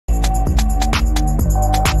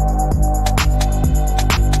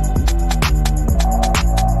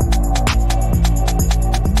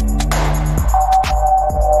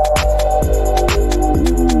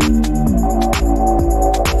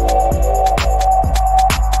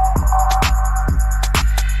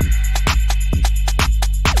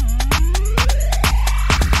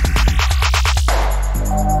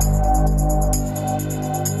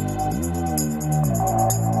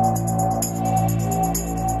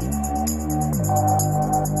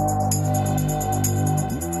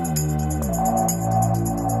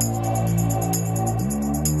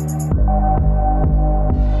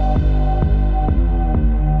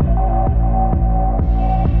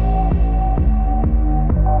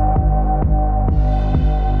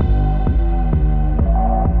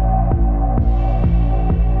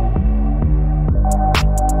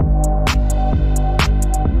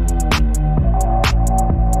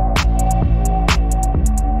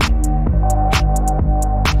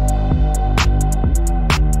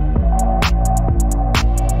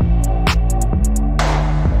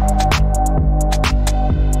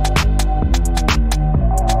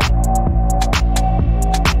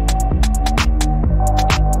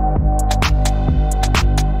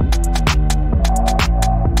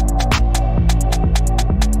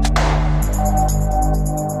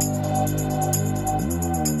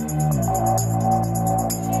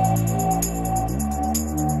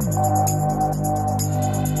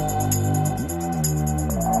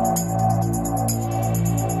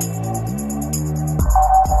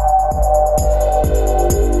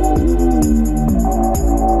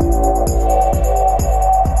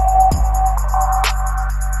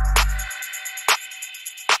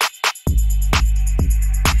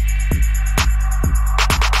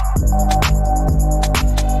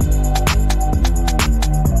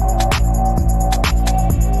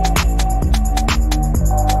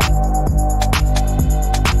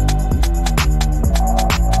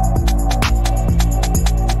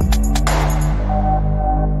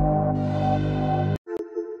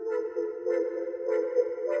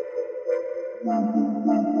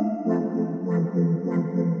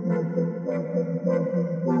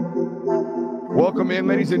Welcome in,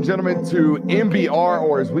 ladies and gentlemen, to NBR,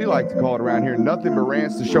 or as we like to call it around here, Nothing But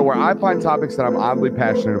Rants, the show where I find topics that I'm oddly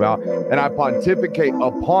passionate about and I pontificate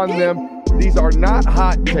upon them. These are not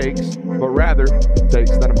hot takes, but rather takes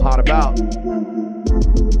that I'm hot about.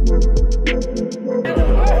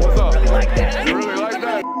 What's up? You really like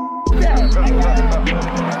that?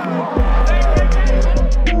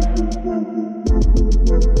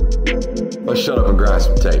 Let's shut up and grind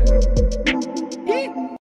some tape.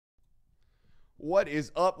 What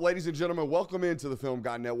is up, ladies and gentlemen? Welcome into the Film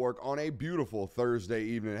Guy Network on a beautiful Thursday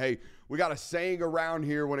evening. Hey, we got a saying around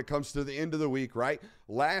here when it comes to the end of the week, right?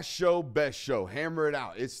 Last show, best show. Hammer it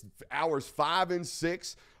out. It's hours 5 and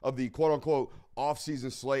 6 of the quote-unquote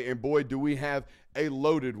off-season slate, and boy, do we have a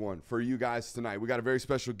loaded one for you guys tonight. We got a very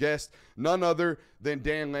special guest, none other than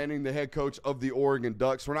Dan Lanning, the head coach of the Oregon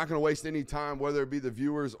Ducks. We're not going to waste any time, whether it be the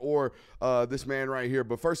viewers or this man right here.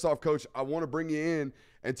 But first off, Coach, I want to bring you in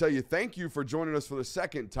and tell you thank you for joining us for the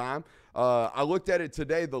second time. I looked at it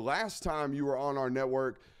today. The last time you were on our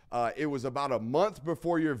network, it was about a month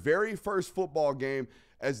before your very first football game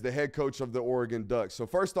as the head coach of the Oregon Ducks. So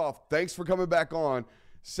first off, thanks for coming back on.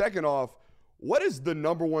 Second off, what is the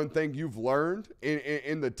number one thing you've learned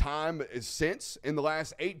in the time since, in the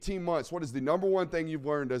last 18 months? What is the number one thing you've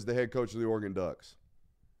learned as the head coach of the Oregon Ducks?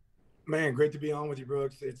 Man, great to be on with you,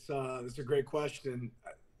 Brooks. It's a great question.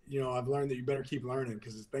 You know, I've learned that you better keep learning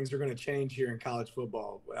because things are going to change here in college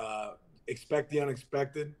football. Expect the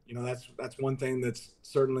unexpected. You know, that's one thing that's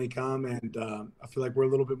certainly come, and I feel like we're a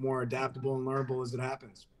little bit more adaptable and learnable as it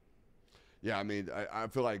happens. Yeah, I mean, I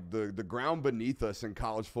feel like the ground beneath us in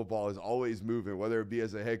college football is always moving, whether it be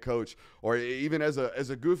as a head coach or even as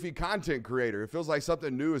a goofy content creator. It feels like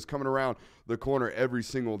something new is coming around the corner every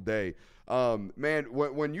single day. Man,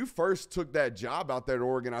 when you first took that job out there at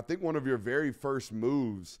Oregon, I think one of your very first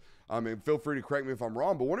moves, I mean, feel free to correct me if I'm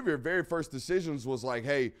wrong, but one of your very first decisions was like,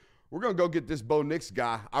 hey, we're going to go get this Bo Nix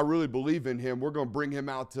guy. I really believe in him. We're going to bring him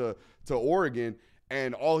out to Oregon.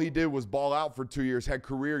 And all he did was ball out for 2 years, had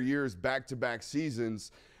career years, back-to-back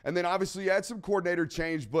seasons. And then obviously you had some coordinator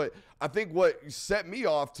change, but I think what set me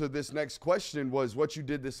off to this next question was what you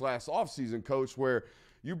did this last offseason, Coach, where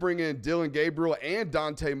you bring in Dylan Gabriel and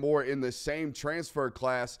Dante Moore in the same transfer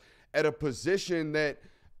class at a position that,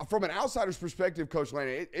 from an outsider's perspective, Coach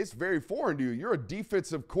Lanning, it's very foreign to you. You're a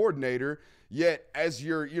defensive coordinator, yet as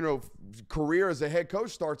your career as a head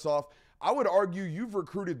coach starts off, I would argue you've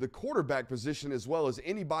recruited the quarterback position as well as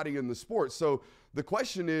anybody in the sport. So the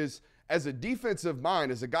question is, as a defensive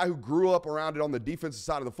mind, as a guy who grew up around it on the defensive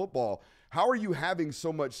side of the football, how are you having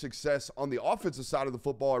so much success on the offensive side of the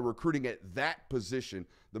football and recruiting at that position,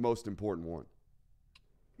 the most important one?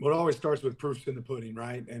 Well, it always starts with proofs in the pudding,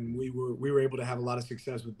 right? And we were able to have a lot of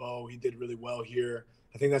success with Bo. He did really well here.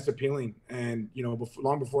 I think that's appealing. And, you know,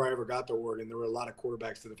 long before I ever got to Oregon, there were a lot of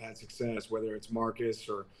quarterbacks that have had success, whether it's Marcus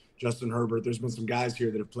or Justin Herbert. There's been some guys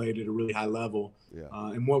here that have played at a really high level. Yeah.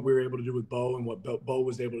 And what we were able to do with Bo and what Bo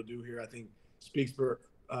was able to do here, I think speaks for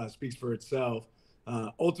itself.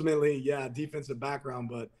 Ultimately, yeah, defensive background,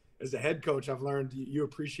 but as a head coach, I've learned you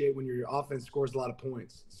appreciate when your offense scores a lot of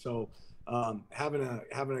points. So having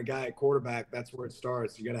a guy at quarterback, that's where it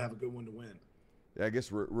starts. You got to have a good one to win. Yeah, I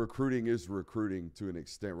guess recruiting is recruiting to an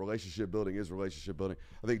extent. Relationship building is relationship building.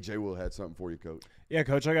 I think Jay Will had something for you, Coach. Yeah,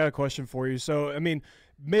 Coach, I got a question for you. So, I mean,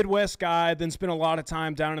 Midwest guy, then spent a lot of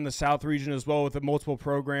time down in the South region as well with the multiple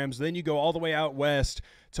programs. Then you go all the way out west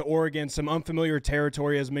to Oregon, some unfamiliar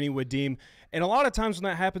territory, as many would deem. And a lot of times when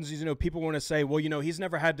that happens, people want to say, well, he's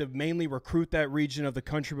never had to mainly recruit that region of the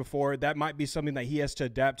country before. That might be something that he has to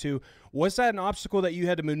adapt to. Was that an obstacle that you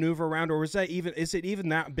had to maneuver around, or is it even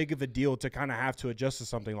that big of a deal to kind of have to adjust to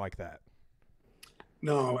something like that?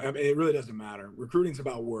 No, I mean, it really doesn't matter. Recruiting's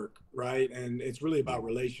about work, right? And it's really about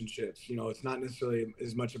relationships. It's not necessarily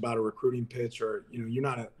as much about a recruiting pitch or, you're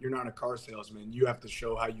not a car salesman. You have to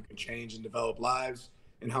show how you can change and develop lives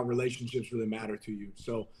and how relationships really matter to you.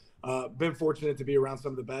 So been fortunate to be around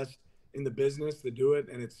some of the best in the business that do it.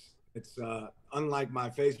 And it's unlike my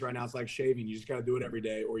face right now. It's like shaving. You just got to do it every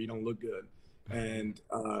day or you don't look good. And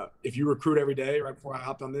if you recruit every day, right before I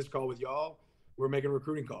hopped on this call with y'all, we're making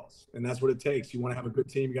recruiting calls, and that's what it takes. You want to have a good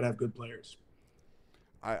team, you got to have good players.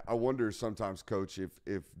 I wonder sometimes, Coach,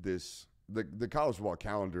 if the college football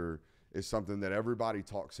calendar is something that everybody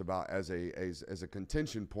talks about as a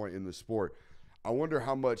contention point in the sport. I wonder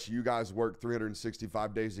how much you guys work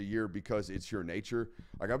 365 days a year because it's your nature.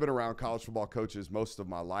 Like, I've been around college football coaches most of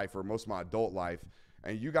my life, or most of my adult life,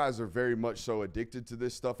 and you guys are very much so addicted to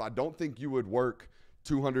this stuff. I don't think you would work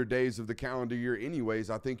 200 days of the calendar year anyways.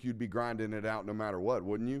 I think you'd be grinding it out no matter what,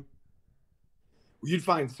 wouldn't you? you'd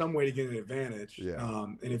find some way to get an advantage. Yeah.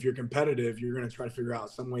 And if you're competitive, you're going to try to figure out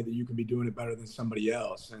some way that you can be doing it better than somebody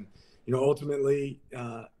else. And, ultimately,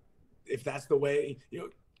 if that's the way,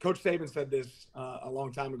 Coach Saban said this a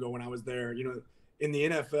long time ago when I was there, in the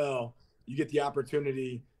NFL, you get the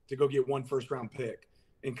opportunity to go get one first-round pick.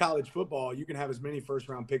 In college football, you can have as many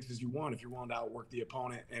first-round picks as you want if you're willing to outwork the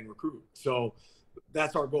opponent and recruit. So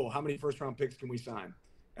that's our goal. How many first-round picks can we sign?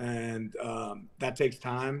 And that takes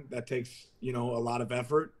time. That takes, a lot of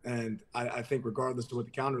effort. And I think regardless of what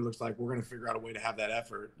the calendar looks like, we're going to figure out a way to have that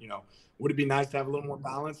effort. Would it be nice to have a little more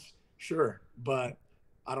balance? Sure. But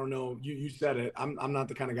I don't know. You said it. I'm not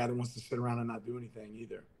the kind of guy that wants to sit around and not do anything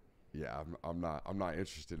either. Yeah, I'm not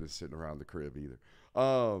interested in sitting around the crib either.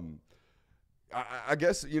 I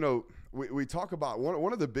guess, we talk about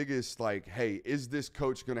one of the biggest, like, hey, is this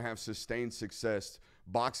coach going to have sustained success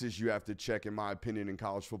boxes you have to check, in my opinion, in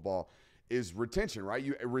college football is retention, right?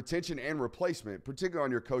 Retention and replacement, particularly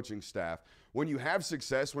on your coaching staff. When you have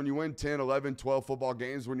success, when you win 10, 11, 12 football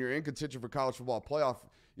games, when you're in contention for college football playoff,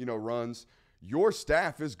 runs, your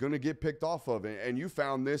staff is going to get picked off of it. And you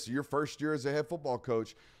found this your first year as a head football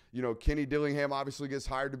coach. Kenny Dillingham obviously gets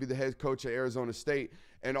hired to be the head coach at Arizona State.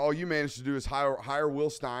 And all you managed to do is hire Will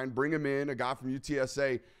Stein, bring him in, a guy from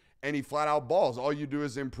UTSA, and he flat out balls. All you do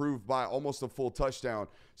is improve by almost a full touchdown.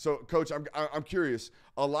 So, Coach, I'm curious.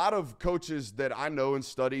 A lot of coaches that I know and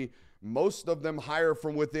study, most of them hire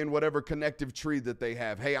from within whatever connective tree that they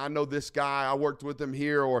have. Hey, I know this guy. I worked with him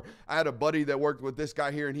here, or I had a buddy that worked with this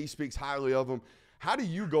guy here, and he speaks highly of him. How do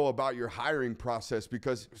you go about your hiring process?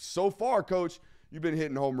 Because so far, Coach, you've been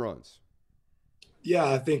hitting home runs. Yeah,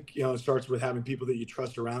 I think, it starts with having people that you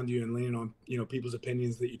trust around you and leaning on, people's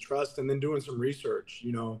opinions that you trust, and then doing some research.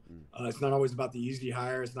 It's not always about the easy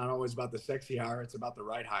hire. It's not always about the sexy hire. It's about the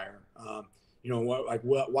right hire.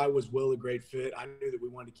 Why was Will a great fit? I knew that we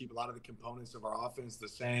wanted to keep a lot of the components of our offense the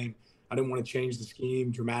same. I didn't want to change the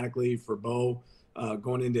scheme dramatically for Bo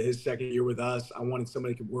going into his second year with us. I wanted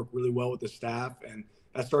somebody that could work really well with the staff, and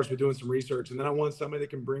that starts with doing some research. And then I wanted somebody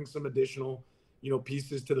that can bring some additional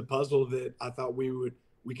pieces to the puzzle that I thought we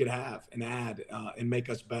could have and add and make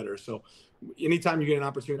us better. So anytime you get an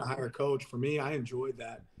opportunity to hire a coach, for me, I enjoyed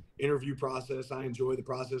that interview process. I enjoy the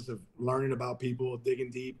process of learning about people, digging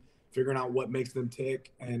deep, figuring out what makes them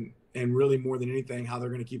tick, and really more than anything, how they're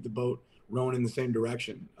going to keep the boat rowing in the same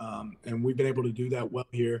direction. And we've been able to do that well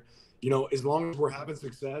here. As long as we're having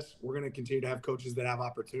success, we're going to continue to have coaches that have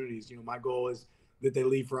opportunities. My goal is that they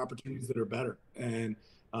leave for opportunities that are better, and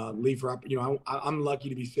leave for, I'm lucky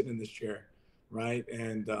to be sitting in this chair, right?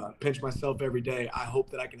 And pinch myself every day. I hope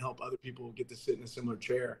that I can help other people get to sit in a similar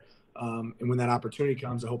chair. And when that opportunity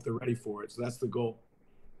comes, I hope they're ready for it. So that's the goal.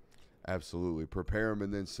 Absolutely. Prepare them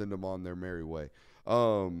and then send them on their merry way.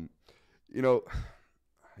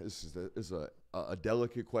 This is a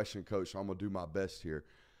delicate question, Coach. So I'm going to do my best here.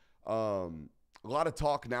 A lot of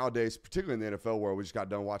talk nowadays, particularly in the NFL world, we just got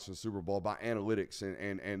done watching the Super Bowl, about analytics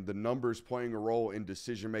and the numbers playing a role in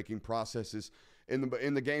decision-making processes in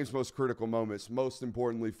the game's most critical moments, most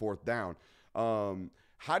importantly, fourth down.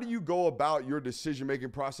 How do you go about your decision-making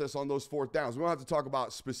process on those fourth downs? We don't have to talk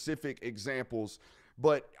about specific examples,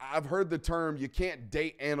 but I've heard the term, you can't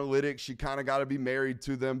date analytics. You kind of got to be married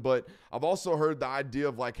to them. But I've also heard the idea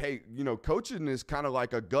of like, hey, coaching is kind of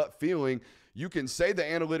like a gut feeling. You can say the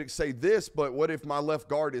analytics say this, but what if my left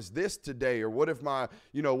guard is this today? Or what if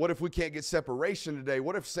what if we can't get separation today?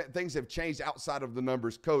 What if things have changed outside of the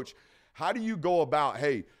numbers? Coach, how do you go about,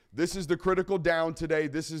 hey, this is the critical down today.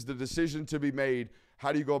 This is the decision to be made.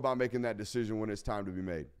 How do you go about making that decision when it's time to be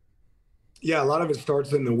made? Yeah, a lot of it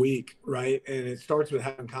starts in the week, right? And it starts with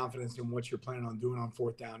having confidence in what you're planning on doing on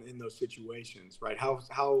fourth down in those situations, right? How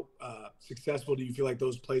successful do you feel like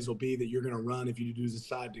those plays will be that you're going to run if you do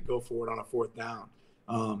decide to go for it on a fourth down?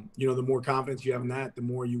 The more confidence you have in that, the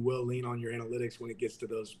more you will lean on your analytics when it gets to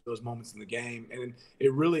those moments in the game. And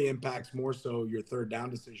it really impacts more so your third down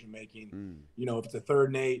decision making. If it's a 3rd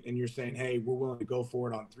and 8 and you're saying, hey, we're willing to go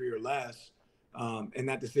for it on 3 or less, and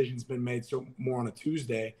that decision's been made so more on a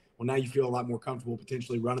Tuesday, well, now you feel a lot more comfortable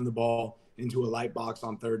potentially running the ball into a light box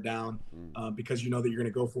on 3rd down because you know that you're going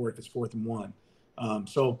to go for it if it's 4th and 1.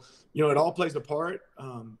 It all plays a part.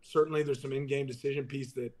 Certainly there's some in-game decision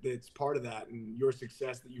piece that's part of that, and your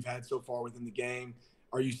success that you've had so far within the game.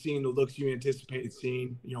 Are you seeing the looks you anticipated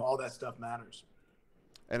seeing? All that stuff matters.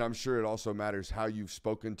 And I'm sure it also matters how you've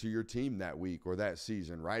spoken to your team that week or that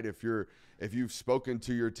season, right? If you've spoken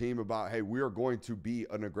to your team about, hey, we are going to be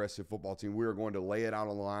an aggressive football team, we are going to lay it out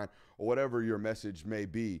on the line, or whatever your message may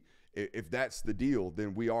be, if that's the deal,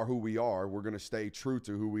 then we are who we are. We're going to stay true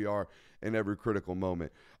to who we are in every critical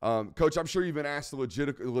moment. Coach, I'm sure you've been asked the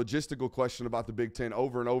logistical question about the Big Ten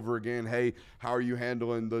over and over again. Hey, how are you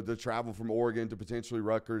handling the travel from Oregon to potentially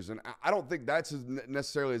Rutgers? And I don't think that's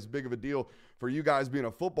necessarily as big of a deal for you guys being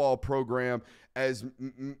a football program as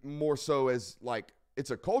more so as like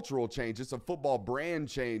it's a cultural change. It's a football brand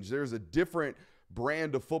change. There's a different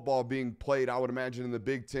brand of football being played, I would imagine, in the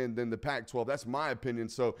Big Ten than the Pac-12. That's my opinion.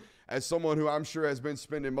 So as someone who I'm sure has been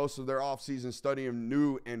spending most of their offseason studying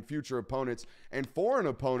new and future opponents and foreign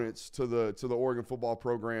opponents to the Oregon football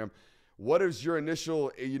program, what is your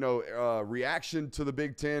initial reaction to the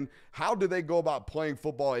Big Ten? How do they go about playing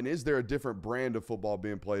football, and is there a different brand of football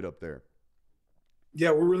being played up there?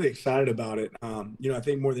 Yeah, we're really excited about it. I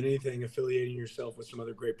think more than anything, affiliating yourself with some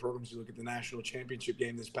other great programs. You look at the national championship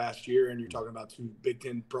game this past year, and you're talking about two Big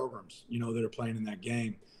Ten programs, that are playing in that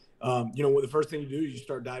game. The first thing you do is you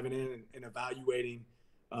start diving in and evaluating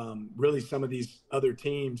really some of these other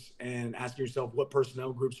teams and asking yourself, what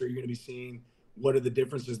personnel groups are you going to be seeing? What are the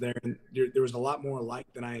differences there? And there was a lot more alike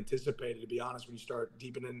than I anticipated, to be honest. When you start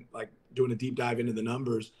deepening, like doing a deep dive into the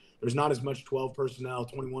numbers, there's not as much 12 personnel,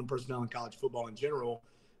 21 personnel in college football in general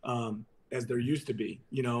as there used to be,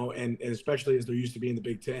 and especially as there used to be in the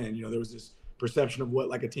Big Ten. There was this perception of what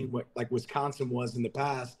like a team like Wisconsin was in the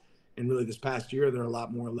past. And really this past year, there are a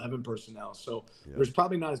lot more 11 personnel. So there's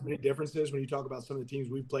probably not as many differences when you talk about some of the teams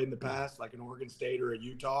we've played in the past, like an Oregon State or a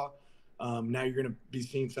Utah. Now you're going to be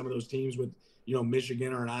seeing some of those teams with,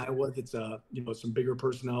 Michigan or an Iowa that's, some bigger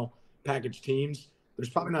personnel package teams. There's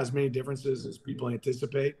probably not as many differences as people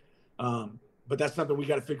anticipate. But that's something we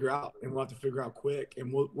got to figure out, and we'll have to figure out quick.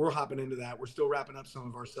 And we're hopping into that. We're still wrapping up some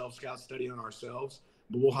of our self-scout study on ourselves,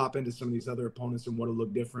 but we'll hop into some of these other opponents and what'll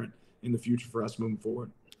look different in the future for us moving forward.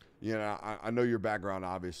 I know your background,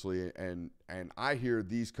 obviously, and I hear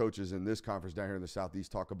these coaches in this conference down here in the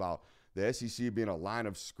Southeast talk about the SEC being a line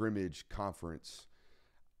of scrimmage conference.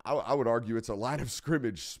 I would argue it's a line of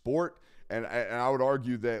scrimmage sport, and I would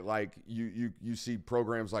argue that like you see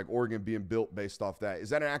programs like Oregon being built based off that. Is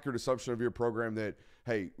that an accurate assumption of your program that,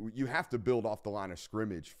 hey, you have to build off the line of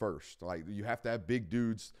scrimmage first? Like you have to have big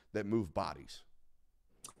dudes that move bodies.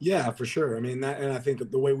 Yeah, for sure. I mean, and I think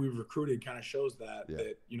that the way we've recruited kind of shows that,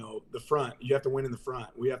 the front, you have to win in the front.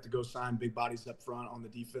 We have to go sign big bodies up front on the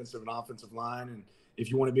defensive and offensive line. And if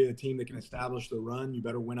you want to be the team that can establish the run, you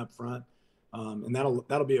better win up front. And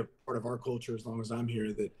that'll be a part of our culture as long as I'm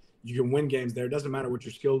here, that you can win games there. It doesn't matter what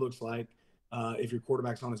your skill looks like if your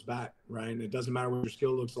quarterback's on his back, right? And it doesn't matter what your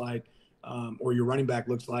skill looks like or your running back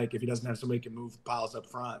looks like if he doesn't have somebody who can move piles up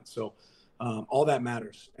front. So all that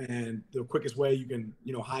matters. And the quickest way you can,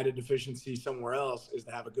 hide a deficiency somewhere else is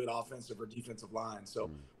to have a good offensive or defensive line.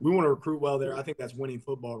 So we want to recruit well there. I think that's winning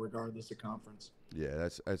football regardless of conference. Yeah,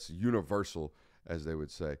 that's universal, as they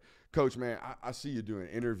would say. Coach, man, I see you doing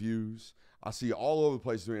interviews. I see you all over the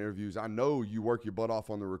place doing interviews. I know you work your butt off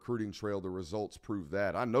on the recruiting trail. The results prove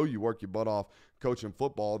that. I know you work your butt off coaching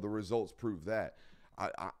football. The results prove that.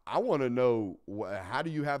 I want to know, how do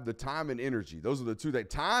you have the time and energy? Those are the two, that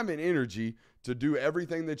time and energy to do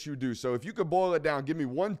everything that you do. So if you could boil it down, give me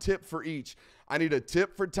one tip for each. I need a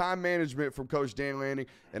tip for time management from Coach Dan Lanning,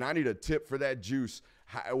 and I need a tip for that juice.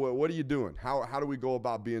 What are you doing? How do we go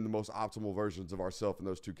about being the most optimal versions of ourselves in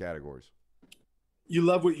those two categories? You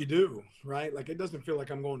love what you do, right? Like, it doesn't feel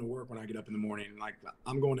like I'm going to work when I get up in the morning. Like,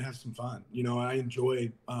 I'm going to have some fun.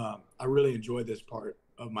 I really enjoy this part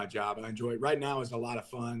of my job. And I enjoy it. Right now is a lot of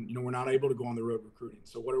fun. We're not able to go on the road recruiting.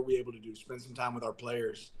 So what are we able to do? Spend some time with our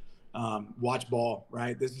players, watch ball,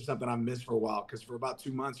 right? This is something I missed for a while, because for about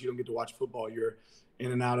 2 months, you don't get to watch football. You're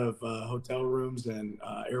in and out of hotel rooms and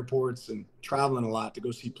airports and traveling a lot to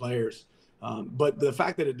go see players. But the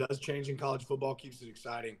fact that it does change in college football keeps it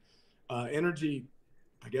exciting. Energy,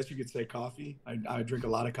 I guess you could say coffee. I drink a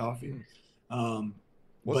lot of coffee.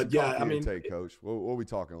 What's the coffee intake, Coach? What are we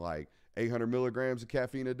talking, like 800 milligrams of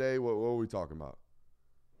caffeine a day? What are we talking about?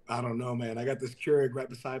 I don't know, man. I got this Keurig right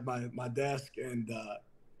beside my desk, and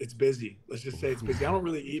it's busy. Let's just say it's busy. I don't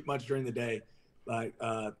really eat much during the day. Like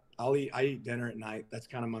I eat dinner at night. That's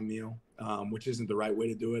kind of my meal, which isn't the right way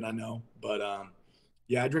to do it, I know. But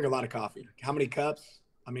yeah, I drink a lot of coffee. How many cups?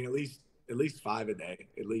 I mean, at least 5 a day,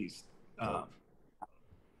 at least.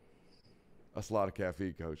 That's a lot of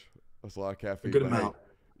caffeine, Coach. That's a lot of caffeine. A good amount.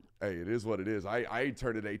 Hey, it is what it is. I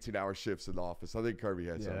turned in 18-hour shifts in the office. I think Kirby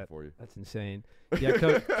had something for you. That's insane. Yeah,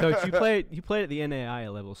 Coach, you played at the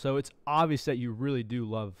NAIA level, so it's obvious that you really do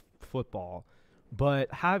love football. But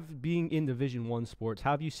being in Division I sports,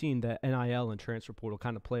 have you seen that NIL and transfer portal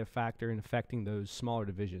kind of play a factor in affecting those smaller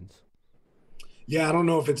divisions? Yeah, I don't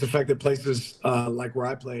know if it's affected places like where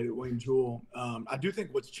I played at William Jewell. I do think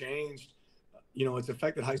what's changed, it's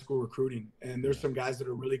affected high school recruiting. And there's some guys that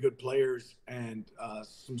are really good players, and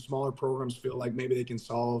some smaller programs feel like maybe they can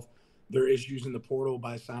solve their issues in the portal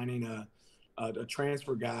by signing a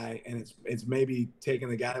transfer guy, and it's maybe taking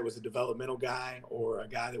the guy that was a developmental guy or a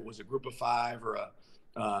guy that was a group of 5 or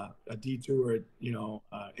a D2 or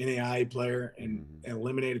NAIA player and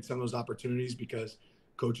eliminated some of those opportunities because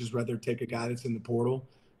coaches rather take a guy that's in the portal.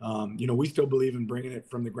 We still believe in bringing it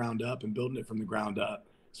from the ground up and building it from the ground up.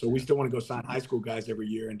 So we still want to go sign high school guys every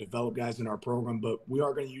year and develop guys in our program, but we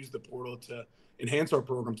are going to use the portal to enhance our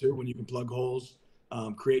program too. When you can plug holes,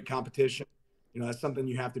 create competition, that's something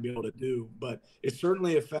you have to be able to do. But it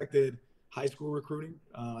certainly affected high school recruiting.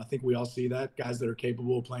 I think we all see that guys that are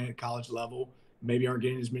capable of playing at college level maybe aren't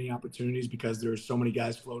getting as many opportunities because there's so many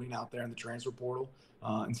guys floating out there in the transfer portal.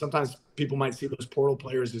 And sometimes people might see those portal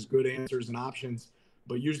players as good answers and options,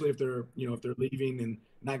 but usually if they're leaving and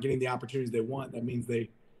not getting the opportunities they want, that means they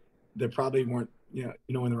probably weren't, in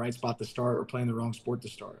the right spot to start or playing the wrong sport to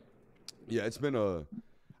start. Yeah, it's been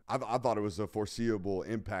I thought it was a foreseeable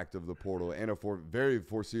impact of the portal and a very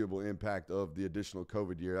foreseeable impact of the additional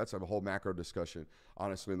COVID year. That's a whole macro discussion,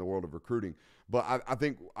 honestly, in the world of recruiting. But I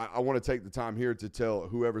think I want to take the time here to tell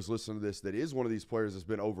whoever's listening to this that is one of these players that's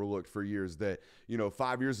been overlooked for years that,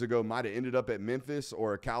 5 years ago might have ended up at Memphis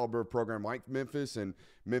or a caliber program like Memphis, and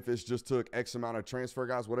Memphis just took X amount of transfer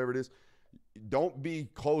guys, whatever it is. Don't be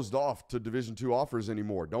closed off to Division II offers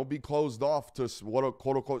anymore. Don't be closed off to what a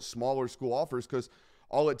quote-unquote smaller school offers, because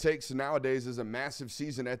all it takes nowadays is a massive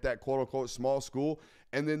season at that quote-unquote small school,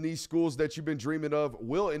 and then these schools that you've been dreaming of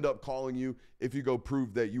will end up calling you if you go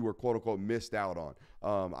prove that you were quote-unquote missed out on.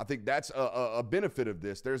 I think that's a benefit of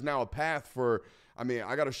this. There's now a path for –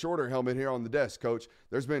 I got a shorter helmet here on the desk, Coach.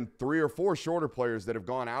 There's been 3 or 4 shorter players that have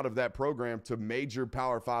gone out of that program to major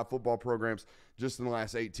Power 5 football programs just in the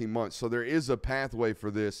last 18 months. So there is a pathway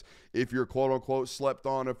for this. If you're quote-unquote slept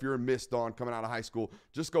on, if you're missed on coming out of high school,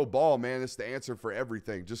 just go ball, man. It's the answer for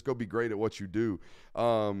everything. Just go be great at what you do.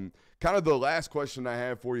 Kind of the last question I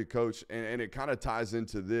have for you, Coach, and it kind of ties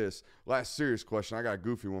into this. Last serious question. I got a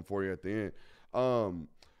goofy one for you at the end.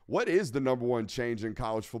 What is the number one change in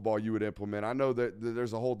college football you would implement? I know that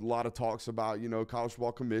there's a whole lot of talks about, college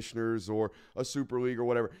football commissioners or a super league or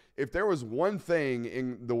whatever. If there was one thing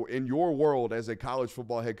in your world as a college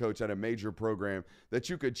football head coach at a major program that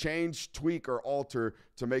you could change, tweak, or alter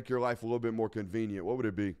to make your life a little bit more convenient, what would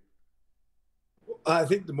it be? I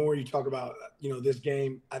think the more you talk about, this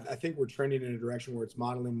game, I think we're trending in a direction where it's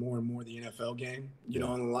modeling more and more the NFL game, in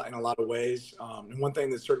a lot of ways. And one thing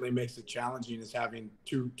that certainly makes it challenging is having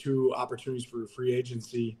two opportunities for free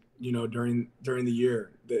agency, during the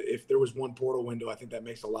year. If there was one portal window, I think that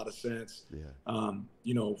makes a lot of sense. Yeah.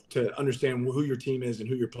 To understand who your team is and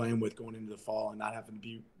who you're playing with going into the fall and not having to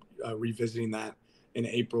be revisiting that in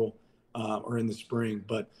April or in the spring.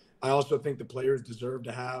 But I also think the players deserve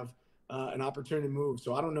to have an opportunity to move.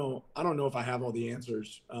 So I don't know if I have all the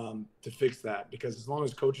answers to fix that, because as long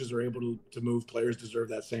as coaches are able to move, players deserve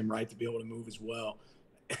that same right to be able to move as well.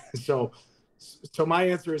 So my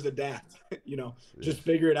answer is adapt, just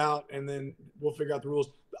figure it out, and then we'll figure out the rules.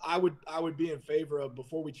 I would be in favor of,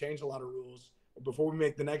 before we change a lot of rules, or before we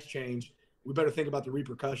make the next change, we better think about the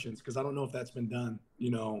repercussions, because I don't know if that's been done,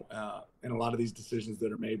 in a lot of these decisions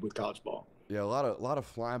that are made with college ball. Yeah, a lot of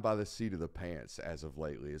flying by the seat of the pants as of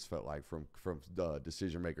lately. It's felt like from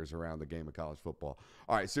decision makers around the game of college football.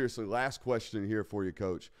 All right, seriously, last question here for you,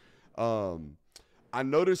 Coach. I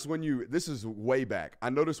noticed this is way back. I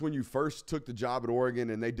noticed when you first took the job at Oregon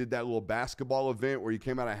and they did that little basketball event where you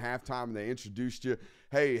came out at halftime and they introduced you,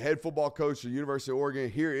 hey, head football coach at the University of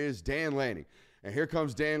Oregon, here is Dan Lanning. And here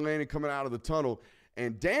comes Dan Lanning coming out of the tunnel.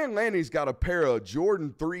 And Dan Lanning's got a pair of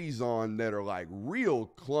Jordan 3s on that are like real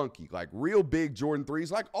clunky, like real big Jordan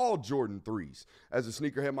 3s, like all Jordan 3s. As a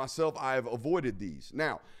sneakerhead myself, I have avoided these.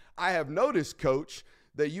 Now, I have noticed, Coach,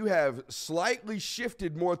 that you have slightly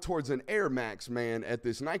shifted more towards an Air Max, man, at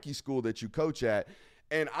this Nike school that you coach at.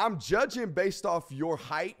 And I'm judging based off your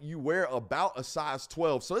height, you wear about a size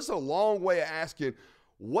 12. So it's a long way of asking,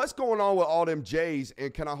 what's going on with all them J's,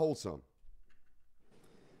 and can I hold some?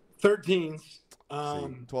 13s.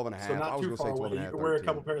 12 and a half. So not too far away. You can wear a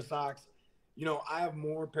couple pair of socks. I have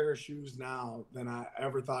more pair of shoes now than I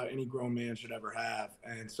ever thought any grown man should ever have.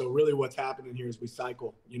 And so really what's happening here is we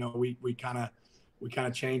cycle. We kind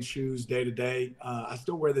of change shoes day to day. I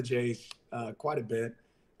still wear the J's quite a bit.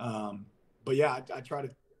 But yeah, I try to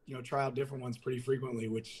try out different ones pretty frequently,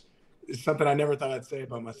 which is something I never thought I'd say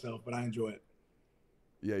about myself, but I enjoy it.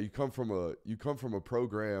 Yeah, you come from a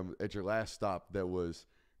program at your last stop that was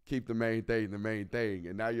keep the main thing.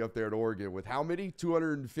 And now you're up there at Oregon with how many?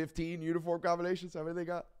 215 uniform combinations? How many they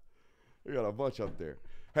got? They got a bunch up there.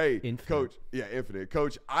 Hey, Infinite. Coach. Yeah, infinite.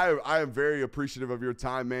 Coach, I am very appreciative of your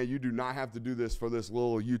time, man. You do not have to do this for this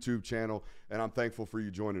little YouTube channel, and I'm thankful for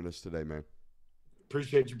you joining us today, man.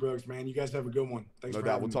 Appreciate you, Brooks, man. You guys have a good one. Thanks No for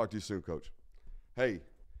doubt. having We'll me. talk to you soon, Coach. Hey,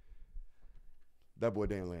 that boy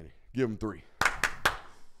Dan Lanning. Give him 3.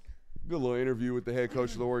 Good little interview with the head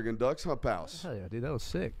coach of the Oregon Ducks, Hunt House. Hell yeah, dude, that was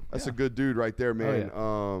sick. That's a good dude right there, man.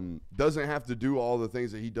 Oh, Doesn't have to do all the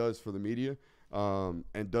things that he does for the media,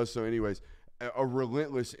 and does so anyways. A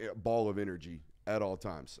relentless ball of energy at all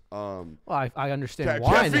times. Well, I understand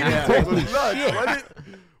why Caffeine now. intake Holy was nuts, shit. wasn't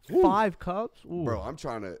it? 5 cups? Ooh. Bro, I'm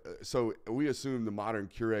trying to so we assume the modern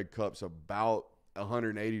Keurig cup's about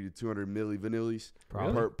 180 to 200 milli vanillis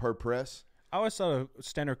per press. I always thought a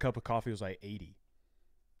standard cup of coffee was like 80.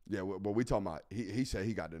 Yeah, but we talking about he said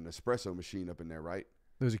he got an espresso machine up in there, right?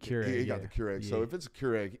 There's a Keurig. He got the Keurig. So if it's a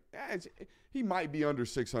Keurig, he might be under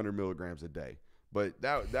 600 milligrams a day. But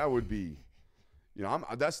that would be, you know,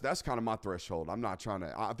 that's kind of my threshold. I'm not trying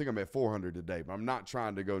to. I think I'm at 400 today, but I'm not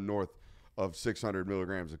trying to go north of 600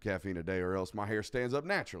 milligrams of caffeine a day, or else my hair stands up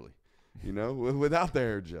naturally, you know, without the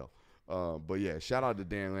hair gel. But yeah, shout out to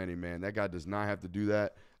Dan Lanning, man. That guy does not have to do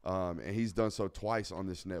that, and he's done so twice on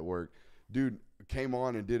this network. Dude came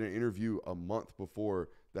on and did an interview a month before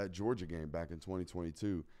that Georgia game back in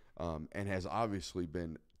 2022, and has obviously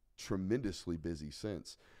been tremendously busy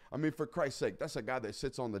since. I mean, for Christ's sake, that's a guy that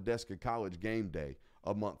sits on the desk at College Game Day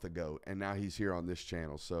a month ago, and now he's here on this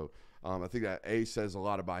channel. So I think that A, says a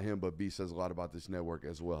lot about him, but B, says a lot about this network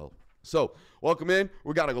as well. So welcome in.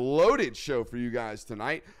 We got a loaded show for you guys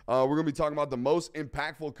tonight. We're going to be talking about the most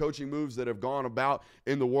impactful coaching moves that have gone about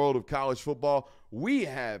in the world of college football. We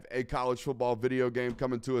have a college football video game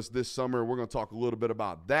coming to us this summer. We're going to talk a little bit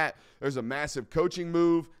about that. There's a massive coaching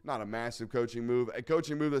move, not a massive coaching move, a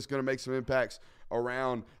coaching move that's going to make some impacts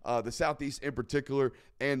around the Southeast in particular,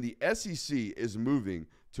 and the SEC is moving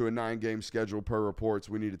to a 9-game schedule per reports.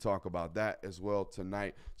 We need to talk about that as well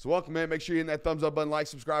tonight. So welcome in. Make sure you hit that thumbs up button, like,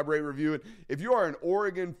 subscribe, rate, review it. If you are an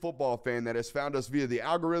Oregon football fan that has found us via the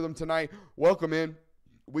algorithm tonight, welcome in.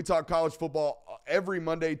 We talk college football every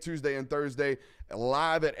Monday, Tuesday, and Thursday,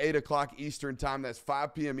 live at 8 o'clock Eastern time. That's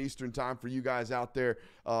 5 p.m. Eastern time for you guys out there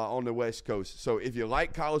on the West Coast. So if you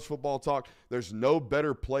like college football talk, there's no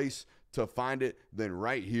better place to find it than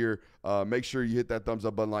right here. Make sure you hit that thumbs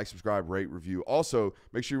up button, like, subscribe, rate, review. Also,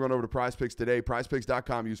 make sure you run over to PrizePicks today.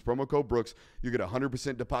 PrizePicks.com. Use promo code Brooks. You get a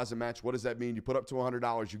 100% deposit match. What does that mean? You put up to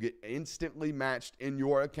 $100. You get instantly matched in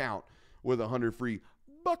your account with 100 free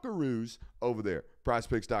buckaroos over there.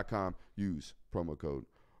 PrizePicks.com. Use promo code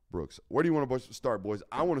Brooks. Where do you want to start, boys?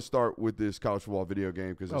 I want to start with this college football video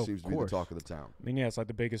game because it seems to be the talk of the town. I mean, yeah, it's like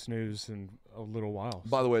the biggest news in a little while.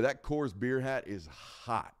 By the way, that Coors beer hat is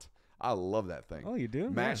hot. I love that thing. Oh, you do?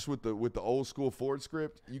 Matched with the old school Ford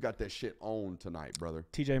script. You got that shit on tonight, brother.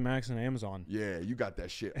 TJ Maxx and Amazon. Yeah, you got that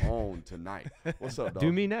shit on tonight. What's up, dog?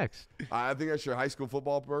 Do me next. I think that's your high school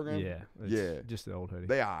football program. Yeah. Yeah. Just the old hoodie.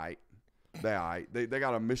 They all right. They all right. They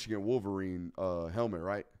got a Michigan Wolverine helmet,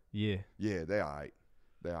 right? Yeah. Yeah, they all right.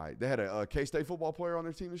 They all right. They had a K-State football player on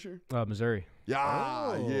their team this year? Missouri.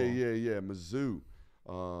 Yeah, yeah. Mizzou.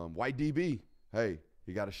 White DB. Hey,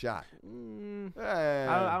 he got a shot. Hey.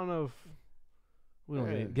 I don't know if we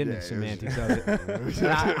don't get into yeah, semantics of it.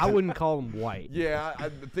 I wouldn't call him white. Yeah,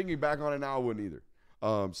 thinking back on it now, I wouldn't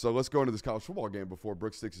either. So let's go into this college football game before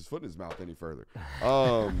Brooks sticks his foot in his mouth any further.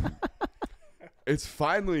 It's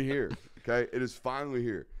finally here. Okay, it is finally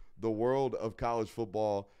here. The world of college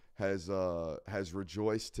football has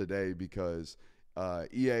rejoiced today because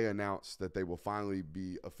EA announced that they will finally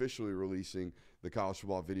be officially releasing the college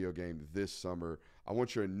football video game this summer. I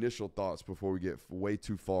want your initial thoughts before we get way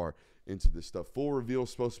too far into this stuff. Full reveal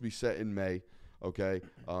is supposed to be set in May, okay,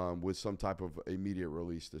 with some type of immediate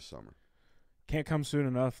release this summer. Can't come soon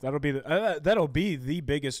enough. That'll be the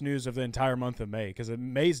biggest news of the entire month of May, because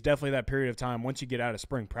May's definitely that period of time. Once you get out of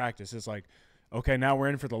spring practice, it's like, okay, now we're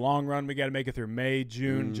in for the long run. We got to make it through May,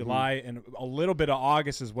 June, July, and a little bit of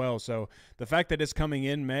August as well. So the fact that it's coming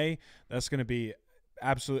in May, that's going to be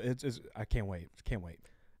absolute. I can't wait. Can't wait.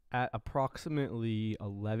 At approximately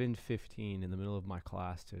 11:15 in the middle of my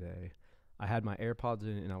class today, I had my AirPods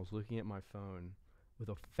in and I was looking at my phone with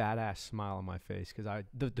a fat ass smile on my face because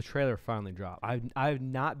the trailer finally dropped. I've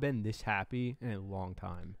not been this happy in a long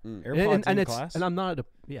time. AirPods in class? And I'm not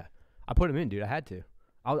I put them in, dude. I had to.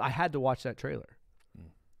 I had to watch that trailer.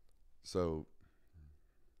 So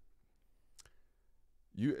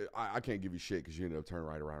I can't give you shit because you ended up turning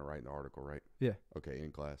right around and writing the article, right? Yeah. Okay,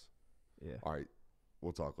 in class. Yeah. All right.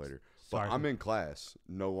 We'll talk later. Sorry. But I'm in class,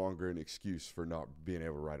 no longer an excuse for not being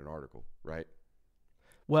able to write an article, right?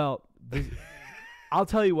 Well, I'll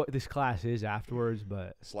tell you what this class is afterwards,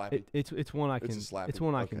 but Slapping. it's one I It's can a slapping. it's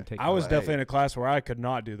one I can Okay. take. I was Hey. definitely in a class where I could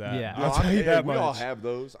not do that. Yeah. I'll tell you that we much. all have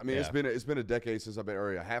those. I mean, Yeah. it's been a decade since I've been,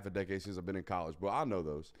 or a half a decade since I've been in college, but I know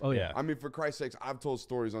those. Oh yeah. I mean, for Christ's sakes, I've told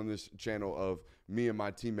stories on this channel of me and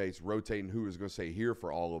my teammates rotating who is going to say here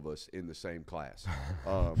for all of us in the same class.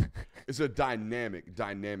 It's a dynamic,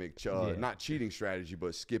 not cheating strategy,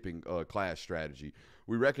 but skipping class strategy.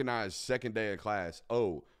 We recognize second day of class,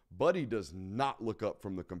 Buddy does not look up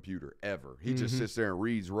from the computer ever. He just sits there and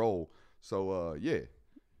reads roll. So,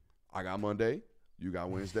 I got Monday, you got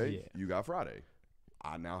Wednesday, you got Friday.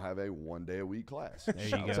 I now have a 1 day a week class.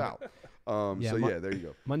 Shouts out. There you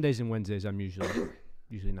go. Mondays and Wednesdays, I'm usually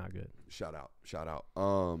not good. Shout out.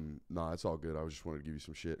 Nah, it's all good. I just wanted to give you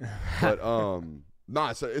some shit. But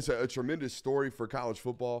it's a tremendous story for college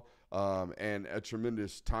football, and a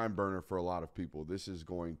tremendous time burner for a lot of people. This is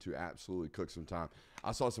going to absolutely cook some time.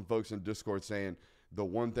 I saw some folks in Discord saying the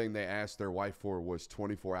one thing they asked their wife for was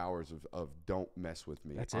 24 hours of don't mess with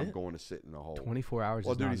me. That's I'm it? going to sit in the hole. 24 hours.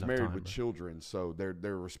 Well, is dude, not he's enough married time, with bro. children, so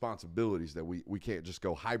they're responsibilities that we can't just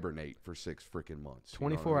go hibernate for 6 freaking months.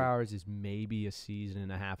 24 hours is maybe a season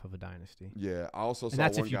and a half of a dynasty. Yeah, I also saw And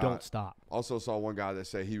that's one if you guy, don't stop. Also saw one guy that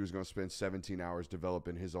said he was going to spend 17 hours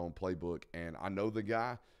developing his own playbook, and I know the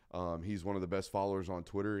guy. He's one of the best followers on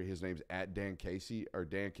Twitter. His name's @Dan Casey or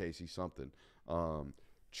Dan Casey something.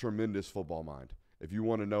 Tremendous football mind. If you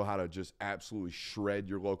want to know how to just absolutely shred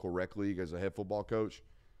your local rec league as a head football coach,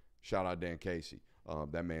 shout out Dan Casey.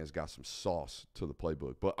 That man's got some sauce to the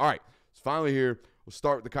playbook. But all right, it's finally here. We'll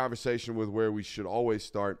start the conversation with where we should always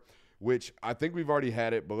start, which I think we've already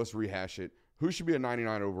had it, but let's rehash it. Who should be a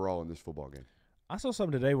 99 overall in this football game? I saw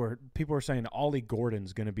something today where people were saying Ollie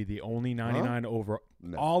Gordon's going to be the only 99 overall.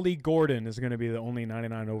 No. Ollie Gordon is going to be the only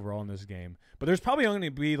 99 overall in this game. But there's probably only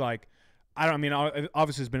going to be like,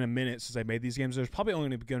 obviously it's been a minute since I made these games. There's probably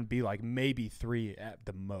only going to be like maybe 3 at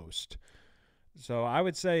the most. So I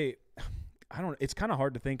would say, it's kind of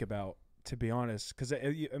hard to think about, to be honest. Because,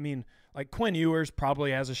 like Quinn Ewers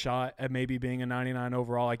probably has a shot at maybe being a 99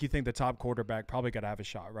 overall. Like you think the top quarterback probably got to have a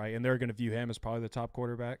shot, right? And they're going to view him as probably the top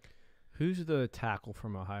quarterback. Who's the tackle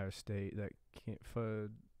from Ohio State that can't?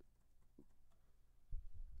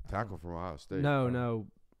 Tackle from Ohio State. No,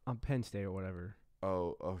 on Penn State or whatever.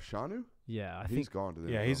 Oh, Shanu? Yeah, He's gone to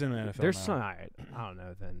the Yeah, NFL. he's in the NFL There's now. some. I don't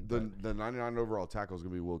know. Then The 99 overall tackle is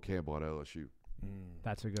going to be Will Campbell at LSU.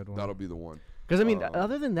 that's a good one. That'll be the one. Because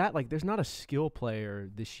other than that, like, there's not a skill player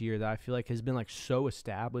this year that I feel like has been like so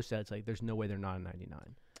established that it's like there's no way they're not a 99.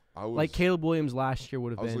 Like Caleb Williams last year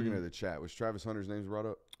would have been. I was looking at the chat. Was Travis Hunter's name brought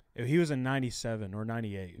up? He was a 97 or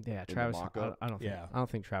 98. Yeah, the Travis. mock-up? I don't think. Yeah. I don't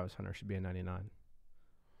think Travis Hunter should be a 99.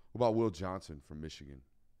 What about Will Johnson from Michigan?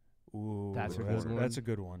 Ooh, That's a good one. That's a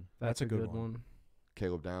good one. That's a good one.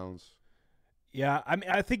 Caleb Downs? Yeah,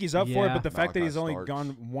 I think he's up for it, Yeah. but the fact that Malachi he's only Starks.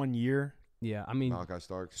 gone 1 year, Yeah, I mean, Malachi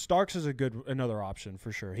Starks? Starks is another option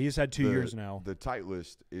for sure. He's had 2 years now. The tight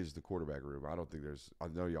list is the quarterback room. I don't think I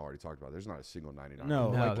know you already talked about it. There's not a single 99.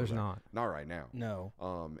 No, no, there's not. Not right now.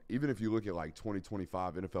 No. Even if you look at like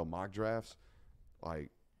 2025 NFL mock drafts, like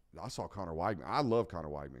I saw Connor Weigman. I love Connor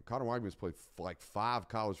Weigman. Connor Weigman's played like 5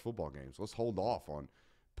 college football games. Let's hold off on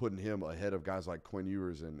putting him ahead of guys like Quinn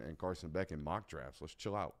Ewers and Carson Beck in mock drafts. Let's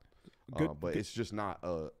chill out. But it's just not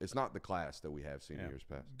it's not the class that we have seen in years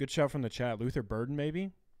past. Good shout from the chat. Luther Burden,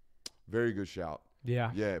 maybe? Very good shout.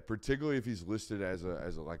 Yeah. Yeah, particularly if he's listed as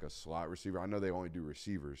a like a slot receiver. I know they only do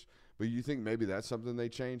receivers, but you think maybe that's something they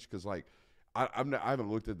change? Because like I haven't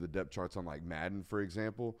looked at the depth charts on like Madden, for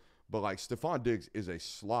example, but like Stephon Diggs is a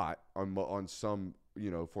slot on some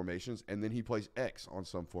formations, and then he plays X on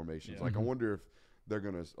some formations. Yeah. Like I wonder if they're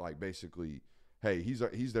gonna like basically, hey,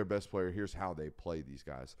 he's their best player. Here's how they play these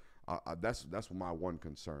guys. That's my one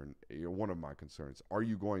concern. One of my concerns. Are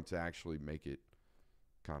you going to actually make it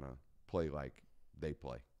kind of play like they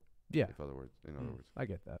play? Yeah. In other words, I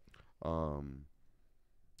get that.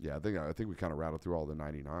 Yeah, I think we kind of rattled through all the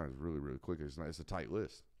 99s really, really quick. It's a tight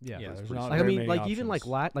list. Yeah. Yeah, That's there's pretty not Like, I very mean, many like even like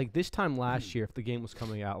options. this time last year, if the game was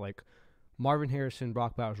coming out, like Marvin Harrison,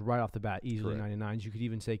 Brock Bowers right off the bat, easily Correct. 99s. You could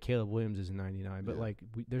even say Caleb Williams is a 99, but Yeah. like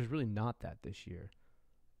there's really not that this year.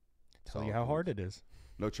 Tell you how hard it is.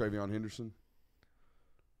 No Travion Henderson.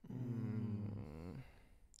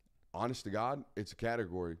 Honest to God, it's a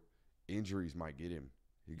category. Injuries might get him.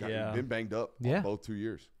 He's been banged up both 2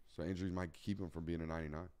 years, so injuries might keep him from being a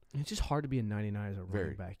 99. It's just hard to be a 99 as a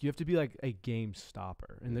running back. You have to be like a game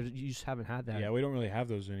stopper, and you just haven't had that. Yeah, we don't really have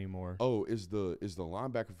those anymore. Oh, is the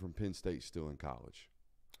linebacker from Penn State still in college?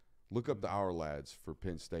 Look up the Our Lads for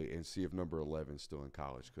Penn State and see if number 11 is still in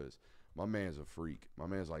college, because my man's a freak. My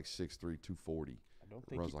man's like 6'3", 240.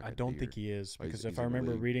 I don't think he is, because if I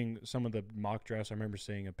remember reading some of the mock drafts, I remember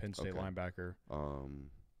seeing a Penn State linebacker. Let's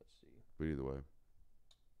see. But either way.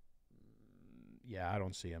 Yeah, I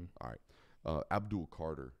don't see him. All right. Abdul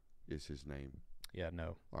Carter is his name. Yeah,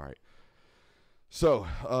 no. All right. So,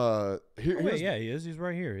 he is. He's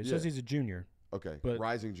right here. It says he's a junior. Okay, but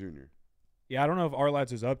rising junior. Yeah, I don't know if Our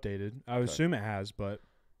Lads is updated. I would assume it has, but.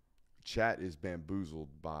 Chat is bamboozled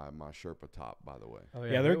by my Sherpa top, by the way. Oh,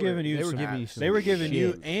 yeah, they were giving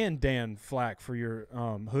you and Dan flack for your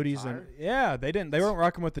hoodies. And yeah, they weren't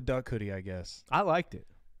rocking with the duck hoodie, I guess. I liked it.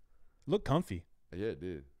 Looked comfy. Yeah, it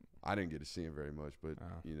did. I didn't get to see him very much, but,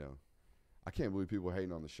 I can't believe people are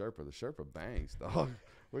hating on the Sherpa. The Sherpa bangs, dog.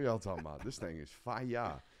 What are y'all talking about? This thing is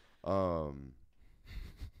fire. What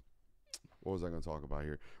was I going to talk about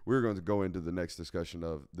here? We're going to go into the next discussion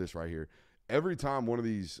of this right here. Every time one of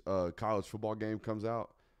these college football games comes out,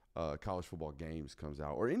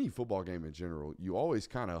 or any football game in general, you always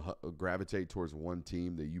kind of gravitate towards one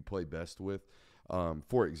team that you play best with.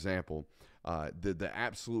 For example, the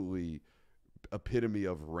absolutely epitome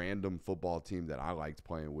of random football team that I liked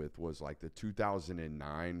playing with was like the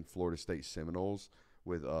 2009 Florida State Seminoles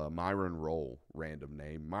with Myron Roll, random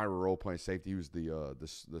name. Myron Roll playing safety. He was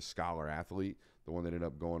the scholar athlete, the one that ended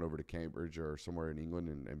up going over to Cambridge or somewhere in England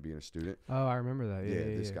and being a student. Oh, I remember that.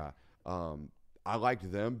 Yeah, this guy. I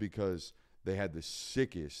liked them because they had the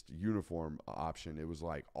sickest uniform option. It was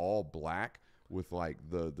like all black with like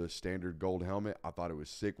the standard gold helmet. I thought it was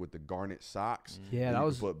sick with the garnet socks. Yeah, that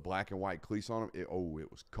was put black and white cleats on them. It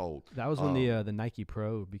was cold. That was when the Nike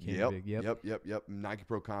Pro became big. Yep. Nike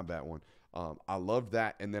Pro Combat one. I loved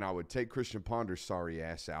that, and then I would take Christian Ponder's sorry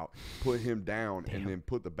ass out, put him down, and then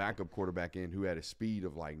put the backup quarterback in who had a speed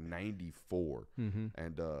of like 94,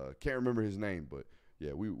 and can't remember his name, but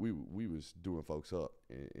yeah, we was doing folks up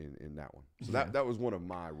in that one. So that was one of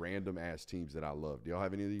my random ass teams that I loved. Do y'all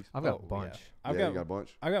have any of these? I've got a bunch. Yeah. You got a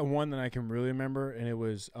bunch. I got one that I can really remember, and it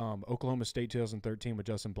was Oklahoma State 2013 with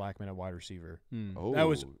Justin Blackman at wide receiver. Oh, that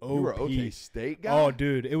was OP. You were an OK State guy. Oh,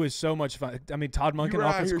 dude, it was so much fun. I mean, Todd Monken,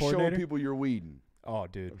 offensive coordinator. Showing people you're weeding. Oh,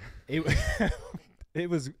 dude,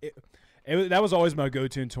 that was always my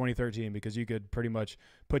go-to in 2013 because you could pretty much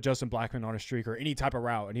put Justin Blackman on a streak or any type of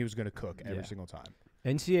route, and he was going to cook every single time.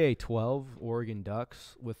 NCAA 12 Oregon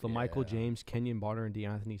Ducks with Michael James, Kenyon Barner, and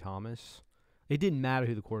DeAnthony Thomas. It didn't matter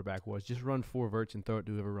who the quarterback was. Just run 4 verts and throw it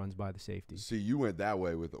to whoever runs by the safety. See, you went that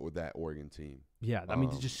way with that Oregon team. Yeah, I mean,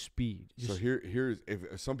 just speed. So here's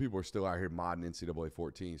if some people are still out here modding NCAA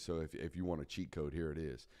 14. So if you want a cheat code, here it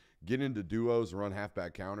is. Get into duos, run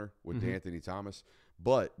halfback counter with DeAnthony Thomas.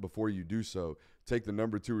 But before you do so, take the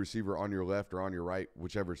number 2 receiver on your left or on your right,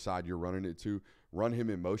 whichever side you're running it to. Run him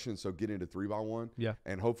in motion, so get into 3-by-1. Yeah.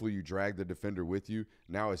 And hopefully you drag the defender with you.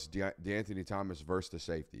 Now it's DeAnthony Thomas versus the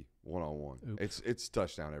safety, 1-on-1. It's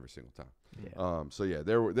touchdown every single time. Yeah. So yeah,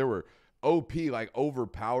 there were OP, like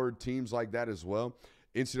overpowered teams like that as well.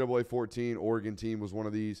 NCAA 14 Oregon team was one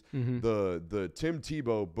of these. The Tim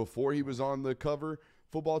Tebow, before he was on the cover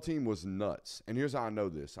football team, was nuts. And here's how I know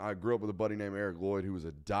this. I grew up with a buddy named Eric Lloyd who was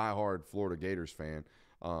a diehard Florida Gators fan.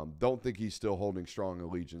 Don't think he's still holding strong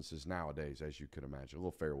allegiances nowadays, as you could imagine. A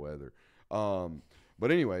little fair weather.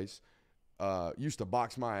 But anyways, used to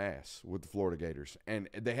box my ass with the Florida Gators. And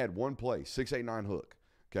they had one play, 6-8-9 hook.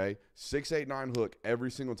 Okay, 6-8-9 hook every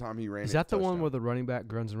single time he ran. Is that the one where the running back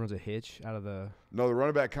runs a hitch out of the? No, the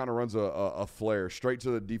running back kind of runs a flare straight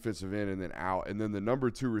to the defensive end and then out, and then the number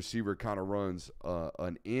 2 receiver kind of runs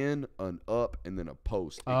an in, an up, and then a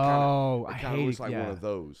post. It kind of looks like one of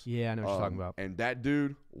those. Yeah, I know what you're talking about. And that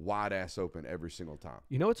dude, wide ass open every single time.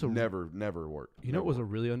 You know, it's never worked. You know, it was a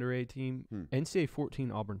really underrated team. NCAA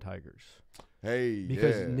 14 Auburn Tigers. Hey,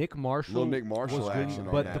 because Nick Marshall, was action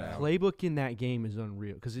good, but the playbook in that game is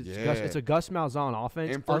unreal because it's a Gus Malzahn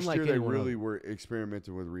offense. And first year they really were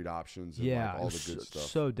experimenting with read options and like all the good stuff.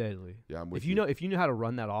 So deadly. Yeah, I'm with you. If you know how to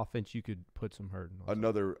run that offense, you could put some hurt in.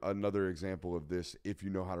 Another example of this, if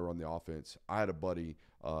you know how to run the offense, I had a buddy,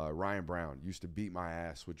 Ryan Brown, used to beat my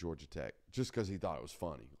ass with Georgia Tech just because he thought it was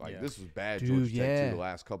funny. Like this was bad Georgia Tech too, the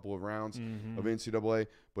last couple of rounds of NCAA,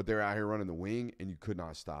 but they're out here running the wing and you could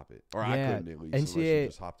not stop it, or I couldn't at least, unless you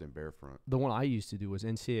just hopped in bare front. The one I used to do was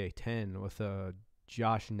NCAA 10 with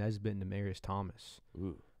Josh Nesbitt and Demarius Thomas.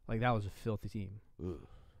 Ooh. Like that was a filthy team. Ooh.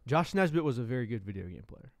 Josh Nesbitt was a very good video game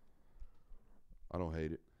player. I don't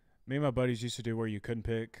hate it. Me and my buddies used to do where you couldn't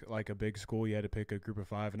pick like a big school. You had to pick a group of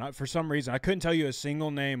 5. And for some reason, I couldn't tell you a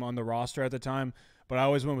single name on the roster at the time, but I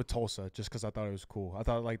always went with Tulsa just because I thought it was cool. I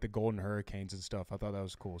thought like the Golden Hurricanes and stuff. I thought that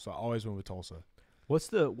was cool. So I always went with Tulsa. What's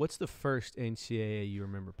the first NCAA you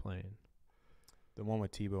remember playing? The one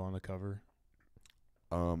with Tebow on the cover.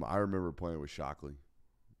 I remember playing with Shockley.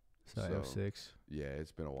 So 06. Yeah,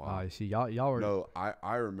 it's been a while. I see. Y'all were. No,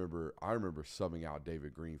 I remember subbing out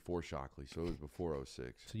David Green for Shockley, so it was before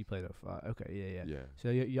 06. So you played 05. Okay, yeah. Yeah. So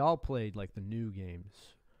y'all played like the new games.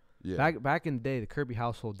 Yeah. Back in the day, the Kirby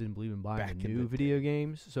household didn't believe in buying the new video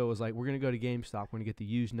games, so it was like, we're gonna go to GameStop, we're gonna get the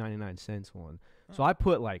used 99-cent one. So I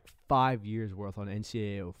put like 5 years worth on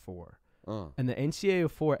NCAA 04. And the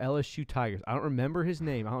NCAA 04 LSU Tigers, I don't remember his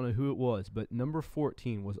name, I don't know who it was, but number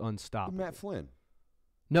 14 was unstoppable. Matt Flynn.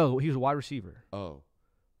 No, he was a wide receiver. Oh.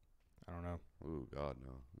 I don't know. Oh, God,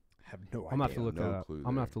 no. I have no idea. I'm gonna have to look No that up. clue I'm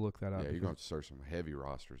gonna there. have to look that up. Yeah, you're going to have to search some heavy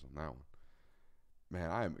rosters on that one. Man,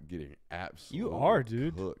 I am getting absolutely You are,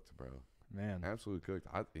 dude. cooked, bro. Man. Absolutely cooked.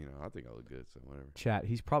 I think I look good, so whatever. Chat,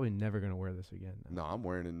 he's probably never gonna wear this again. No, I'm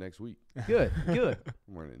wearing it next week. Good. I'm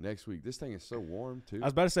wearing it next week. This thing is so warm, too. I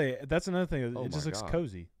was about to say, that's another thing. Oh It just my looks God.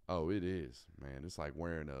 cozy. Oh, it is, man. It's like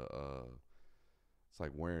wearing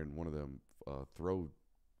one of them throw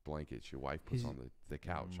blankets your wife puts on the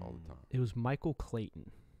couch all the time. It was Michael Clayton.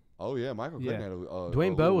 Oh yeah, Michael Clayton had a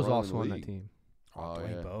Dwayne a Bowe little was run in also the on that league. team. Oh,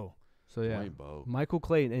 Dwayne yeah. Bowe. So yeah, Dwayne Bowe. Michael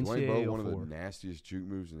Clayton, Dwayne NCAA Bowe, one of 04. the nastiest juke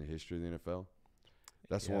moves in the history of the NFL.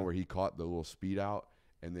 That's the Yeah. one where he caught the little speed out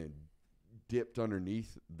and then dipped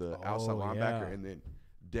underneath the outside Oh, linebacker yeah. and then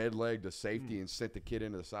dead legged a safety and sent the kid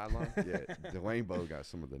into the sideline. Yeah, Dwayne Bowe got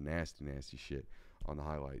some of the nasty shit on the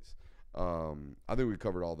highlights. I think we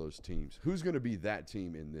covered all those teams. Who's going to be that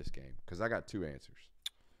team in this game? Because I got two answers.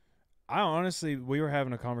 We were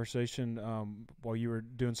having a conversation while you were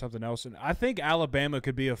doing something else, and I think Alabama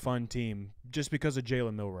could be a fun team just because of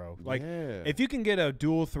Jalen Milroe. Like, Yeah. if you can get a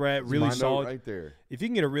dual threat, That's really my note solid, right there. if you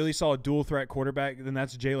can get a really solid dual threat quarterback, then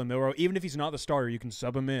that's Jalen Milroe. Even if he's not the starter, you can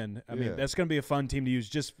sub him in. I Yeah. mean, that's going to be a fun team to use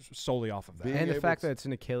just solely off of that. Being And the able fact to- that it's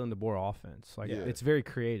in a Kalen DeBoer offense, like Yeah. it's very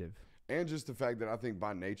creative. And just the fact that I think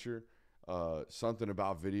by nature, something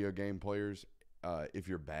about video game players, if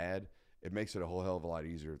you're bad, it makes it a whole hell of a lot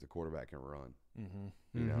easier if the quarterback can run.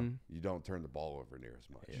 You know, you don't turn the ball over near as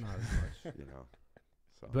much. Not as much. You know,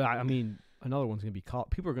 so But I mean, another one's gonna be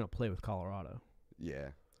people are gonna play with Colorado.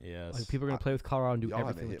 yeah. Yes. Like people are gonna play with Colorado and do Y'all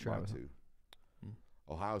haven't everything with hit my Travis. two.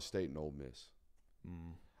 Ohio State and Ole Miss.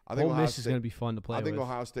 Mm. I think Ole Ohio Miss is State- gonna be fun to play I think with.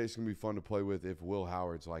 Ohio State's gonna be fun to play with if Will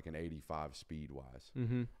Howard's like an 85 speed wise.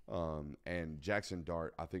 And Jackson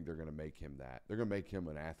Dart, I think they're gonna make him that. They're gonna make him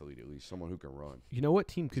an athlete at least, someone who can run. You know what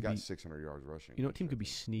team He's could got be? 600 yards rushing. You know what team could be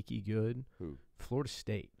sneaky good? Who? Florida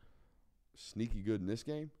State. Sneaky good in this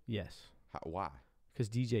game? Yes, Why? because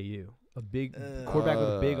DJU, a big quarterback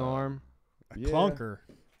with a big arm. A clunker.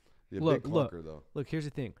 Yeah, Look, big look. clunker though. Look, here's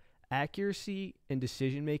the thing: accuracy and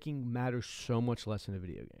decision making matters so much less in a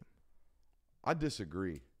video game. I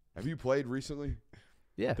disagree. Have you played recently?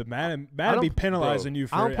 Yeah, The Madden don't- be penalizing you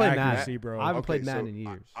for I don't play accuracy, Madden. bro. I haven't played so Madden in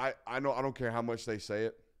years. I know. I don't care how much they say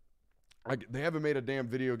it. They haven't made a damn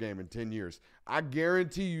video game in 10 years. I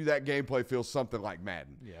guarantee you that gameplay feels something like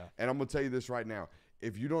Madden. Yeah. And I'm going to tell you this right now.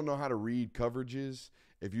 If you don't know how to read coverages,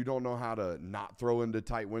 if you don't know how to not throw into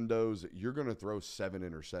tight windows, you're going to throw 7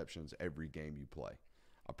 interceptions every game you play.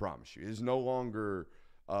 I promise you. It's no longer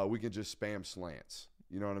we can just spam slants.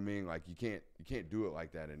 You know what I mean? Like you can't do it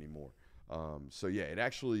like that anymore. So yeah, it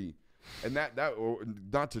actually, and that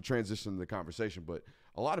not to transition the conversation, but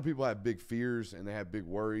a lot of people have big fears and they have big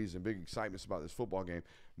worries and big excitements about this football game.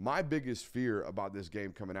 My biggest fear about this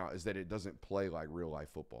game coming out is that it doesn't play like real life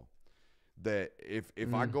football. That if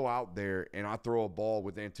I go out there and I throw a ball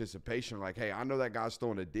with anticipation, like, hey, I know that guy's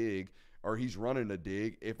throwing a dig or he's running a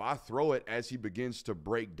dig. If I throw it as he begins to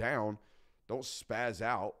break down, don't spaz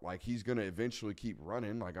out. Like he's going to eventually keep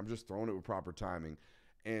running. Like I'm just throwing it with proper timing.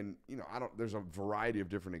 And, you know, there's a variety of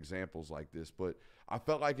different examples like this, but I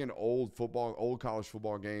felt like in old college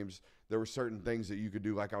football games, there were certain things that you could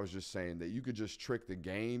do, like I was just saying, that you could just trick the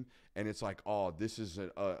game, and it's like, oh, this is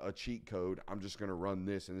a cheat code. I'm just going to run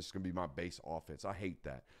this, and this is going to be my base offense. I hate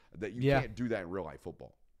that. That you can't do that in real life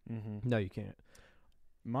football. No, you can't.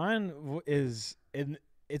 Mine is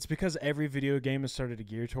it's because every video game has started to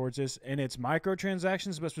gear towards this, and it's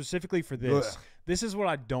microtransactions, but specifically for this. Ugh. This is what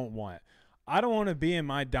I don't want. I don't want to be in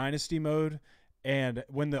my dynasty mode, and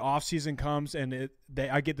when the offseason comes and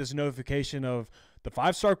I get this notification of the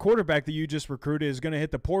 5-star quarterback that you just recruited is going to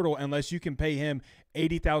hit the portal unless you can pay him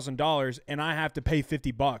 $80,000, and I have to pay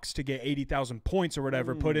 $50 to get 80,000 points or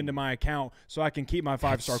whatever put into my account so I can keep my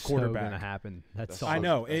 5-star quarterback. That's so gonna happen. That's I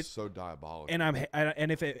know. That's so diabolical.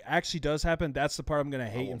 And if it actually does happen, that's the part I'm going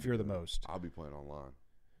to hate and fear the most. I'll be playing online.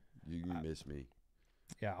 You miss me.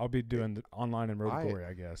 Yeah, I'll be doing the online and Road Glory,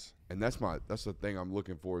 I guess. And that's the thing I'm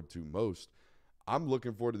looking forward to most. I'm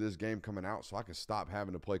looking forward to this game coming out so I can stop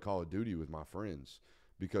having to play Call of Duty with my friends,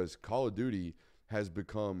 because Call of Duty has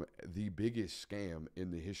become the biggest scam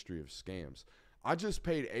in the history of scams. I just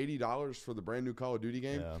paid $80 for the brand new Call of Duty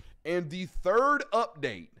game, and the third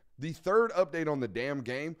update on the damn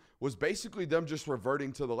game was basically them just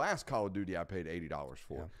reverting to the last Call of Duty I paid $80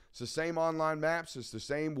 for. Yeah. It's the same online maps. It's the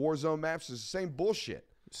same Warzone maps. It's the same bullshit.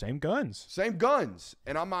 Same guns.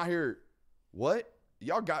 And I'm out here, what?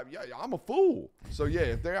 I'm a fool. So, yeah,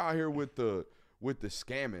 if they're out here with the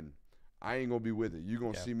scamming, I ain't going to be with it. You're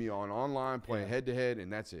going to see me online playing head-to-head,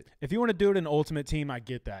 and that's it. If you want to do it in Ultimate Team, I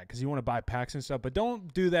get that, because you want to buy packs and stuff. But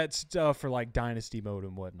don't do that stuff for, like, Dynasty mode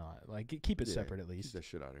and whatnot. Like, keep it separate at least. Keep that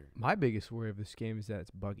shit out of here. My biggest worry of this game is that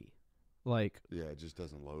it's buggy. Like, yeah, it just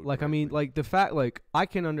doesn't load. Like, correctly. I mean, like, the fact, like, I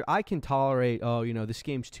can tolerate, this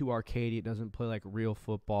game's too arcadey. It doesn't play like real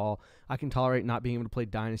football. I can tolerate not being able to play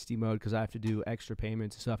Dynasty mode because I have to do extra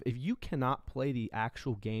payments and stuff. If you cannot play the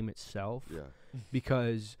actual game itself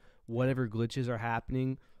because whatever glitches are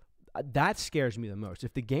happening, that scares me the most.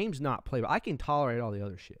 If the game's not playable, I can tolerate all the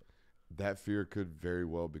other shit. That fear could very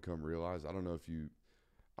well become realized. I don't know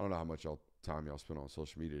how much time y'all spent on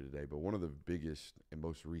social media today, but one of the biggest and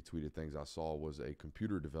most retweeted things I saw was a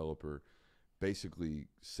computer developer basically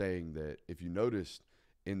saying that if you noticed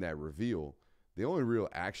in that reveal, the only real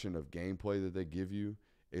action of gameplay that they give you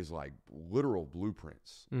is like literal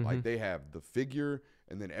blueprints. Mm-hmm. Like they have the figure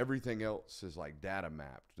and then everything else is like data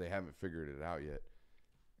mapped. They haven't figured it out yet.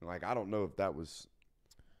 And like, I don't know if that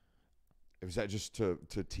just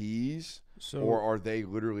to tease, or are they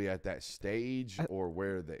literally at that stage, or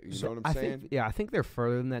where are they? You know what I'm saying? I think they're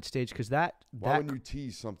further than that stage, because why wouldn't you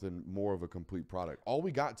tease something more of a complete product? All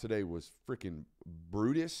we got today was freaking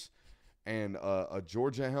Brutus and a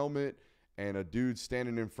Georgia helmet and a dude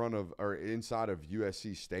standing in front of or inside of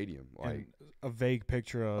USC Stadium, like and a vague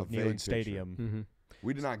picture of Neyland Stadium. Mm-hmm.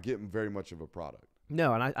 We did not get very much of a product.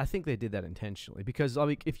 No, and I think they did that intentionally, because I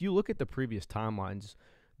mean, if you look at the previous timelines,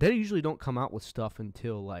 they usually don't come out with stuff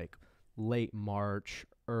until like late March,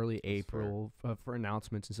 early April for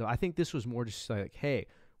announcements and stuff. I think this was more just like, hey,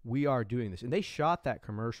 we are doing this. And they shot that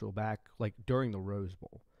commercial back like during the Rose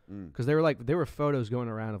Bowl, because there were photos going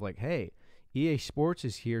around of like, hey, EA Sports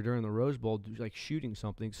is here during the Rose Bowl, like shooting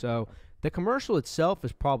something. So the commercial itself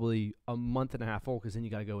is probably a month and a half old, because then you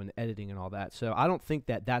got to go into editing and all that. So I don't think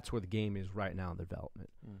that's where the game is right now in development.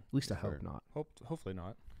 At least I hope not. Hopefully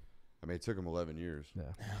not. I mean, it took them 11 years,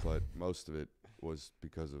 but most of it was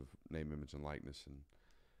because of name, image, and likeness, and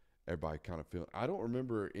everybody kind of feeling. I don't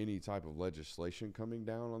remember any type of legislation coming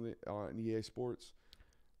down on EA Sports,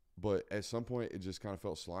 but at some point it just kind of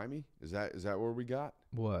felt slimy. Is that where we got?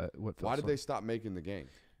 What? Why did they stop making the game?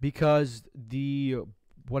 Because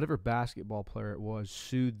whatever basketball player it was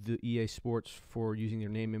sued the EA Sports for using their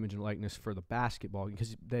name, image, and likeness for the basketball,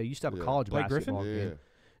 because they used to have a college Blake basketball Griffin? game.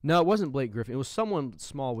 No, it wasn't Blake Griffin. It was someone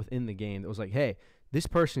small within the game that was like, hey, this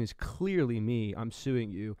person is clearly me. I'm suing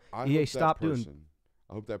you. EA, stop doing.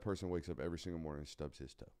 I hope that person wakes up every single morning and stubs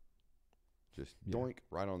his toe. Just doink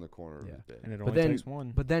right on the corner of his bed. And it only takes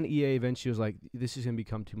one. But then EA eventually was like, this is going to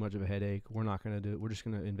become too much of a headache. We're not going to do it. We're just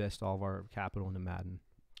going to invest all of our capital into Madden.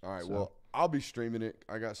 All right, well, I'll be streaming it.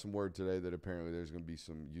 I got some word today that apparently there's going to be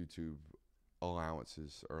some YouTube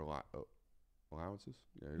allowances or allowances?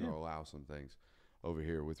 Yeah, you're going to allow some things over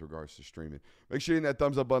here with regards to streaming. Make sure you hit that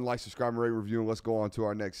thumbs up button, like, subscribe, and rate, review, and let's go on to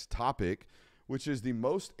our next topic, which is the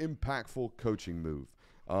most impactful coaching move.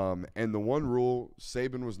 And the one rule,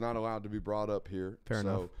 Saban was not allowed to be brought up here. Fair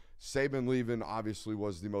enough. Saban leaving obviously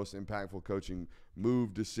was the most impactful coaching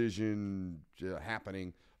move, decision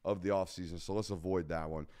happening of the offseason. So let's avoid that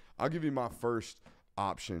one. I'll give you my first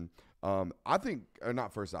option. I think, or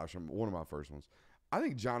not first option, one of my first ones. I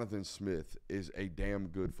think Jonathan Smith is a damn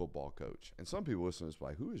good football coach. And some people listen to this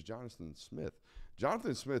like, who is Jonathan Smith?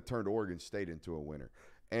 Jonathan Smith turned Oregon State into a winner.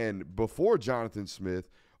 And before Jonathan Smith,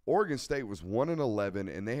 Oregon State was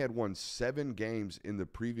 1-11, and they had won 7 games in the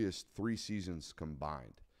previous 3 seasons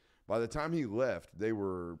combined. By the time he left, they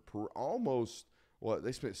were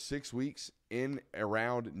they spent 6 weeks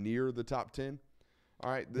around near the top 10. All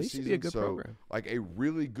right, this season. Be a good program. Like a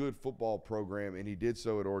really good football program, and he did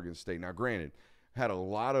so at Oregon State. Now, granted, had a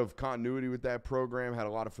lot of continuity with that program, had a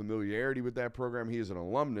lot of familiarity with that program. He is an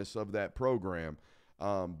alumnus of that program.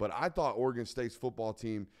 But I thought Oregon State's football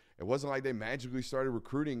team, it wasn't like they magically started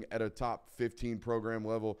recruiting at a top 15 program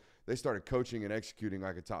level. They started coaching and executing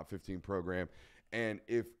like a top 15 program. And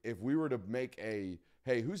if we were to make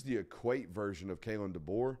who's the equate version of Kalen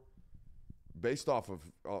DeBoer based off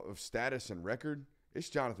of status and record, it's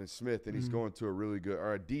Jonathan Smith, and he's going to a really good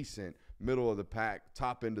or a decent middle of the pack,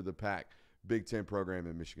 top end of the pack Big Ten program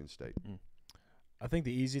in Michigan State. I think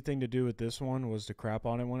the easy thing to do with this one was to crap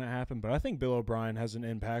on it when it happened, but I think Bill O'Brien has an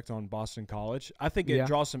impact on Boston College. I think it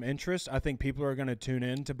draws some interest. I think people are going to tune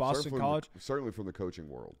in to Boston College. Certainly from the coaching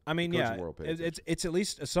world. I mean, it's at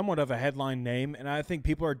least somewhat of a headline name, and I think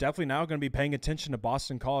people are definitely now going to be paying attention to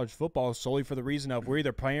Boston College football solely for the reason of we're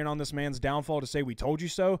either playing on this man's downfall to say we told you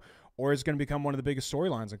so, or it's going to become one of the biggest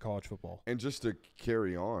storylines in college football. And just to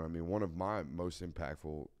carry on, I mean, one of my most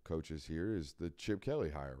impactful coaches here is the Chip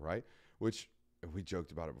Kelly hire, right? Which – we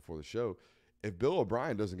joked about it before the show. If Bill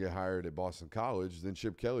O'Brien doesn't get hired at Boston College, then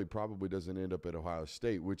Chip Kelly probably doesn't end up at Ohio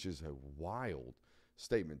State, which is a wild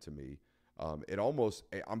statement to me. It almost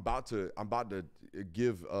I'm about to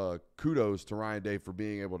give kudos to Ryan Day for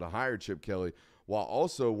being able to hire Chip Kelly, while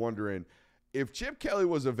also wondering if Chip Kelly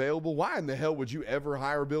was available, why in the hell would you ever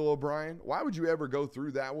hire Bill O'Brien? Why would you ever go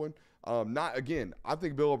through that one? I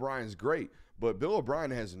think Bill O'Brien's great. But Bill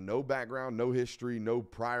O'Brien has no background, no history, no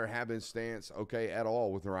prior happenstance, at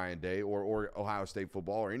all with Ryan Day or Ohio State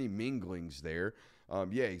football or any minglings there.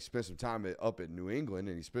 He spent some time up at New England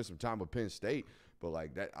and he spent some time with Penn State. But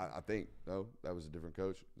like that, I think, no, that was a different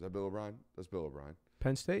coach. Is that Bill O'Brien? That's Bill O'Brien.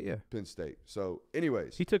 Penn State, yeah. Penn State. So,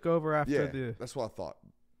 anyways. He took over after the – that's what I thought.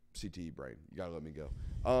 CTE brain. You got to let me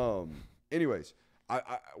go. Anyways.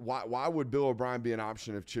 Why would Bill O'Brien be an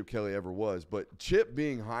option if Chip Kelly ever was? But Chip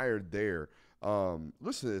being hired there –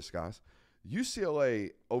 listen to this, guys.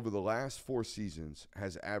 UCLA over the last 4 seasons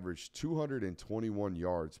has averaged 221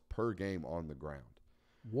 yards per game on the ground.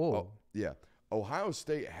 Whoa. Yeah. Ohio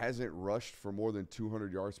State hasn't rushed for more than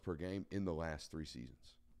 200 yards per game in the last 3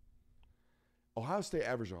 seasons. Ohio State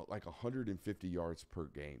averaged like 150 yards per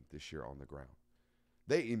game this year on the ground.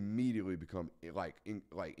 They immediately become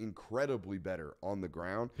incredibly better on the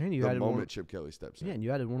ground the moment Chip Kelly steps in. Yeah, and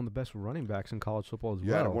you added one of the best running backs in college football as well.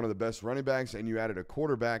 You added one of the best running backs, and you added a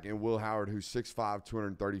quarterback in Will Howard, who's 6'5",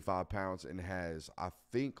 235 pounds, and has, I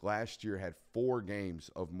think, last year had 4 games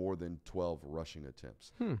of more than 12 rushing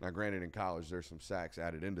attempts. Now, granted, in college, there's some sacks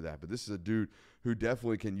added into that, but this is a dude who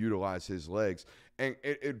definitely can utilize his legs. And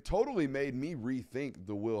it totally made me rethink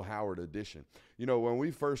the Will Howard addition. You know, when we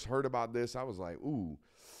first heard about this, I was like, ooh,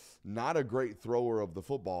 not a great thrower of the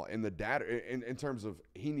football. And the data, in terms of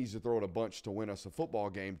he needs to throw it a bunch to win us a football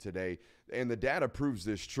game today, and the data proves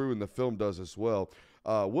this true, and the film does as well.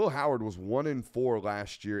 Will Howard was 1-4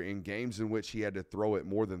 last year in games in which he had to throw it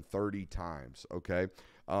more than 30 times, okay?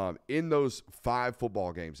 In those 5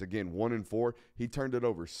 football games, again, 1-4, he turned it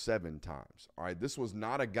over 7 times. All right, this was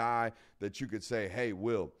not a guy that you could say, hey,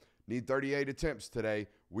 Will, need 38 attempts today.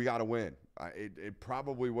 We got to win. It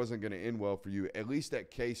probably wasn't going to end well for you, at least at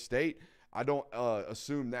K-State. I don't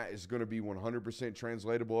assume that is going to be 100%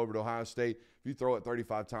 translatable over to Ohio State. If you throw it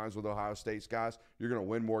 35 times with Ohio State's guys, you're going to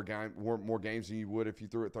win more games than you would if you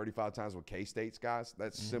threw it 35 times with K-State's guys.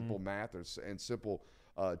 That's simple math and simple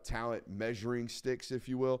talent measuring sticks, if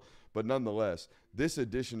you will. But nonetheless, this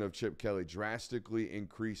addition of Chip Kelly drastically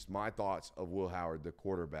increased my thoughts of Will Howard, the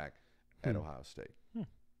quarterback at Ohio State.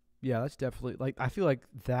 Yeah, that's definitely I feel like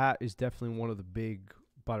that is definitely one of the big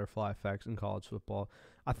butterfly effects in college football.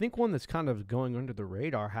 I think one that's kind of going under the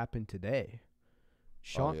radar happened today.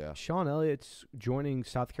 Shawn Elliott's joining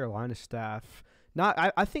South Carolina staff.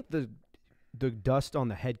 I think the dust on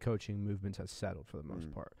the head coaching movements has settled for the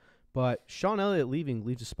most part. But Shawn Elliott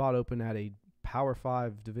leaves a spot open at a Power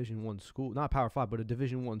 5 Division I school. Not Power 5, but a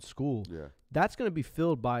Division I school. Yeah. That's going to be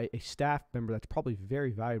filled by a staff member that's probably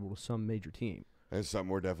very valuable to some major team. And it's something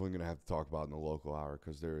we're definitely going to have to talk about in the local hour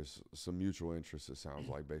because there is some mutual interest, it sounds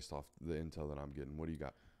like, based off the intel that I'm getting. What do you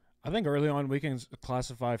got? I think early on we can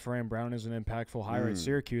classify Fran Brown as an impactful hire at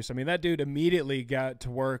Syracuse. I mean, that dude immediately got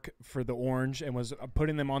to work for the Orange and was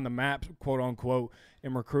putting them on the map, quote unquote,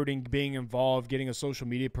 in recruiting, being involved, getting a social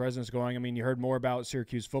media presence going. I mean, you heard more about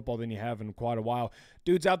Syracuse football than you have in quite a while.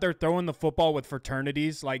 Dude's out there throwing the football with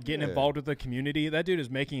fraternities, like getting involved with the community. That dude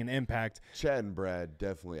is making an impact. Chad and Brad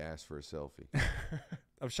definitely asked for a selfie.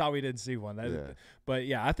 I'm shocked we didn't see one. But,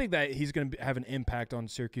 yeah, I think that he's going to have an impact on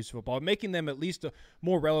Syracuse football, making them at least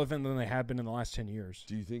more relevant than they have been in the last 10 years.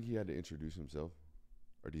 Do you think he had to introduce himself,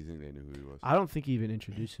 or do you think they knew who he was? I don't think he even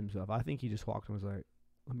introduced himself. I think he just walked and was like,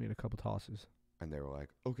 let me get a couple tosses. And they were like,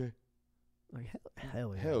 okay. Like,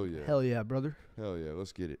 hell yeah. Hell yeah. Hell yeah, brother. Hell yeah,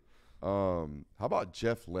 let's get it. How about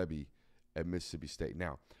Jeff Lebby at Mississippi State?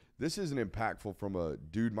 Now, this isn't impactful from a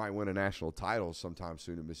dude might win a national title sometime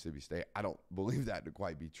soon at Mississippi State. I don't believe that to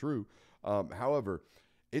quite be true. However,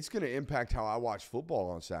 it's going to impact how I watch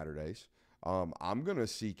football on Saturdays. I'm going to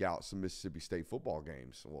seek out some Mississippi State football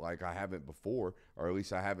games like I haven't before, or at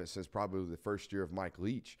least I haven't since probably the first year of Mike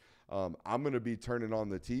Leach. I'm going to be turning on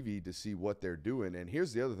the TV to see what they're doing. And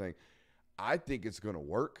here's the other thing. I think it's going to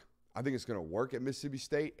work. I think it's going to work at Mississippi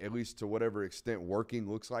State, at least to whatever extent working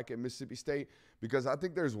looks like at Mississippi State, because I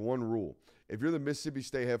think there's one rule. If you're the Mississippi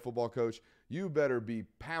State head football coach, you better be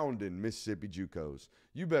pounding Mississippi JUCOs.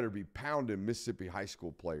 You better be pounding Mississippi high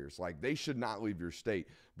school players. Like, they should not leave your state.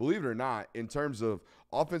 Believe it or not, in terms of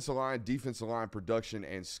offensive line, defensive line production,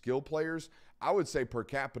 and skill players, I would say per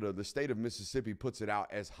capita, the state of Mississippi puts it out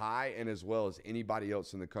as high and as well as anybody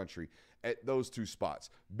else in the country at those two spots.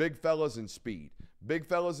 Big fellas and speed. Big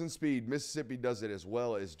fellas and speed, Mississippi does it as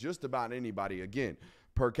well as just about anybody, again,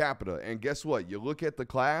 per capita. And guess what? You look at the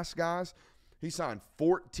class, guys, he signed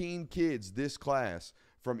 14 kids this class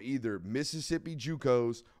from either Mississippi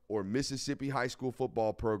JUCOs or Mississippi high school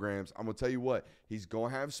football programs. I'm going to tell you what, he's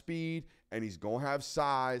going to have speed and he's going to have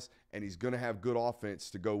size and he's going to have good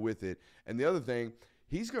offense to go with it. And the other thing,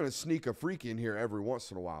 he's going to sneak a freak in here every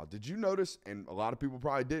once in a while. Did you notice, and a lot of people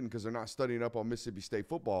probably didn't because they're not studying up on Mississippi State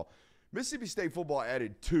football, Mississippi State football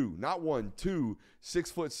added two 6'6",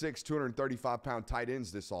 235-pound tight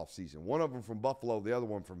ends this offseason. One of them from Buffalo, the other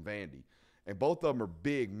one from Vandy. And both of them are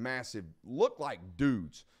big, massive, look like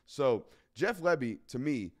dudes. So Jeff Lebby, to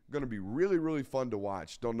me, going to be really, really fun to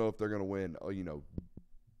watch. Don't know if they're going to win,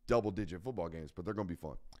 double-digit football games, but they're going to be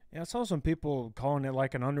fun. Yeah, I saw some people calling it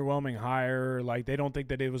like an underwhelming hire, like they don't think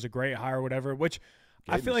that it was a great hire or whatever, which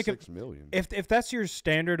I feel like $6 million. If that's your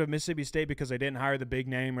standard of Mississippi State because they didn't hire the big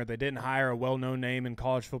name or they didn't hire a well-known name in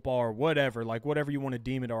college football or whatever, like whatever you want to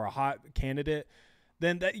deem it or a hot candidate,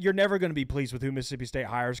 then you're never going to be pleased with who Mississippi State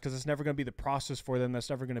hires because it's never going to be the process for them. That's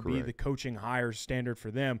never going to be the coaching hire standard for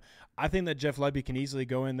them. I think that Jeff Lebby can easily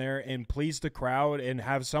go in there and please the crowd and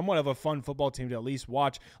have somewhat of a fun football team to at least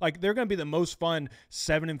watch. Like, they're going to be the most fun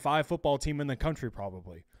 7-5 football team in the country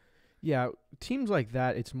probably. Yeah, teams like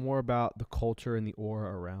that, it's more about the culture and the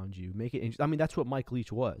aura around you. Make it interesting. I mean, that's what Mike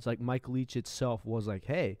Leach was. Like, Mike Leach itself was like,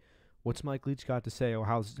 hey, what's Mike Leach got to say, or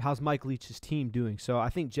how's Mike Leach's team doing? So I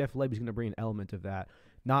think Jeff Lebby's going to bring an element of that.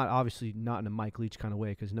 Obviously not in a Mike Leach kind of way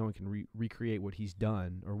because no one can recreate what he's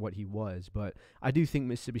done or what he was. But I do think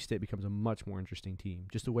Mississippi State becomes a much more interesting team,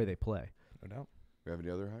 just the way they play. No doubt. We have any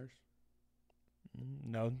other hires?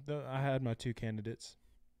 No, I had my two candidates.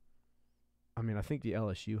 I mean, I think the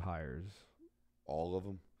LSU hires. All of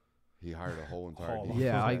them? He hired a whole entire defense.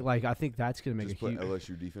 Yeah, I think that's going to make just a huge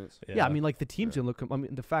LSU defense. Yeah, I mean, like the team's going to look. I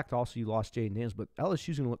mean, the fact also you lost Jaden Daniels, but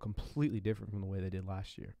LSU's going to look completely different from the way they did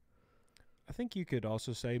last year. I think you could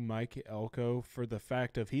also say Mike Elko for the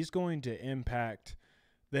fact of he's going to impact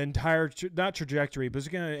the entire not trajectory, but it's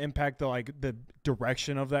going to impact the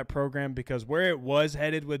direction of that program because where it was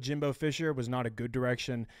headed with Jimbo Fisher was not a good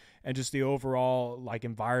direction, and just the overall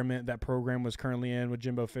environment that program was currently in with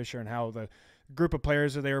Jimbo Fisher and how the group of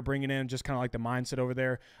players that they were bringing in, just kind of like the mindset over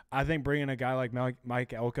there. I think bringing a guy like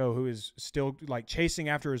Mike Elko, who is still chasing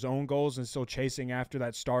after his own goals and still chasing after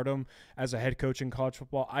that stardom as a head coach in college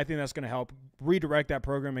football, I think that's going to help redirect that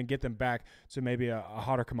program and get them back to maybe a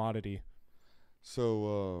hotter commodity.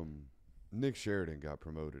 So Nick Sheridan got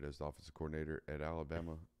promoted as the offensive coordinator at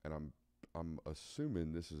Alabama, and I'm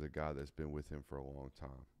assuming this is a guy that's been with him for a long time.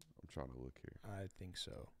 I'm trying to look here. I think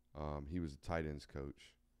so. He was a tight ends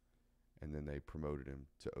coach, and then they promoted him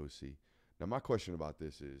to OC. Now, my question about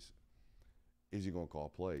this is he going to call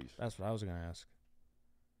plays? That's what I was going to ask.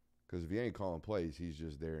 Because if he ain't calling plays, he's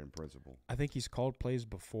just there in principle. I think he's called plays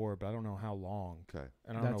before, but I don't know how long. Okay.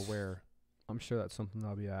 And I don't know where. I'm sure that's something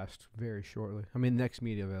I'll be asked very shortly. I mean, next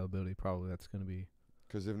media availability, probably that's going to be.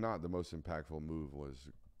 Because if not, the most impactful move was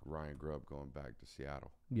Ryan Grubb going back to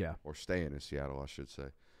Seattle. Yeah. Or staying in Seattle, I should say.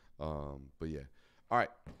 But, yeah. All right.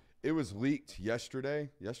 It was leaked yesterday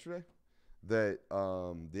that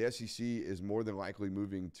the SEC is more than likely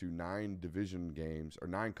moving to 9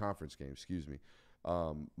 conference games,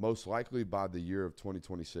 most likely by the year of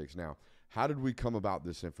 2026. Now, how did we come about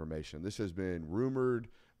this information? This has been rumored.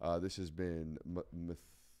 This has been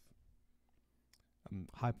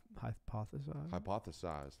hypothesized.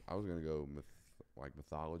 Hypothesized. I was going to go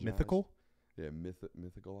mythologized. Mythical? Yeah,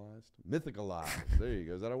 mythicalized. There you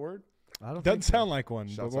go. Is that a word? I don't. Doesn't sound like one,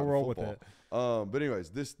 Shouts but we'll out roll with football. it. But anyways,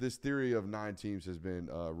 this theory of 9 teams has been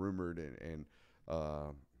rumored and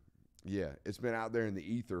it's been out there in the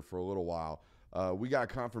ether for a little while. We got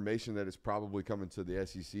confirmation that it's probably coming to the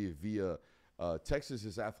SEC via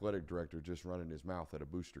Texas's athletic director just running his mouth at a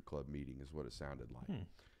Booster Club meeting is what it sounded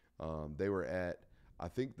like. They were at, I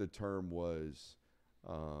think the term was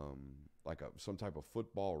some type of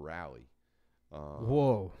football rally.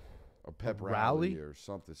 Whoa. A pep rally or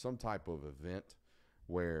something, some type of event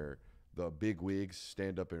where the big wigs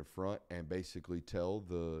stand up in front and basically tell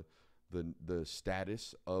the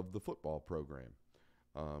status of the football program.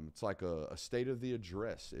 It's like a state of the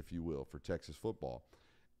address, if you will, for Texas football.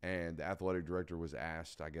 and the athletic director was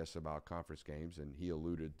asked, I guess, about conference games, and he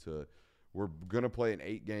alluded to we're going to play an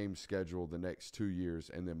 8-game schedule the next 2 years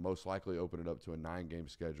and then most likely open it up to a 9-game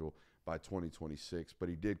schedule by 2026. But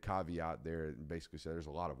he did caveat there and basically said there's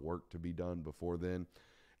a lot of work to be done before then.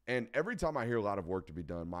 And every time I hear a lot of work to be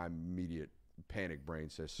done, my immediate panic brain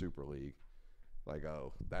says Super League. Like,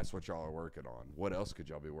 oh, that's what y'all are working on. What else could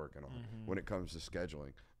y'all be working on when it comes to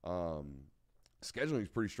scheduling? Scheduling is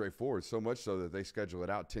pretty straightforward, so much so that they schedule it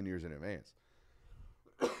out 10 years in advance.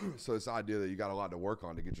 So this idea that you got a lot to work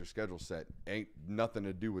on to get your schedule set ain't nothing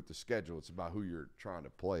to do with the schedule. It's about who you're trying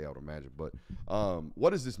to play, I would imagine. But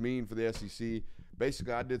what does this mean for the SEC?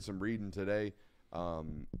 Basically, I did some reading today.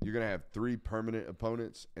 You're going to have 3 permanent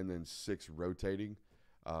opponents and then 6 rotating,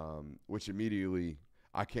 which immediately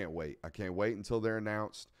I can't wait. I can't wait until they're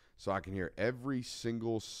announced so I can hear every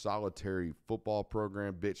single solitary football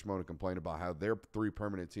program bitch, moan, and complain about how their 3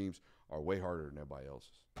 permanent teams are way harder than everybody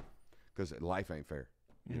else's because life ain't fair.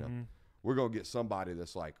 You know, we're going to get somebody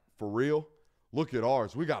that's like, for real, look at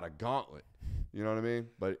ours. We got a gauntlet. You know what I mean?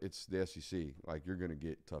 But it's the SEC. Like, you're going to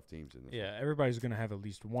get tough teams in this. Yeah, everybody's going to have at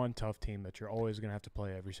least one tough team that you're always going to have to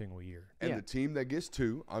play every single year. And the team that gets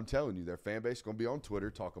 2, I'm telling you, their fan base is going to be on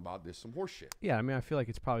Twitter talking about this some horse shit. Yeah, I mean, I feel like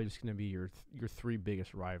it's probably just going to be your 3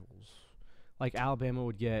 biggest rivals. Like, Alabama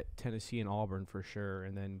would get Tennessee and Auburn for sure,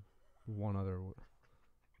 and then one other.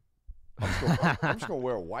 I'm just going to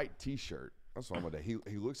wear a white T-shirt. That's what I'm going to do.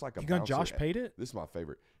 He looks like a bouncer. You got Josh paid it? This is my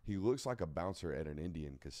favorite. He looks like a bouncer at an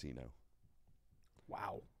Indian casino.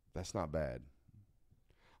 Wow. That's not bad.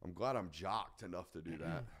 I'm glad I'm jocked enough to do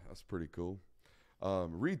that. That's pretty cool.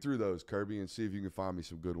 Read through those, Kirby, and see if you can find me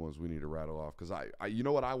some good ones we need to rattle off. Because I you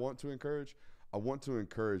know what I want to encourage? I want to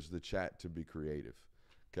encourage the chat to be creative.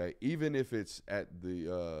 Okay, even if it's at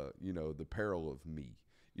the the peril of me,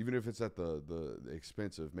 even if it's at the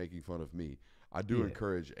expense of making fun of me, I do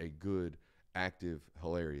encourage a good, active,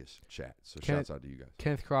 hilarious chat. So shouts out to you guys.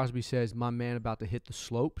 Kenneth Crosby says, "My man about to hit the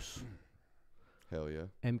slopes." Hell yeah.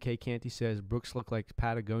 MK Canty says Brooks looked like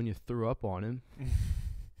Patagonia threw up on him.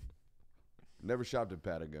 Never shopped at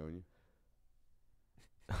Patagonia.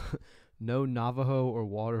 No Navajo or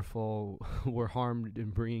waterfall were harmed in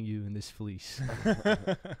bringing you in this fleece.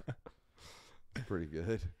 Pretty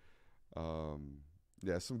good.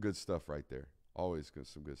 Yeah, some good stuff right there. Always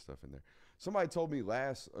some good stuff in there. Somebody told me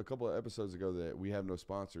a couple of episodes ago that we have no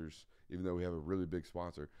sponsors, even though we have a really big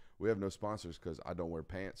sponsor. We have no sponsors because I don't wear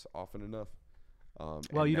pants often enough.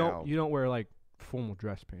 Well, you don't wear like formal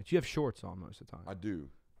dress pants. You have shorts on most of the time. I do.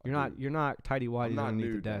 You're not tidy whitey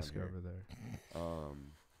underneath the desk over there.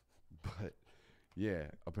 But yeah,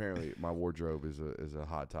 apparently my wardrobe is a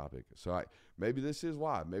hot topic. So maybe this is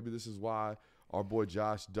why. Maybe this is why our boy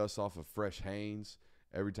Josh dusts off a fresh Hanes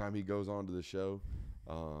every time he goes on to the show.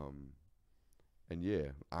 And yeah,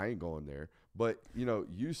 I ain't going there. But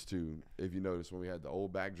used to, if you notice, when we had the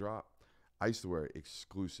old backdrop, I used to wear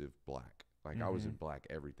exclusive black. Like I was in black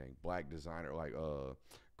everything, black designer, like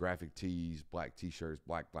graphic tees, black T-shirts,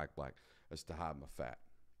 black. That's to hide my fat.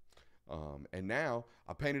 And now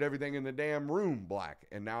I painted everything in the damn room black,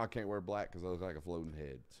 and now I can't wear black because I look like a floating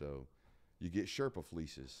head. So you get Sherpa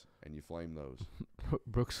fleeces and you flame those.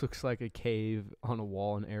 Brooks looks like a cave on a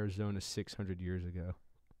wall in Arizona 600 years ago.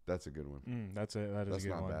 That's a good one. That's a good one. That's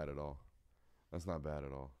not bad at all. That's not bad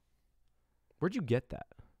at all. Where'd you get that?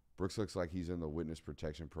 Brooks looks like he's in the witness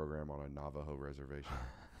protection program on a Navajo reservation.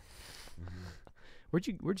 Where'd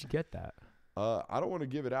you get that? I don't want to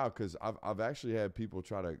give it out because I've actually had people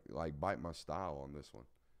try to like bite my style on this one.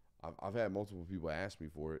 I've had multiple people ask me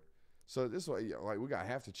for it. So this way, like we got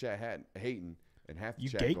half the chat hating and half the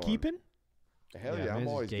chat gatekeeping? Going, hell yeah, I'm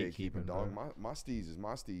always gatekeeping, dog. My steez is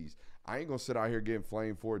my steez. I ain't gonna sit out here getting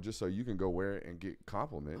flamed for it just so you can go wear it and get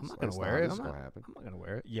compliments. I'm not gonna wear it. I'm not gonna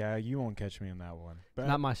wear it. Yeah, you won't catch me in that one. But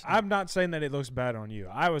not my. I'm not saying that it looks bad on you.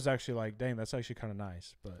 I was actually like, dang, that's actually kind of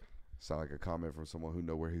nice. But sound like a comment from someone who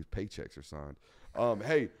know where his paychecks are signed.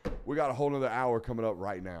 Hey, we got a whole nother hour coming up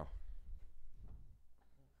right now.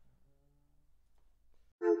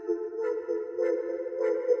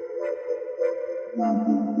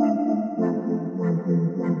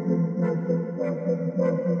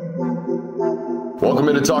 Welcome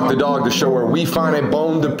into Talk the Dog, the show where we find a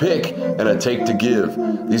bone to pick and a take to give.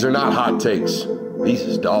 These are not hot takes. These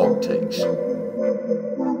is dog takes.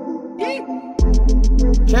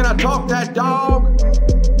 Can I talk that dog?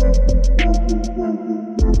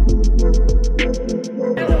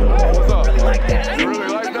 What's up? Really like that. You really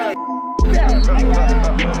like that?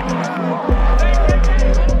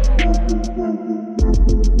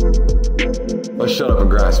 Let's shut up and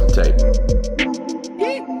grind some tape.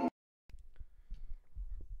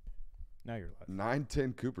 now you're live.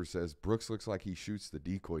 910 Cooper says Brooks looks like he shoots the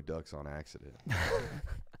decoy ducks on accident.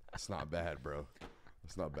 It's not bad, bro.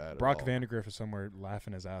 It's not bad Brock at all. Vandegrift is somewhere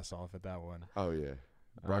laughing his ass off at that one. Oh, yeah.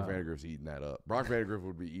 Brock Vandegrift's eating that up. Brock Vandegrift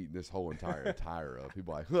would be eating this whole entire attire up. He'd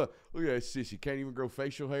be like, look at that sissy. Can't even grow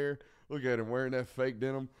facial hair. Look at him wearing that fake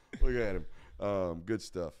denim. Look at him. Good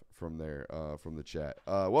stuff from there, from the chat.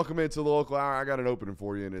 Welcome into the local hour. I got an opening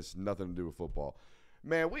for you, and it's nothing to do with football.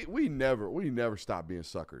 Man, we never stop being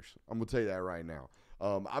suckers. I'm going to tell you that right now.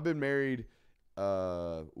 I've been married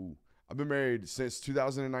since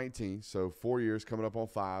 2019, so 4 years, coming up on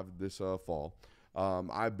 5 this fall.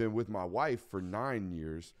 I've been with my wife for 9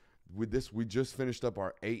 years. We just finished up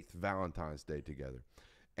our 8th Valentine's Day together.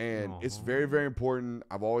 And it's very, very important.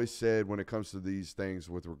 I've always said when it comes to these things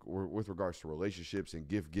with regards to relationships and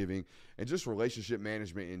gift giving and just relationship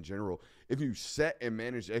management in general, if you set and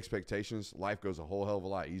manage expectations, life goes a whole hell of a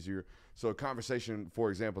lot easier. So a conversation, for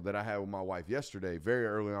example, that I had with my wife yesterday, very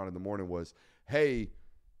early on in the morning was, hey,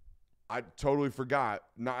 I totally forgot.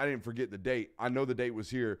 No, I didn't forget the date. I know the date was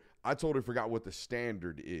here. I totally forgot what the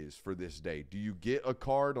standard is for this day. Do you get a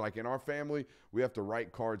card? Like in our family, we have to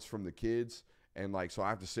write cards from the kids. And so I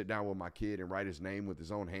have to sit down with my kid and write his name with his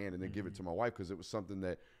own hand and then give it to my wife because it was something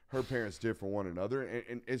that her parents did for one another.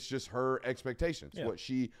 And it's just her expectations, what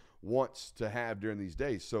she wants to have during these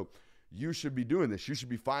days. So you should be doing this. You should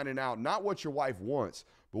be finding out not what your wife wants,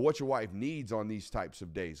 but what your wife needs on these types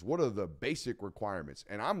of days. What are the basic requirements?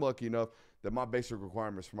 And I'm lucky enough that my basic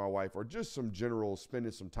requirements for my wife are just some general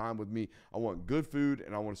spending some time with me. I want good food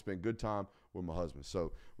and I want to spend good time with my husband.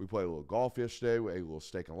 So we played a little golf yesterday. We ate a little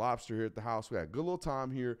steak and lobster here at the house. We had a good little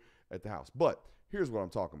time here at the house. But here's what I'm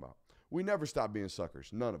talking about. We never stop being suckers.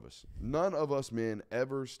 None of us. None of us men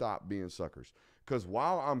ever stop being suckers. Because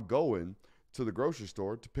while I'm going to the grocery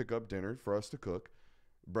store to pick up dinner for us to cook,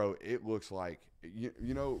 bro, it looks like, you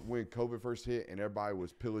know when COVID first hit and everybody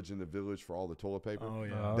was pillaging the village for all the toilet paper? Oh,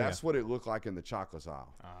 yeah. That's what it looked like in the chocolates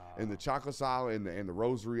aisle. In the chocolates aisle and the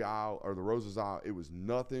rosary aisle or the roses aisle, it was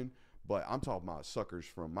nothing. But I'm talking about suckers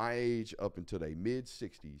from my age up until the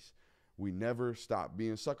mid-60s. We never stop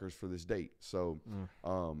being suckers for this date. So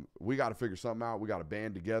we got to figure something out. We got to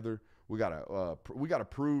band together. We got to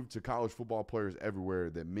prove to college football players everywhere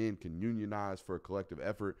that men can unionize for a collective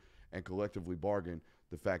effort and collectively bargain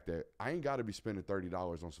the fact that I ain't got to be spending $30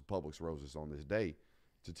 on some Publix roses on this day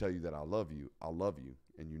to tell you that I love you. I love you,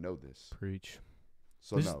 and you know this. Preach.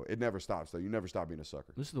 So, no, it never stops, though. You never stop being a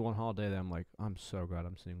sucker. This is the one holiday that I'm like, I'm so glad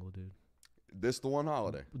I'm single, dude. This the one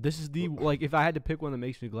holiday. This is the, like, if I had to pick one that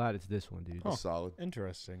makes me glad, it's this one, dude. That's solid.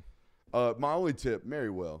 Interesting. My only tip, marry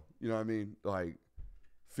well. You know what I mean? Like,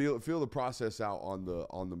 feel the process out on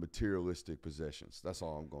the materialistic possessions. That's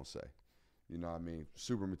all I'm going to say. You know what I mean?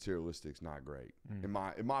 Super materialistic's not great, in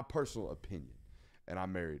my personal opinion. And I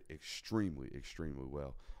married extremely, extremely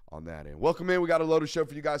well on that end. Welcome in. We got a loaded show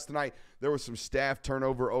for you guys tonight. There was some staff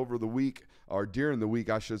turnover over the week, or during the week,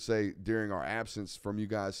 I should say, during our absence from you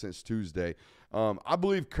guys since Tuesday. I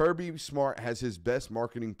believe Kirby Smart has his best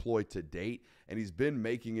marketing ploy to date, and he's been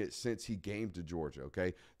making it since he came to Georgia,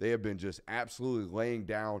 okay? They have been just absolutely laying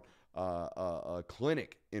down a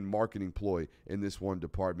clinic in marketing ploy in this one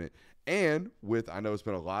department. And I know it's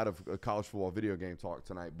been a lot of college football video game talk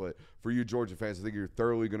tonight, but for you Georgia fans, I think you're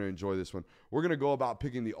thoroughly going to enjoy this one. We're going to go about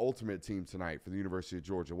picking the ultimate team tonight for the University of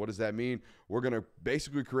Georgia. What does that mean? We're going to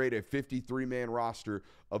basically create a 53-man roster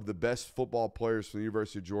of the best football players from the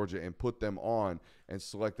University of Georgia and put them on and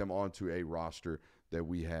select them onto a roster that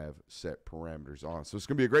we have set parameters on. So it's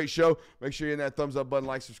going to be a great show. Make sure you hit that thumbs up button,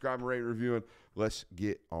 like, subscribe, and rate and review, and let's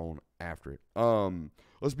get on after it.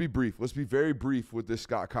 Let's be brief. Let's be very brief with this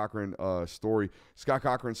Scott Cochran story. Scott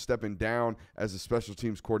Cochran stepping down as a special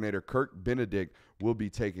teams coordinator. Kirk Benedict will be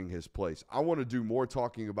taking his place. I want to do more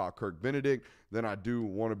talking about Kirk Benedict than I do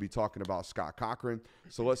want to be talking about Scott Cochran.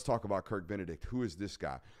 So let's talk about Kirk Benedict. Who is this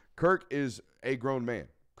guy? Kirk is a grown man.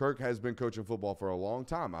 Kirk has been coaching football for a long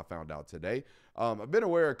time, I found out today. I've been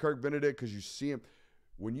aware of Kirk Benedict because you see him.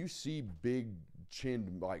 When you see big,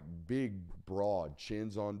 broad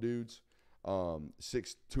chins on dudes,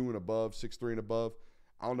 6'2" and above, 6'3" and above,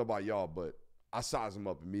 I don't know about y'all, but I size him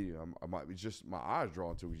up immediately. I might be just my eyes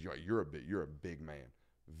drawn to you're a big man.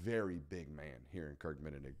 Very big man here in Kirk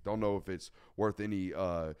Benedict. Don't know if it's worth any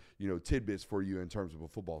tidbits for you in terms of a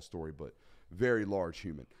football story, but very large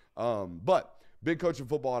human. But been coaching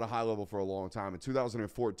football at a high level for a long time. In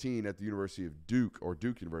 2014 at the University of Duke, or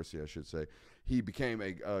Duke University, I should say, he became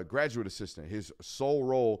a graduate assistant. His sole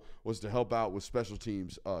role was to help out with special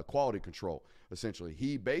teams quality control, essentially.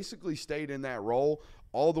 He basically stayed in that role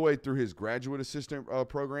all the way through his graduate assistant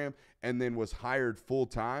program, and then was hired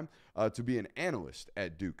full-time to be an analyst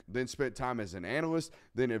at Duke. Then spent time as an analyst,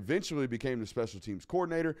 then eventually became the special teams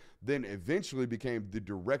coordinator, then eventually became the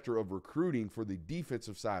director of recruiting for the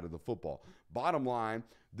defensive side of the football. Bottom line,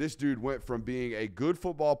 this dude went from being a good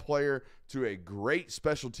football player to a great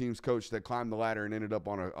special teams coach that climbed the ladder and ended up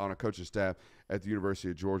on a coaching staff at the University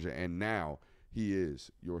of Georgia, and now he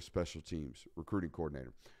is your special teams recruiting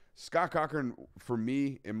coordinator. Scott Cochran, for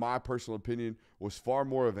me, in my personal opinion, was far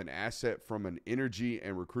more of an asset from an energy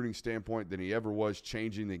and recruiting standpoint than he ever was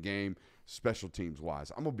changing the game special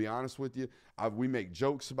teams-wise. I'm going to be honest with you. We make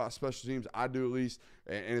jokes about special teams. I do, at least,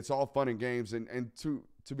 and it's all fun and games. And to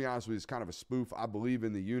be honest with you, it's kind of a spoof. I believe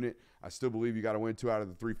in the unit. I still believe you got to win 2 out of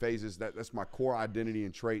the 3 phases. That's my core identity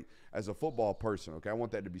and trait as a football person, okay? I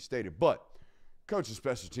want that to be stated. But coaching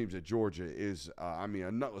special teams at Georgia is, a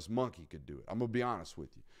nutless monkey could do it. I'm going to be honest with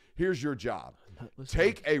you. Here's your job.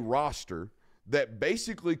 Take a roster that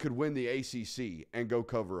basically could win the ACC and go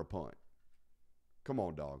cover a punt. Come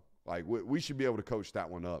on, dog. Like, we should be able to coach that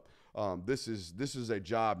one up. This is a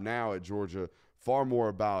job now at Georgia far more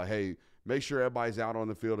about, hey, make sure everybody's out on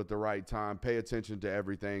the field at the right time, pay attention to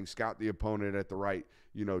everything, scout the opponent at the right,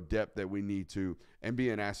 depth that we need to, and be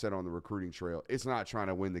an asset on the recruiting trail. It's not trying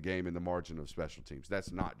to win the game in the margin of special teams.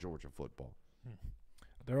 That's not Georgia football.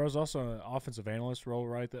 There was also an offensive analyst role,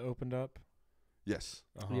 right, that opened up? Yes.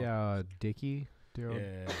 Uh-huh. Yeah, Dickey.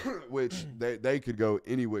 Yeah. Which they could go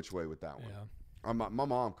any which way with that one. Yeah. My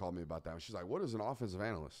mom called me about that one. She's like, what is an offensive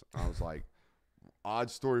analyst? I was like,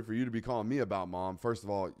 odd story for you to be calling me about, Mom. First of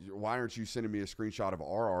all, why aren't you sending me a screenshot of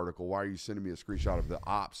our article? Why are you sending me a screenshot of the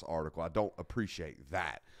ops article? I don't appreciate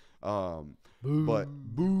that. Boo. But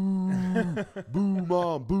boo, boo,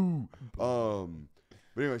 Mom, boo.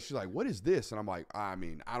 But anyway, she's like, what is this? And I'm like, I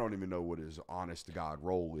don't even know what his honest to God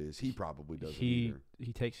role is. He probably doesn't either.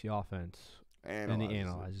 He takes the offense and he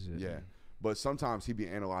analyzes it. Yeah. But sometimes he be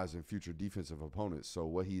analyzing future defensive opponents. So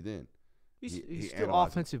what he then? He's still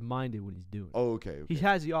offensive-minded when he's doing it. Oh, okay. He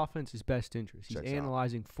has the offense's best interest. He's Checks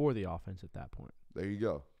analyzing for the offense at that point. There you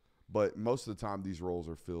go. But most of the time, these roles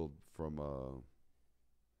are filled from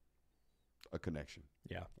a connection.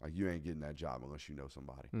 Yeah. Like, you ain't getting that job unless you know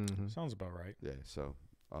somebody. Mm-hmm. Sounds about right. Yeah, so,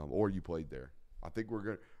 or you played there. I think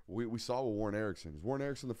we saw with Warren Erickson. Is Warren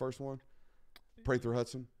Erickson the first one? Prather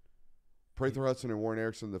Hudson? Prather Hudson and Warren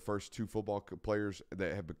Erickson, the first 2 football players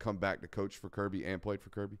that have come back to coach for Kirby and played for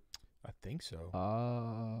Kirby? I think so.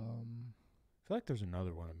 I feel like there's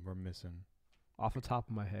another one we're missing. Off the top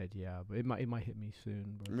of my head, yeah, but it might hit me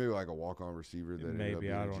soon. But. Maybe like a walk-on receiver that ended up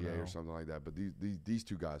being I a don't GA know. or something like that. But these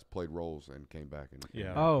 2 guys played roles and came back and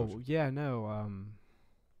Yeah. Oh yeah, no.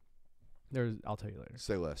 I'll tell you later.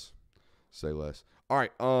 Say less. All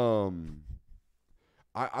right.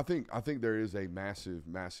 I think there is a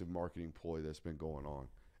massive marketing ploy that's been going on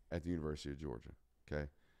at the University of Georgia. Okay.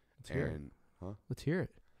 Let's hear it.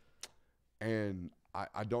 And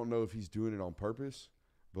I don't know if he's doing it on purpose,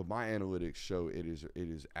 but my analytics show it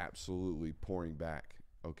is absolutely pouring back,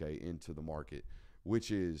 okay, into the market, which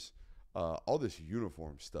is all this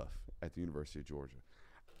uniform stuff at the University of Georgia.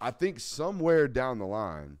 I think somewhere down the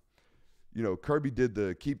line, Kirby did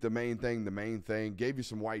the keep the main thing, gave you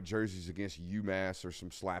some white jerseys against UMass or some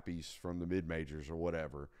slappies from the mid-majors or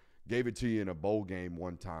whatever, gave it to you in a bowl game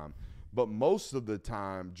one time. But most of the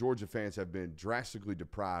time, Georgia fans have been drastically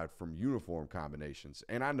deprived from uniform combinations.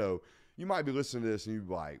 And I know you might be listening to this and you'd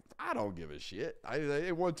be like, I don't give a shit.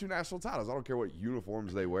 They won 2 national titles. I don't care what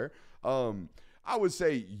uniforms they wear. I would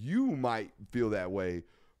say you might feel that way,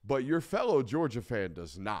 but your fellow Georgia fan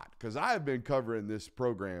does not. Because I have been covering this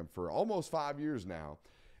program for almost 5 years now,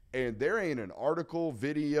 and there ain't an article,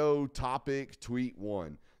 video, topic, tweet,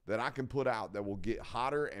 one that I can put out that will get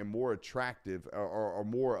hotter and more attractive or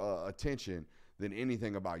more attention than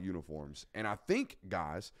anything about uniforms. And I think,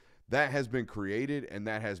 guys, that has been created, and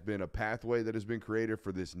that has been a pathway that has been created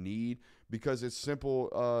for this need because it's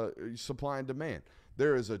simple supply and demand.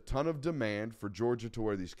 There is a ton of demand for Georgia to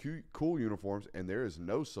wear these cool uniforms, and there is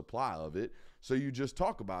no supply of it. So you just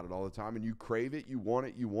talk about it all the time, and you crave it, you want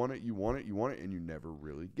it, and you never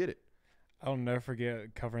really get it. I'll never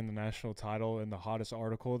forget covering the national title, and the hottest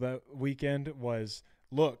article that weekend was,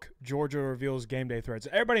 look, Georgia reveals game day threats.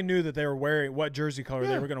 Everybody knew that they were wearing what jersey color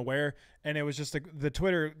they were going to wear, and it was just the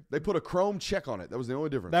Twitter. They put a chrome check on it. That was the only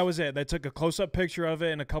difference. That was it. They took a close-up picture of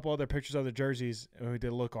it and a couple other pictures of the jerseys, and we did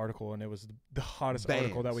a look article, and it was the hottest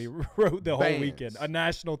article that we wrote the whole weekend. A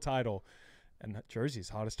national title, and jerseys,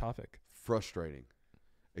 hottest topic. Frustrating.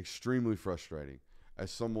 extremely frustrating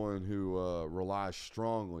as someone who relies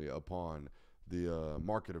strongly upon the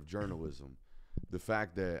market of journalism. The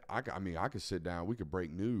fact that I could sit down, we could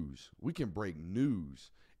break news. We can break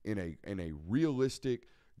news in a realistic,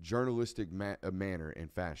 journalistic manner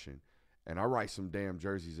and fashion. And I write some damn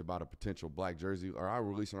jerseys about a potential black jersey, or I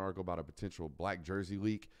release an article about a potential black jersey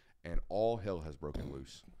leak, and all hell has broken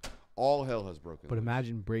loose. All hell has broken loose. But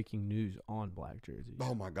imagine breaking news on black jerseys.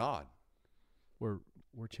 Oh my God. We're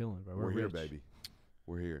chilling, bro. We're here, rich. baby.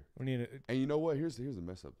 We're here. We need And you know what? Here's the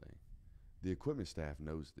mess up thing. The equipment staff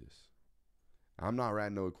knows this. I'm not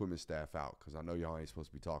ratting no equipment staff out because I know y'all ain't supposed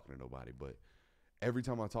to be talking to nobody. But every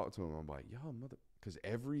time I talk to them, I'm like, y'all mother, because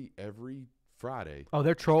every Friday. Oh,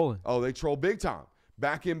 they're trolling. Oh, they troll big time.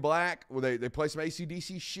 Back in Black, where they play some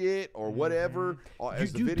AC/DC shit or whatever.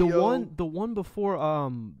 As the video. The one before I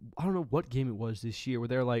don't know what game it was this year where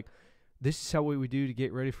they're like, this is how we do to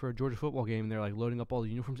get ready for a Georgia football game. And they're like loading up all the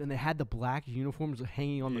uniforms, and they had the black uniforms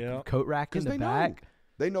hanging on the coat rack in the back.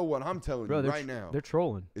 They know what I'm telling you right now. They're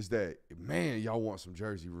trolling. Is that, man, y'all want some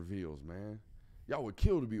jersey reveals, man. Y'all would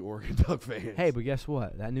kill to be Oregon Duck fans. Hey, but guess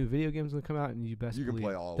what? That new video game's gonna come out, and you best you can believe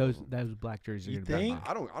play all those of them. those black jerseys You are gonna think? be.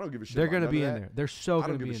 I don't give a shit. They're about gonna none be of in that. there. They're so I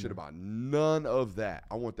gonna don't be give a in shit there. about none of that.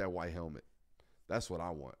 I want that white helmet. That's what I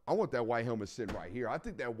want. I want that white helmet sitting right here. I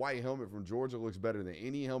think that white helmet from Georgia looks better than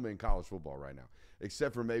any helmet in college football right now,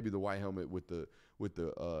 except for maybe the white helmet with the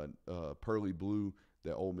pearly blue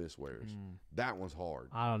that Ole Miss wears. That one's hard.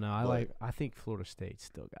 I don't know. I think Florida State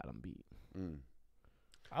still got them beat.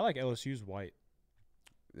 I like LSU's white.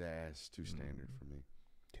 That's too standard for me.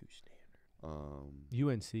 Too standard.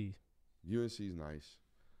 UNC. UNC's nice.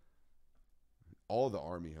 All the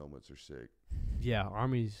Army helmets are sick. Yeah,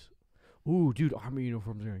 Army's. Ooh, dude, Army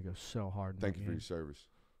uniforms are gonna go so hard. Thank you for your service.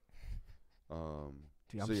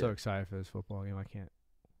 Dude, I'm so excited for this football game. I can't.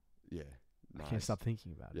 Yeah. I can't stop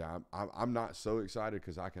thinking about it. Yeah, I'm not so excited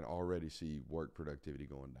because I can already see work productivity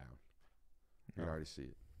going down. You can already see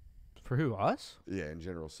it. For who? Us? Yeah, in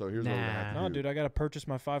general. So here's what we're gonna have to do. No, dude, I got to purchase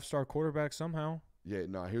my 5-star quarterback somehow. Yeah,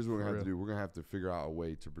 no, here's what we're gonna have to do. We're gonna have to figure out a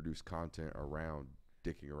way to produce content around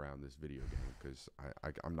dicking around this video game because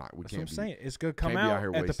I'm not. We That's can't. what I'm saying. It's gonna come can't be out out here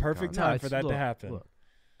at the wasting perfect content. time for that to happen. Look,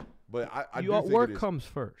 But I do think work it is. comes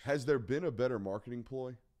first. Has there been a better marketing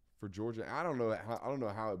ploy for Georgia? I don't know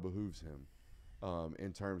how it behooves him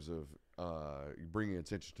in terms of bringing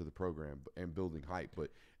attention to the program and building hype.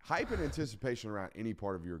 But hype and anticipation around any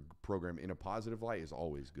part of your program in a positive light is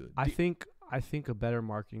always good. I think a better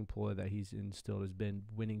marketing ploy that he's instilled has been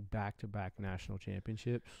winning back-to-back national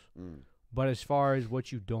championships. But as far as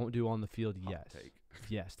what you don't do on the field,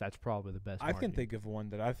 yes, that's probably the best. I can think of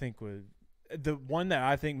one that I think would. The one that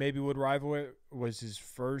I think maybe would rival it was his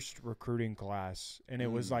first recruiting class, and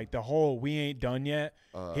it was like the whole "we ain't done yet."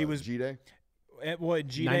 He was G-Day. What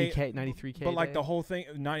G-Day? 93K. But like day? the whole thing,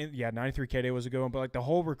 93K Day was a good one. But like the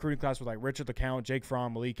whole recruiting class was like Richard LeCount, Jake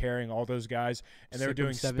Fromm, Malik Herring, all those guys, and they were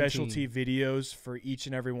doing specialty videos for each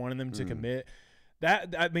and every one of them to commit.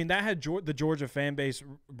 That had the Georgia fan base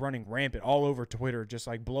running rampant all over Twitter, just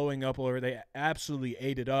like blowing up all over. They absolutely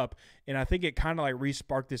ate it up, and I think it kind of like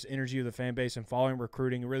re-sparked this energy of the fan base and following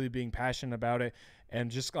recruiting, really being passionate about it,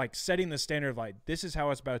 and just like setting the standard of like this is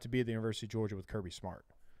how it's about to be at the University of Georgia with Kirby Smart.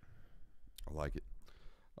 I like it.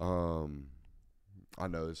 I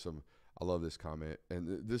know I love this comment,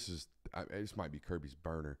 and this might be Kirby's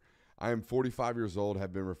burner. I am 45 years old,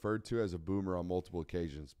 have been referred to as a boomer on multiple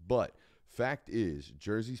occasions, but fact is,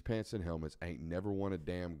 jerseys, pants, and helmets ain't never won a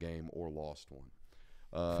damn game or lost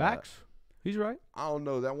one. Facts. He's right. I don't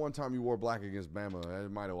know. That one time you wore black against Bama, it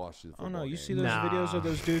might have lost you the football Oh no, you game. see those videos of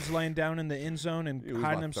those dudes laying down in the end zone and He was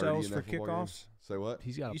hiding like 30 themselves in for that football game. kickoffs? Say what?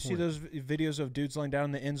 He's got a You point. see those videos of dudes laying down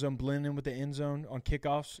in the end zone, blending with the end zone on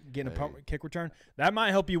kickoffs, getting a pump kick return? That might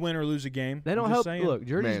help you win or lose a game. They don't I'm help. just saying. Look,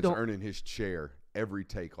 jerseys Man's don't. earning his chair every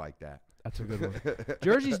take like that. That's a good one.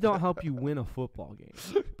 Jerseys don't help you win a football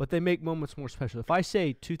game, but they make moments more special. If I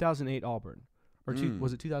say 2008 Auburn, or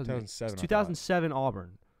was it 2007? 2007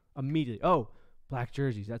 Auburn, immediately. Oh, black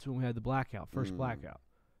jerseys. That's when we had the blackout, first blackout.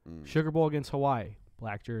 Sugar Bowl against Hawaii,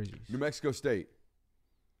 black jerseys. New Mexico State,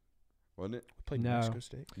 wasn't it? Played New Mexico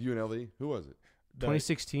State. UNLV. Who was it?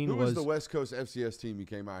 2016 Who was the West Coast FCS team who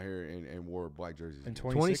came out here and wore black jerseys? In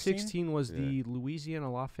 2016 was the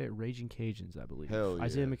Louisiana Lafayette Raging Cajuns, I believe. Hell yeah.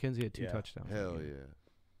 Isaiah McKenzie had 2 touchdowns. Hell yeah.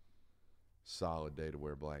 Solid day to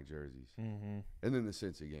wear black jerseys. Mm-hmm. And then the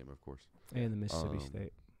Cincy game, of course. And the Mississippi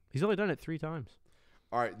State. He's only done it 3 times.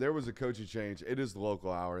 All right, there was a coaching change. It is the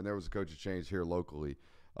local hour, and there was a coaching change here locally.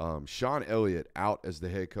 Shawn Elliot out as the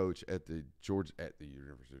head coach at Georgia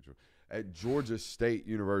State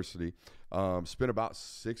University. Spent about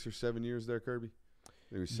 6 or 7 years there, Kirby.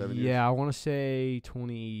 It was 7 years. Yeah, I want to say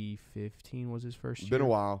 2015 was his first year. Been a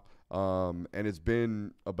while. And it's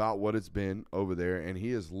been about what it's been over there. And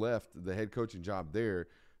he has left the head coaching job there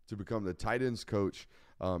to become the tight ends coach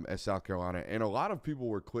at South Carolina. And a lot of people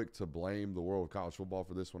were quick to blame the world of college football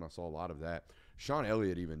for this one. I saw a lot of that. Shawn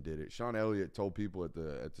Elliot even did it. Shawn Elliot told people at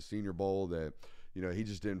the Senior Bowl that, you know, he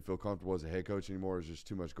just didn't feel comfortable as a head coach anymore. There's just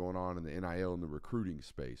too much going on in the NIL and the recruiting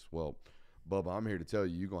space. Well, Bubba, I'm here to tell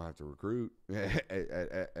you, you're going to have to recruit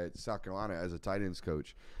at South Carolina as a tight ends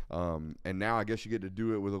coach. And now I guess you get to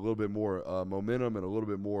do it with a little bit more momentum and a little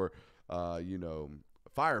bit more,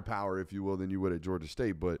 firepower, if you will, than you would at Georgia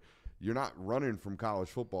State. But you're not running from college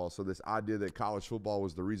football. So this idea that college football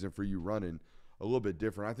was the reason for you running, a little bit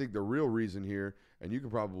different. I think the real reason here, and you can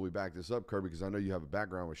probably back this up, Kirby, because I know you have a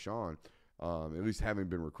background with Shawn, at least having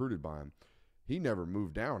been recruited by him. He never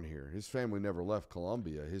moved down here. His family never left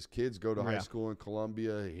Columbia. His kids go to high school in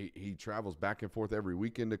Columbia. He travels back and forth every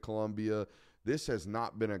weekend to Columbia. This has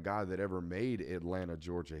not been a guy that ever made Atlanta,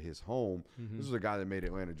 Georgia his home. Mm-hmm. This is a guy that made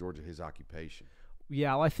Atlanta, Georgia his occupation.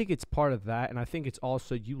 Yeah, well, I think it's part of that, and I think it's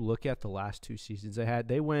also, you look at the last 2 seasons they had.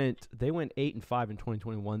 They went 8-5 in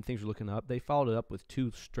 2021. Things were looking up. They followed it up with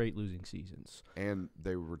 2 straight losing seasons. And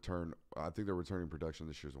they return. I think their returning production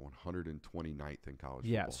this year is 129th in college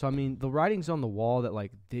Yeah, football. so I mean, the writing's on the wall that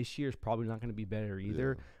like this year is probably not going to be better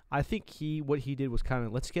either. Yeah. I think what he did was kind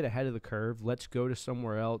of, let's get ahead of the curve. Let's go to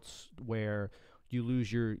somewhere else where you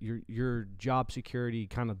lose your job security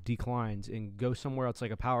kind of declines, and go somewhere else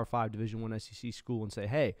like a Power 5 Division I SEC school and say,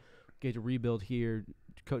 hey, get to rebuild here.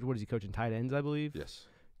 Coach, what is he coaching? Tight ends, I believe? Yes.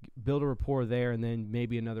 Build a rapport there, and then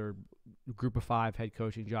maybe another group of 5 head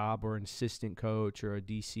coaching job, or an assistant coach, or a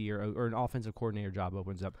DC, or an offensive coordinator job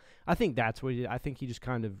opens up. I think that's what he did. I think he just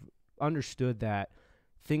kind of understood that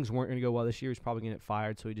things weren't going to go well this year. He's probably going to get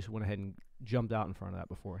fired, so he just went ahead and jumped out in front of that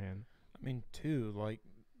beforehand. I mean, too, like,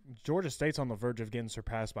 Georgia State's on the verge of getting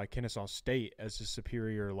surpassed by Kennesaw State as a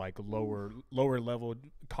superior, like lower level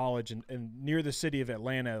college, and near the city of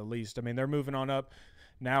Atlanta at least. I mean, they're moving on up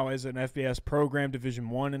now as an FBS program,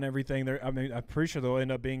 Division I and everything. I'm pretty sure they'll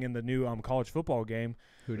end up being in the new college football game.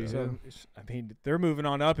 They're moving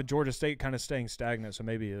on up, and Georgia State kind of staying stagnant. So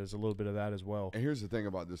maybe there's a little bit of that as well. And here's the thing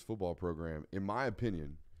about this football program. In my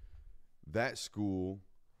opinion, that school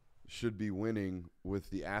should be winning with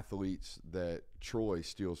the athletes that Troy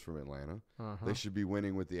steals from Atlanta. They should be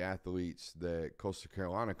winning with the athletes that Coastal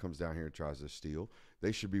Carolina comes down here and tries to steal.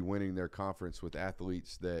 They should be winning their conference with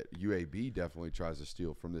athletes that UAB definitely tries to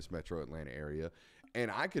steal from this metro Atlanta area. And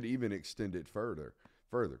I could even extend it further.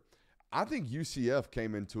 I think UCF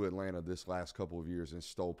came into Atlanta this last couple of years and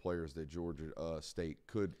stole players that Georgia State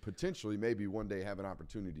could potentially maybe one day have an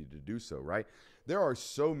opportunity to do so, right? There are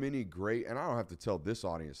so many great, and I don't have to tell this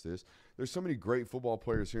audience this, there's so many great football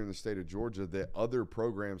players here in the state of Georgia that other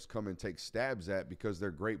programs come and take stabs at because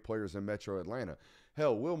they're great players in metro Atlanta.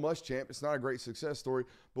 Hell, Will Muschamp, it's not a great success story,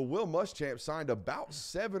 but Will Muschamp signed about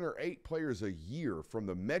 7 or 8 players a year from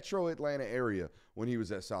the metro Atlanta area when he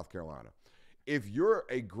was at South Carolina. If you're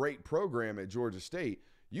a great program at Georgia State,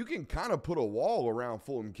 you can kind of put a wall around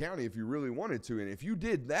Fulton County if you really wanted to. And if you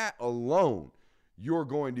did that alone, you're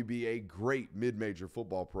going to be a great mid-major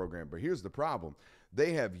football program. But here's the problem.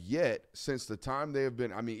 They have yet, since the time they have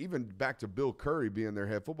been, I mean, even back to Bill Curry being their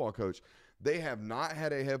head football coach, they have not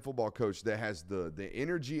had a head football coach that has the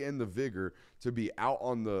energy and the vigor to be out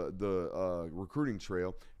on the recruiting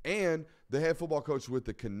trail, and the head football coach with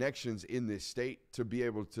the connections in this state to be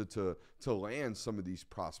able to land some of these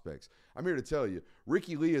prospects. I'm here to tell you,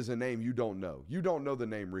 Ricky Lee is a name you don't know. You don't know the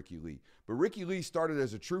name Ricky Lee. But Ricky Lee started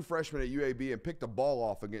as a true freshman at UAB and picked the ball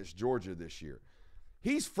off against Georgia this year.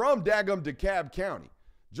 He's from daggum DeKalb County.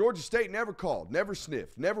 Georgia State never called, never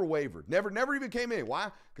sniffed, never wavered, never even came in.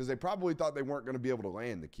 Why? Because they probably thought they weren't going to be able to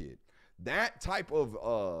land the kid. That type of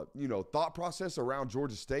thought process around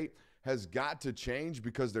Georgia State has got to change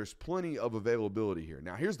because there's plenty of availability here.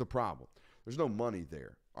 Now, here's the problem. There's no money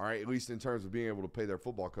there, all right, at least in terms of being able to pay their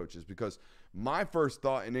football coaches, because my first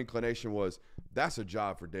thought and inclination was that's a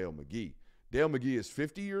job for Dale McGee. Dale McGee is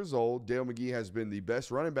 50 years old. Dale McGee has been the best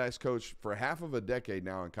running backs coach for half of a decade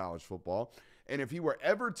now in college football. And if he were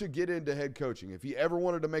ever to get into head coaching, if he ever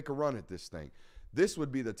wanted to make a run at this thing, this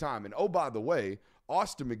would be the time. And, oh, by the way,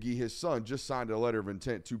 Austin McGee, his son, just signed a letter of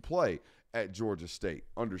intent to play at Georgia State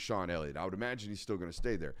under Shawn Elliot. I would imagine he's still going to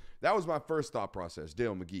stay there. That was my first thought process,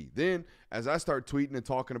 Dale McGee. Then, as I start tweeting and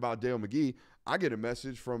talking about Dale McGee, I get a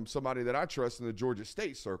message from somebody that I trust in the Georgia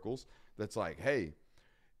State circles that's like, hey,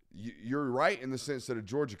 you're right in the sense that a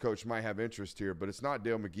Georgia coach might have interest here, but it's not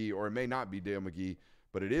Dale McGee, or it may not be Dale McGee,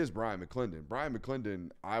 but it is Brian McClendon. Brian McClendon,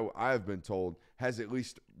 I have been told, has at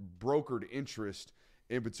least brokered interest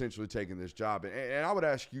in potentially taking this job. And I would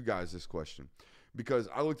ask you guys this question because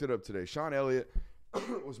I looked it up today. Shawn Elliot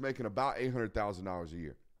was making about $800,000 a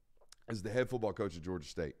year as the head football coach at Georgia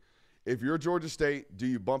State. If you're Georgia State, do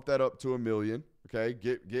you bump that up to $1 million? Okay,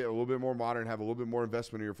 get a little bit more modern, have a little bit more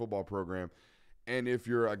investment in your football program. And if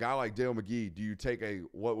you're a guy like Dale McGee, do you take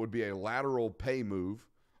what would be a lateral pay move?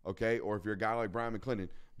 Okay, or if you're a guy like Brian McClendon,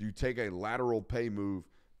 do you take a lateral pay move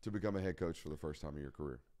to become a head coach for the first time in your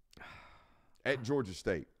career at Georgia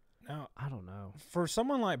State? Now, I don't know. For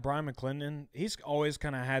someone like Brian McClendon, he's always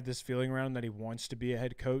kind of had this feeling around him that he wants to be a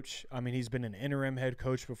head coach. I mean, he's been an interim head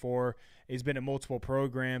coach before. He's been at multiple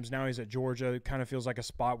programs. Now he's at Georgia. It kind of feels like a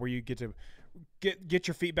spot where you get to get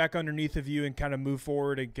your feet back underneath of you and kind of move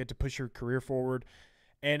forward and get to push your career forward.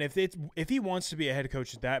 And if he wants to be a head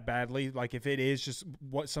coach that badly, like if it is just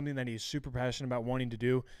something that he's super passionate about wanting to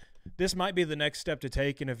do, this might be the next step to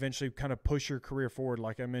take and eventually kind of push your career forward,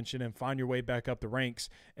 like I mentioned, and find your way back up the ranks.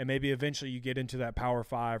 And maybe eventually you get into that Power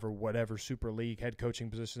 5 or whatever Super League head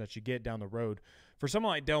coaching position that you get down the road. For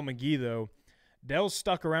someone like Dale McGee, though, Dell's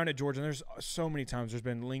stuck around at Georgia, and there's so many times there's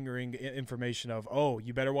been lingering information of, oh,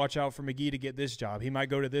 you better watch out for McGee to get this job. He might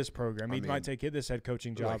go to this program. He might take this head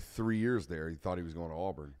coaching job. Like 3 years there, he thought he was going to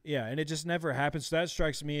Auburn. Yeah, and it just never happens. So that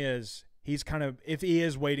strikes me as he's kind of, if he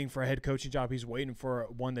is waiting for a head coaching job, he's waiting for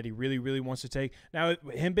one that he really, really wants to take. Now,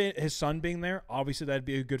 his son being there, obviously that'd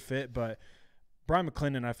be a good fit, but Brian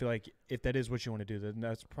McClendon, I feel like if that is what you want to do, then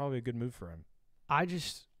that's probably a good move for him. I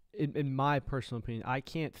just, in my personal opinion, I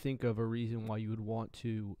can't think of a reason why you would want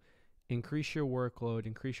to increase your workload,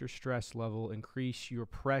 increase your stress level, increase your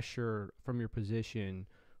pressure from your position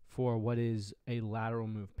for what is a lateral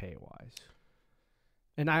move pay-wise.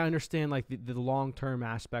 And I understand, like, the long-term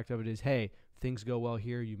aspect of it is, hey, things go well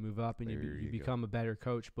here, you move up, and you become a better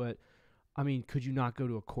coach. But, I mean, could you not go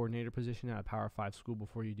to a coordinator position at a Power 5 school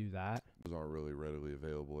before you do that? Those aren't really readily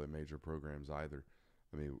available at major programs either.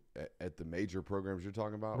 I mean, at the major programs you're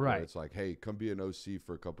talking about, right? Where it's like, hey, come be an OC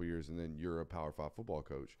for a couple years, and then you're a Power 5 football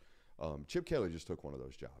coach. Chip Kelly just took one of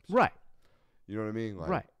those jobs. Right. You know what I mean? Like,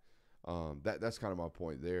 right. That's kind of my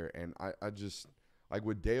point there. And I just, like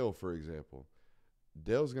with Dale, for example,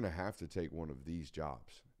 Dale's going to have to take one of these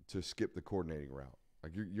jobs to skip the coordinating route.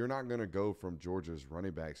 Like, you're not going to go from Georgia's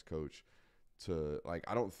running backs coach to, like,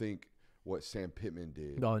 I don't think what Sam Pittman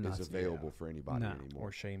did is available for anybody anymore.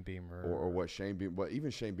 Or Shane Beamer. Or what Shane Beamer, but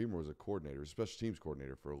even Shane Beamer was a coordinator, a special teams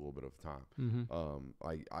coordinator for a little bit of time.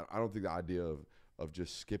 Mm-hmm. I don't think the idea of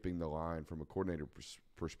just skipping the line from a coordinator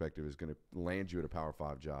perspective is going to land you at a Power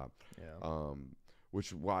 5 job. Yeah. Which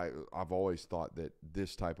is why I've always thought that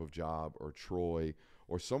this type of job, or Troy,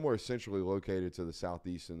 or somewhere centrally located to the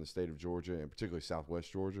southeast in the state of Georgia, and particularly southwest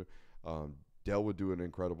Georgia, Dell would do an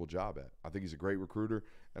incredible job at. I think he's a great recruiter,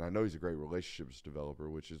 and I know he's a great relationships developer,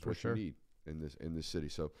 which is what you need in this city.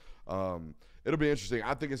 So it'll be interesting.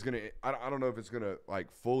 I think it's gonna. I don't know if it's gonna like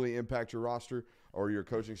fully impact your roster or your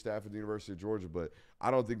coaching staff at the University of Georgia, but I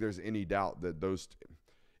don't think there's any doubt that those.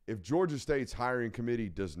 If Georgia State's hiring committee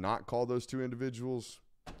does not call those two individuals,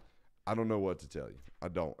 I don't know what to tell you. I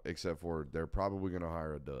don't, except for they're probably going to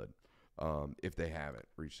hire a dud if they haven't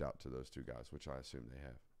reached out to those two guys, which I assume they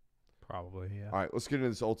have. Probably, yeah. All right, let's get into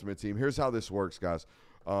this ultimate team. Here's how this works, guys.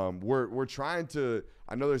 We're trying to –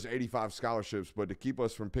 I know there's 85 scholarships, but to keep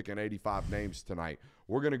us from picking 85 names tonight,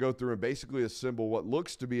 we're going to go through and basically assemble what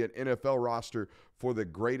looks to be an NFL roster for the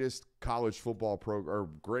greatest college football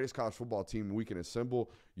greatest college football team we can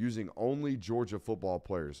assemble using only Georgia football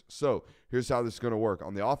players. So here's how this is going to work.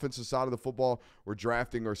 On the offensive side of the football, we're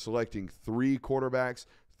drafting or selecting 3 quarterbacks,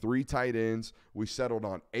 3 tight ends. We settled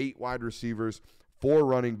on 8 wide receivers, 4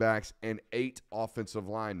 running backs, and 8 offensive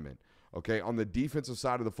linemen. Okay, on the defensive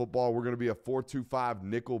side of the football, we're going to be a 4-2-5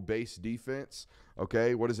 nickel-based defense.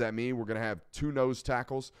 Okay, what does that mean? We're going to have 2 nose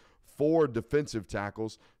tackles, 4 defensive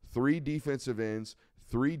tackles, 3 defensive ends,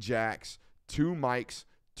 3 jacks, 2 mics,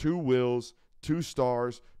 2 wills, 2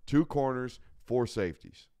 stars, 2 corners, 4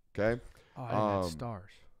 safeties. Okay? Oh, I had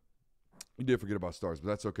stars. You did forget about stars, but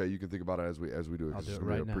that's okay. You can think about it as we do it. I'll do it It's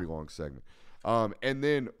right a now. pretty long segment. And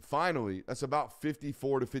then finally, that's about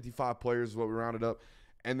 54 to 55 players is what we rounded up.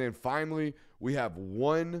 And then finally, we have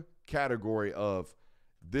one category of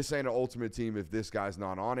this ain't an ultimate team if this guy's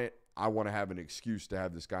not on it. I want to have an excuse to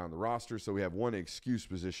have this guy on the roster. So we have one excuse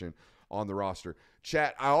position on the roster.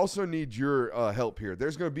 Chat, I also need your help here.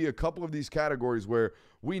 There's going to be a couple of these categories where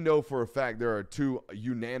we know for a fact there are 2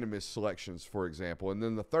 unanimous selections, for example. And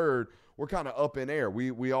then the third, we're kind of up in air.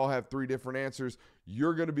 We all have 3 different answers.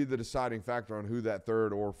 You're going to be the deciding factor on who that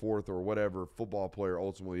third or fourth or whatever football player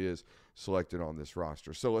ultimately is selected on this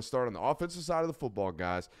roster. So let's start on the offensive side of the football,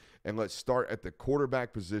 guys, and let's start at the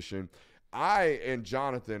quarterback position. I and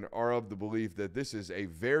Jonathan are of the belief that this is a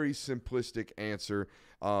very simplistic answer.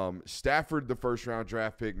 Stafford, the first-round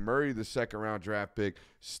draft pick. Murray, the second-round draft pick.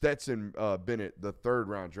 Stetson Bennett, the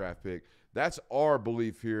third-round draft pick. That's our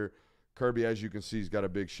belief here. Kirby, as you can see, he's got a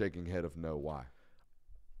big shaking head of no. Why?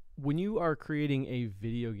 When you are creating a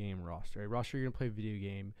video game roster, a roster you're going to play a video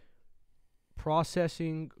game,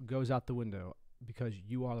 processing goes out the window because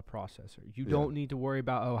you are the processor. You don't need to worry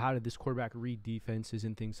about, how did this quarterback read defenses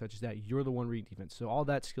and things such as that. You're the one reading defense. So all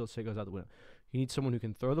that skill set goes out the window. You need someone who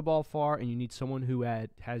can throw the ball far, and you need someone who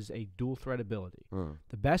has a dual threat ability.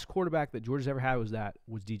 The best quarterback that Georgia's ever had was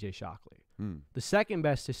DJ Shockley. The second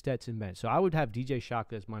best is Stetson Bennett. So I would have DJ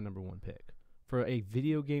Shockley as my number one pick. For a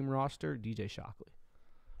video game roster, DJ Shockley.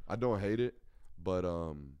 I don't hate it, but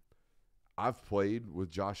I've played with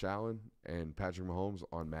Josh Allen and Patrick Mahomes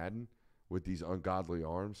on Madden with these ungodly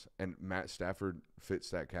arms, and Matt Stafford fits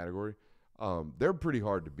that category. They're pretty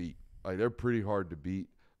hard to beat. They're pretty hard to beat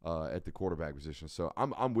at the quarterback position. So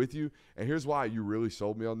I'm with you, and here's why you really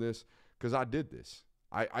sold me on this, because I did this.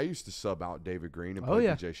 I used to sub out David Green and play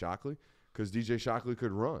DJ Shockley because DJ Shockley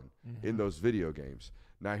could run in those video games.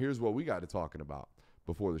 Now, here's what we got to talking about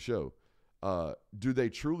before the show. Do they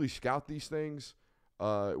truly scout these things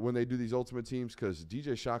when they do these ultimate teams? Because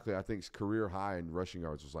DJ Shockley, I think's career high in rushing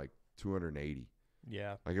yards was like 280.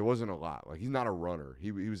 Yeah. Like, it wasn't a lot. Like, he's not a runner.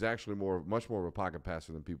 He was actually much more of a pocket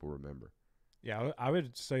passer than people remember. Yeah, I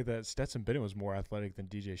would say that Stetson Bennett was more athletic than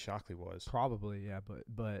DJ Shockley was. Probably, yeah,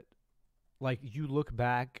 but like you look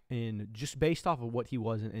back and just based off of what he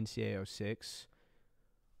was in NCAA 06,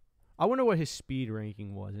 I wonder what his speed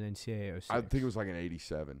ranking was in NCAA 06. I think it was like an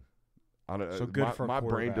 87. So good for a my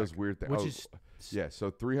brain does weird things. Which is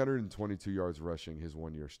so 322 yards rushing his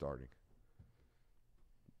 1 year starting.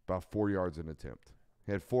 About 4 yards an attempt.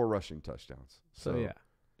 He had 4 rushing touchdowns. So yeah.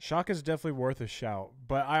 Shock is definitely worth a shout,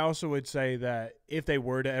 but I also would say that if they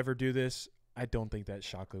were to ever do this, I don't think that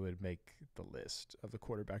Shockley would make the list of the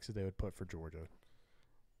quarterbacks that they would put for Georgia.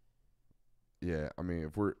 Yeah, I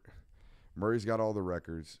mean, Murray's got all the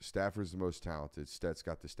records. Stafford's the most talented. Stet's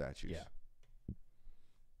got the statues. Yeah.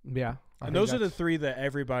 And those are the three that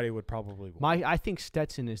everybody would probably want. I think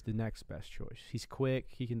Stetson is the next best choice. He's quick.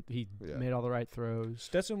 He made all the right throws.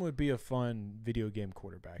 Stetson would be a fun video game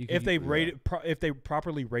quarterback if they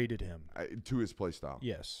properly rated him to his play style.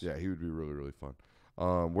 Yes. Yeah, he would be really, really fun.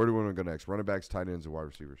 Where do we want to go next? Running backs, tight ends, and wide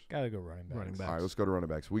receivers? Gotta go running backs. All right, let's go to running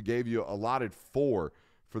backs. We gave you allotted 4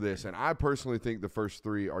 for this, and I personally think the first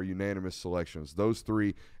 3 are unanimous selections. Those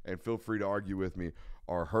 3, and feel free to argue with me,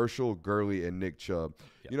 are Herschel, Gurley, and Nick Chubb.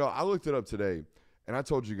 Yep. You know, I looked it up today, and I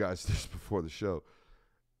told you guys this before the show.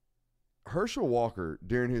 Herschel Walker,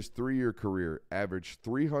 during his 3-year career, averaged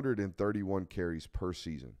 331 carries per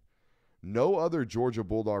season. No other Georgia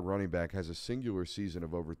Bulldog running back has a singular season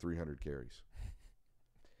of over 300 carries.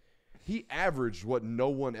 He averaged what no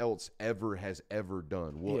one else has ever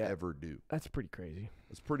done, will ever do. That's pretty crazy.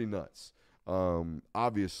 It's pretty nuts.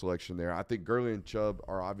 Obvious selection there. I think Gurley and Chubb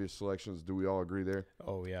are obvious selections. Do we all agree there?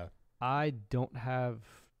 Oh, yeah. I don't have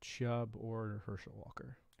Chubb or Herschel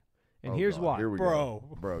Walker. And here's why. Here we go.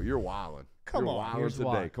 Bro, you're wilding. Come on. Wilding here's today.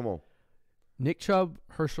 why. Come on. Nick Chubb,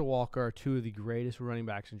 Herschel Walker are 2 of the greatest running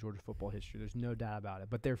backs in Georgia football history. There's no doubt about it.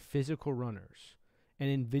 But they're physical runners. And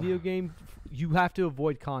in video game, you have to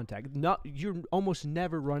avoid contact. You're almost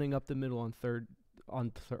never running up the middle on third.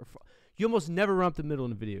 You almost never run up the middle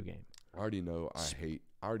in a video game. I already know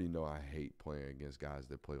I hate playing against guys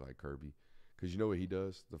that play like Kirby, because you know what he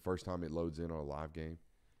does? The first time it loads in on a live game,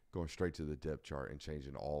 going straight to the depth chart and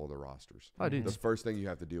changing all of the rosters. Oh, dude, the first thing you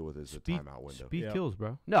have to deal with is the timeout window. Speed kills,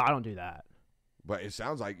 bro. No, I don't do that. But it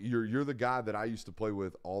sounds like you're the guy that I used to play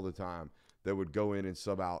with all the time that would go in and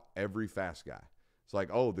sub out every fast guy. It's like,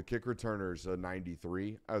 oh, the kick returner's a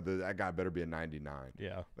 93. Oh, that guy better be a 99.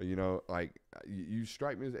 Yeah. You know, like, you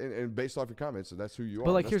strike me, and based off your comments, so that's who you are.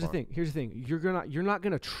 But, like, here's the thing. You're not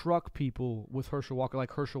gonna truck people with Herschel Walker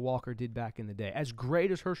like Herschel Walker did back in the day. As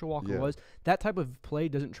great as Herschel Walker was, that type of play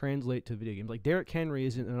doesn't translate to video games. Like, Derrick Henry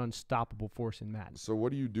isn't an unstoppable force in Madden. So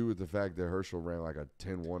what do you do with the fact that Herschel ran like a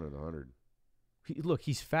 10-1 in the 100? Look,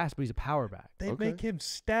 he's fast, but he's a power back. They make him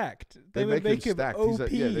stacked. They would make him stacked. OP.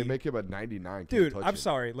 They make him a 99. Dude, I'm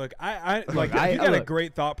sorry. Look, you got a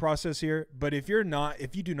great thought process here, but if you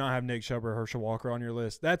do not have Nick Chubb or Herschel Walker on your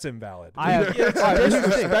list, that's invalid. It's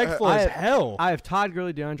disrespectful as hell. I have Todd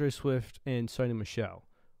Gurley, DeAndre Swift, and Sonny Michel.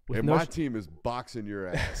 And my team is boxing your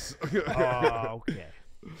ass. Oh, okay.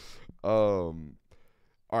 All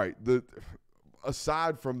right.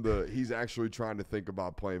 Aside from he's actually trying to think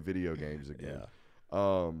about playing video games again.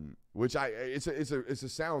 Which it's a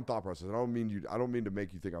sound thought process. I don't mean to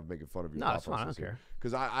make you think I'm making fun of your thought process. I don't care.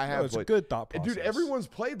 Because I have it's a good thought process. Dude, everyone's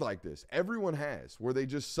played like this. Everyone has, where they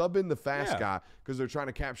just sub in the fast guy because they're trying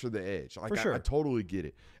to capture the edge. Like, I totally get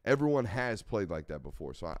it. Everyone has played like that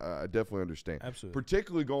before, so I definitely understand. Absolutely.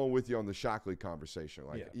 Particularly going with you on the Shockley conversation.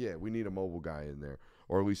 Like, we need a mobile guy in there,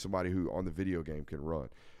 or at least somebody who on the video game can run.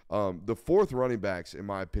 The fourth running backs, in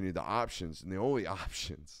my opinion, the options, and the only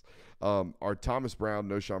options, are Thomas Brown,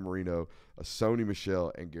 Noshawn Marino, Sony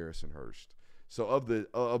Michel, and Garrison Hurst. So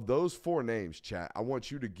of those four names, chat, I want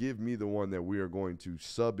you to give me the one that we are going to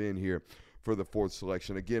sub in here for the fourth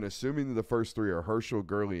selection. Again, assuming that the first three are Herschel,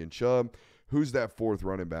 Gurley, and Chubb, who's that fourth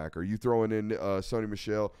running back? Are you throwing in Sony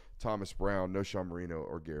Michel, Thomas Brown, Noshawn Marino,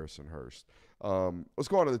 or Garrison Hurst? Let's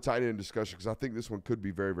go on to the tight end discussion because I think this one could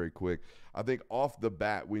be very, very quick. I think off the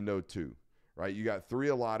bat, we know two. Right, you got three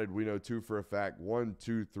allotted. We know two for a fact. 1,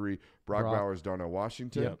 2, 3. Brock Bowers, Darnell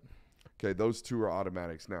Washington. Yep. Okay, those two are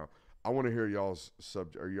automatics. Now, I want to hear y'all's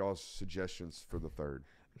suggestions for the third.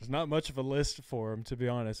 There's not much of a list for him, to be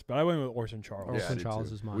honest, but I went with Orson Charles. Orson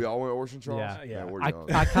Charles is mine. We all went Orson Charles. Yeah. Man,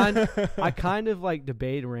 I kind of like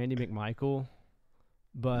debate Randy McMichael,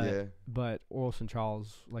 but Orson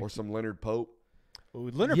Charles or some Leonard Pope. Ooh,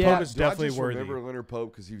 Leonard Pope is definitely worthy. Remember Leonard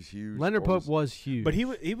Pope because he was huge. Leonard Pope was huge, but he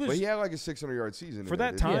was. But he had like a 600-yard season for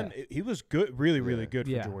that time. He was good, really good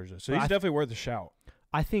for Georgia. So he's definitely worth a shout.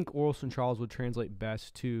 I think Orson Charles would translate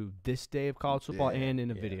best to this day of college football and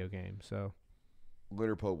in a video game. So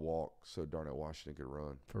Leonard Pope walked so Darnell Washington could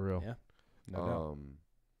run. For real. Yeah. No doubt.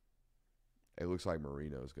 It looks like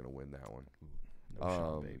Marino is going to win that one. No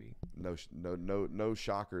shot, baby. No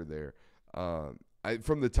shocker there.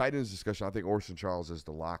 From the tight ends discussion, I think Orson Charles is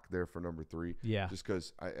the lock there for number 3. Yeah. Just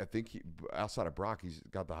because I think outside of Brock, he's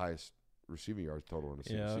got the highest receiving yards total in the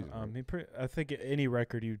season. Right? I think any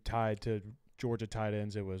record you tied to Georgia tight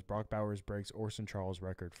ends, it was Brock Bowers breaks Orson Charles'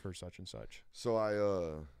 record for such and such.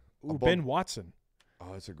 So Ben Watson.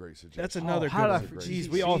 Oh, that's a great suggestion. That's another good one. Jeez,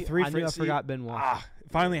 we all three. I forgot Ben Watson.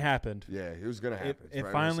 It finally happened. Yeah, it was going to happen. It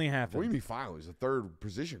finally happened. What do you mean finally? It was the third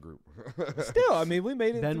position group. Still, I mean, we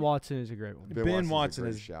made it. Ben Watson is a great one. Ben Watson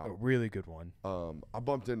is a really good one. I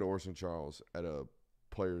bumped into Orson Charles at a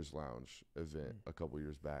Players Lounge event a couple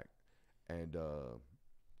years back, and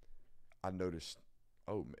I noticed,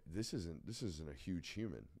 this isn't a huge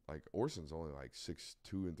human. Like Orson's only like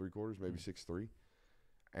 6'2 3/4, maybe 6'3".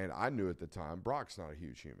 And I knew at the time Brock's not a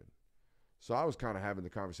huge human. So I was kind of having the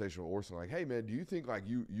conversation with Orson like, hey, man, do you think like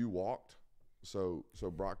you walked so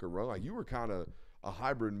Brock could run? Like you were kind of a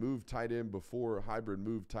hybrid move tight end before hybrid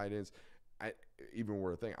move tight ends even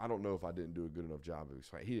were a thing. I don't know if I didn't do a good enough job of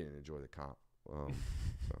explaining. He didn't enjoy the comp. So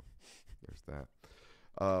there's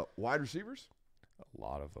that. Wide receivers? A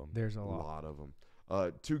lot of them. There's a lot of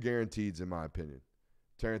them. 2 guaranteeds in my opinion.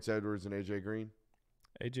 Terrence Edwards and AJ Green.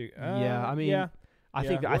 I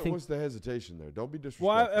think what's the hesitation there? Don't be disrespectful.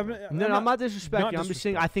 Well, I'm not disrespecting. I'm just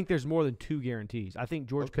saying I think there's more than 2 guarantees. I think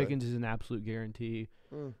George Pickens is an absolute guarantee.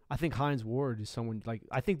 I think Hines Ward is someone like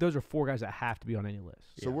I think those are 4 guys that have to be on any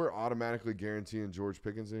list. So we're automatically guaranteeing George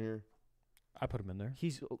Pickens in here? I put him in there.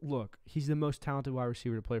 He's the most talented wide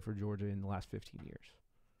receiver to play for Georgia in the last 15 years.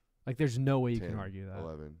 Like there's no way you can argue that.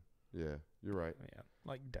 11. Yeah, you're right. Yeah,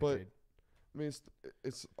 like decade. But I mean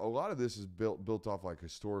it's a lot of this is built off like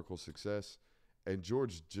historical success. And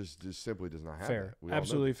George just simply does not have fair. that.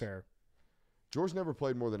 Absolutely fair. George never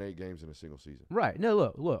played more than 8 games in a single season. Right.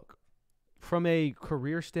 No, look. From a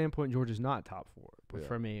career standpoint, George is not top 4. But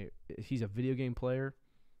he's a video game player,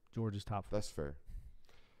 George is top 4. That's fair.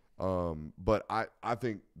 But I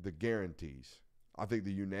think the guarantees. I think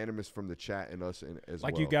the unanimous from the chat and us as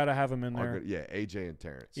well. Like you got to have him in there. AJ and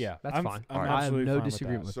Terrence. Yeah, that's fine. I have no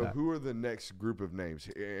disagreement with that. So who are the next group of names?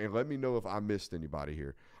 And let me know if I missed anybody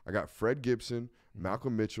here. I got Fred Gibson,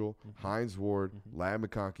 Malcolm Mitchell, Hines Ward, Ladd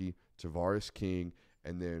McConkey, Tavares King,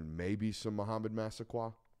 and then maybe some Muhammad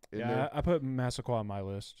Massaquoi in there. I put Massaquoi on my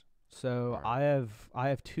list. So I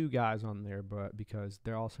have 2 guys on there, but because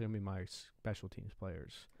they're also going to be my special teams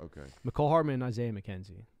players. Okay. McCole Hardman and Isaiah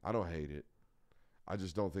McKenzie. I don't hate it. I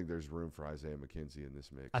just don't think there's room for Isaiah McKenzie in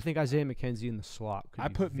this mix. I think Isaiah McKenzie in the slot could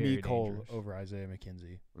be put very McCole dangerous. over Isaiah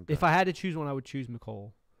McKenzie. Okay. If I had to choose one, I would choose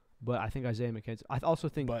McCole. But I think Isaiah McKenzie. I also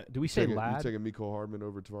think. But do we say Ladd? You taking Mecole Hardman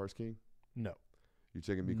over Tavares King? No. You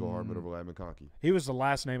taking Mecole Hardman over Ladd McConkey? He was the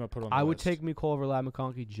last name I put on the list. I would take McCole over Ladd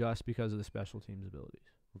McConkey just because of the special teams abilities.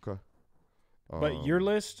 Okay. But your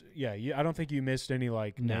list, I don't think you missed any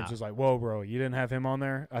names. Just like, whoa, bro, you didn't have him on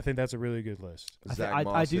there. I think that's a really good list. Zach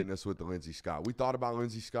Moss hitting us with the Lindsey Scott. We thought about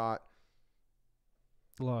Lindsey Scott.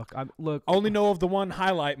 Look. Only know of the one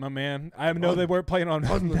highlight, my man. I know they weren't playing on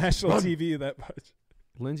national TV that much.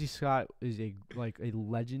 Lindsey Scott is a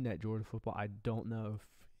legend at Georgia football. I don't know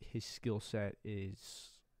if his skill set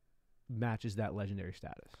matches that legendary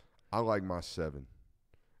status. I like my 7,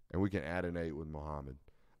 and we can add an 8 with Muhammad.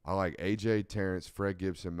 I like AJ, Terrence, Fred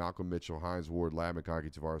Gibson, Malcolm Mitchell, Hines Ward, Lad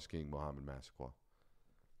McConkey, Tavares King, Muhammad Massaquoi.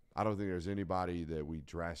 I don't think there's anybody that we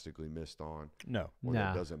drastically missed on. No. Or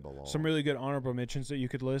that doesn't belong. Some really good honorable mentions that you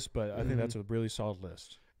could list, but I think that's a really solid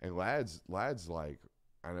list. And Lad's like,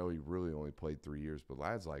 I know he really only played 3 years, but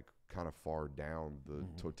Lad's like kind of far down the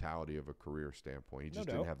totality of a career standpoint. He just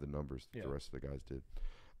didn't have the numbers that the rest of the guys did.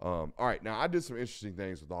 All right, now I did some interesting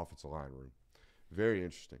things with the offensive line room. Very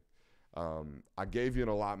interesting. I gave you an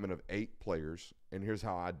allotment of 8 players, and here's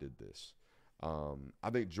how I did this. I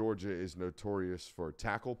think Georgia is notorious for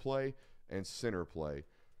tackle play and center play.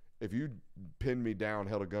 If you pinned me down,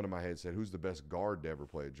 held a gun to my head, and said, who's the best guard to ever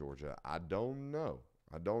play at Georgia? I don't know.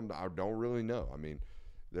 I don't really know. I mean,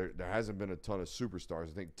 there hasn't been a ton of superstars.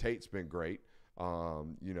 I think Tate's been great.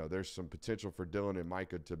 There's some potential for Dylan and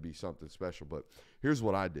Micah to be something special. But here's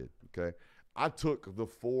what I did, okay? I took the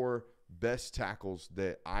 4 best tackles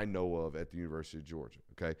that I know of at the University of Georgia,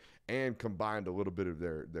 okay, and combined a little bit of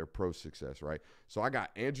their pro success, right? So I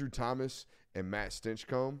got Andrew Thomas and Matt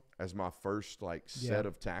Stinchcomb as my first set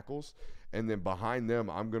of tackles, and then behind them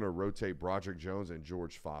I'm going to rotate Broderick Jones and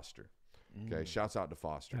George Foster. Okay, shouts out to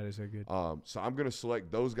Foster. That is a good. So I'm going to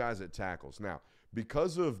select those guys at tackles. Now,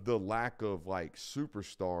 because of the lack of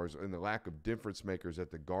superstars and the lack of difference makers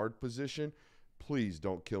at the guard position, please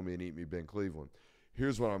don't kill me and eat me, Ben Cleveland.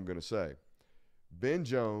 Here's what I'm going to say. Ben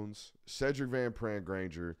Jones, Cedric Van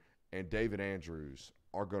Pran-Granger, and David Andrews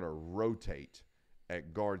are going to rotate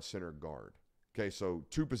at guard, center, guard. Okay, so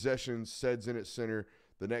 2 possessions, Ced's in at center.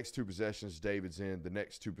 The next 2 possessions, David's in. The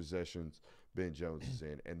next 2 possessions, Ben Jones is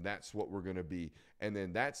in. And that's what we're going to be. And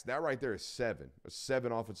then that right there is 7. A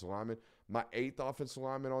 7 offensive lineman. My 8th offensive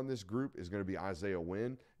lineman on this group is going to be Isaiah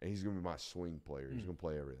Wynn, and he's going to be my swing player. He's going to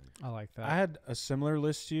play everything. I like that. I had a similar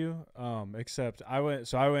list to you, except I went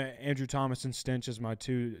Andrew Thomas and Stinch as my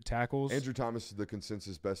 2 tackles. Andrew Thomas is the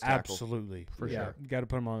consensus best tackle. Absolutely. For sure. Got to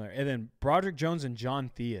put him on there. And then Broderick Jones and John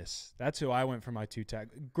Theus. That's who I went for my 2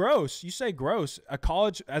 tackles. Gross. You say gross.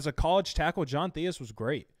 As a college tackle, John Theus was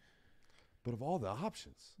great. But of all the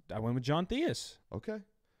options. I went with John Theus. Okay.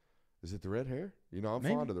 Is it the red hair? I'm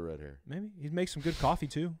Maybe. fond of the red hair. Maybe. He'd make some good coffee,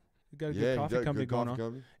 too. He got a good coffee company going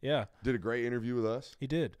on. Yeah. Did a great interview with us. He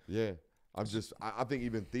did. Yeah. I think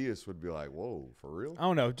even Theus would be like, whoa, for real? I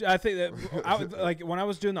don't know. I think that when I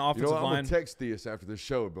was doing the offensive line. I'm going to text Theus after this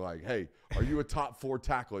show and be like, hey, are you a top 4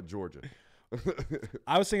 tackle at Georgia?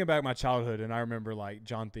 I was thinking about my childhood, and I remember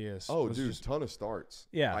John Theus. Oh, dude, ton of starts.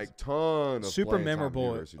 Yeah, ton of super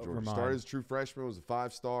memorable. At started as a true freshman, was a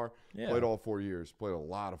 5-star. Yeah. Played all 4 years. Played a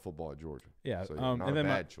lot of football at Georgia. Yeah, so, not and a then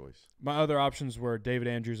bad choice. My other options were David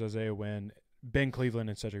Andrews, Isaiah Wynn, Ben Cleveland,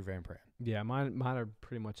 and Cedric Van Pran. Yeah, mine are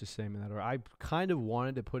pretty much the same in that order. I kind of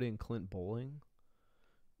wanted to put in Clint Bowling,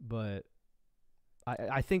 but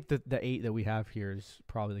I think that the 8 that we have here is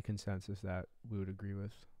probably the consensus that we would agree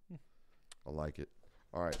with. I like it.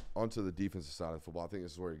 All right, on to the defensive side of football. I think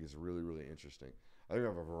this is where it gets really, really interesting. I think we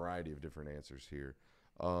have a variety of different answers here.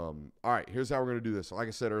 All right, here's how we're going to do this. Like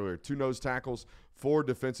I said earlier, 2 nose tackles, 4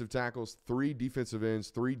 defensive tackles, 3 defensive ends,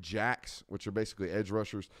 3 jacks, which are basically edge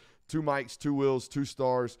rushers, 2 Mikes, 2 Wills, 2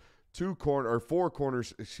 stars, 4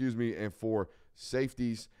 corners, and 4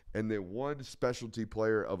 safeties, and then 1 specialty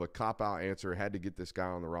player of a cop-out answer. Had to get this guy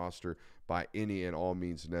on the roster by any and all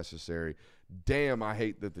means necessary. Damn, I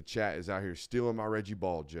hate that the chat is out here stealing my Reggie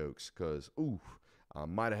Ball jokes because, I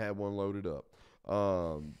might have had one loaded up.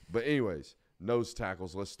 But anyways, nose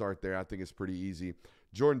tackles, let's start there. I think it's pretty easy.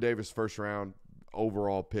 Jordan Davis, first round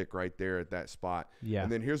overall pick right there at that spot. Yeah.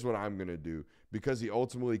 And then here's what I'm going to do. Because he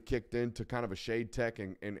ultimately kicked into kind of a shade tech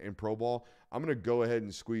in pro ball, I'm going to go ahead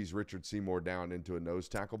and squeeze Richard Seymour down into a nose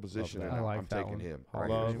tackle position, and I'm taking him. I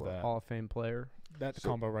love that. Hall of Fame player. That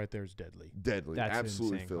combo right there is deadly. Deadly. That's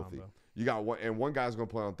absolutely filthy. Combo. You got one guy's going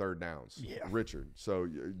to play on 3rd downs. Yeah. Richard. So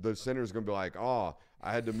the center is going to be like, I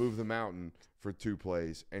had to move the mountain for 2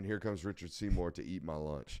 plays, and here comes Richard Seymour to eat my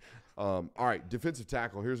lunch. All right, defensive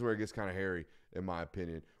tackle. Here's where it gets kind of hairy, in my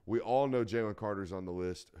opinion. We all know Jalen Carter's on the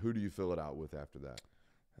list. Who do you fill it out with after that?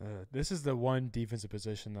 This is the one defensive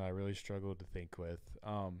position that I really struggled to think with.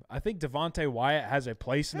 I think Devontae Wyatt has a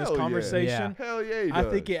place in this conversation. Yeah. Hell yeah, he does. I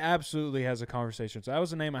think he absolutely has a conversation. So that was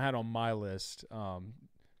the name I had on my list.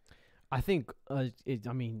 I think, a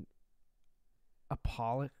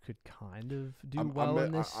Pollock could kind of do well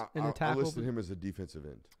in the tackle. I listed him as a defensive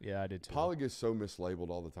end. Yeah, I did too. Pollock is so mislabeled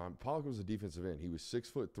all the time. Pollock was a defensive end. He was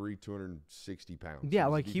 6'3", 260 pounds.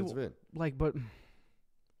 Yeah, he was but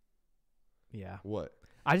Yeah. What?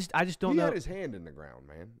 I just don't He know. had his hand in the ground,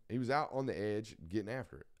 man. He was out on the edge getting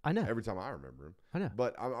after it. I know. Every time I remember him. I know.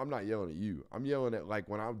 But I'm not yelling at you. I'm yelling at, like,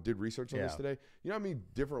 when I did research on this today, you know how many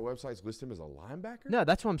different websites list him as a linebacker? No,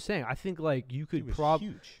 that's what I'm saying. I think, like, you He could was probably.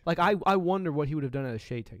 huge. Like, I wonder what he would have done at a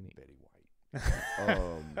shade technique. Betty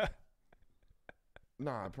White.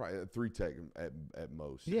 Nah, probably a 3-tech at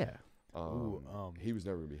most. Yeah. He was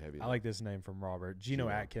never going to be heavy. I like this name from Robert. Geno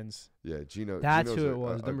Atkins. Yeah, Geno. That's Geno's who it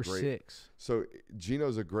was, number 6. So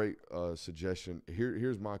Geno's a great suggestion.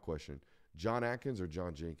 Here's my question: John Atkins or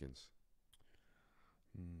John Jenkins?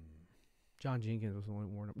 John Jenkins was the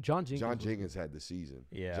one worn up. John Jenkins had the season.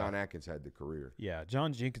 Yeah. John Atkins had the career. Yeah,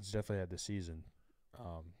 John Jenkins definitely had the season.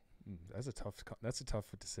 That's a tough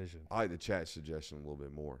decision. I like the chat suggestion a little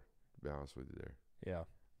bit more, to be honest with you there. Yeah.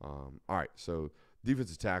 All right, so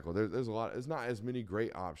defensive tackle. There's a lot. There's not as many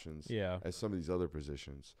great options as some of these other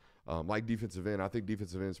positions. Like defensive end, I think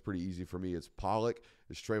defensive end is pretty easy for me. It's Pollock,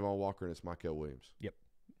 it's Trayvon Walker, and it's Mykel Williams. Yep.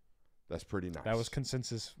 That's pretty nice. That was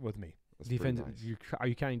consensus with me. That's defensive. pretty nice. Are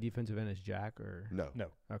you counting defensive end as Jack or No.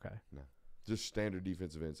 Okay. No. Just standard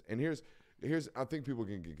defensive ends. And here's I think people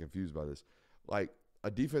can get confused by this. Like, a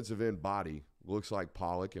defensive end body looks like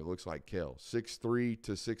Pollock, it looks like Kell. 6'3"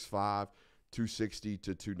 to 6'5", 260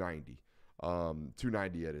 to 290.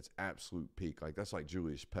 290 at its absolute peak. Like, that's like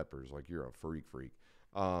Julius Peppers. Like, you're a freak.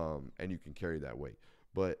 And you can carry that weight.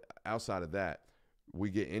 But outside of that, we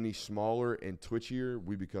get any smaller and twitchier,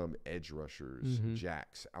 we become edge rushers,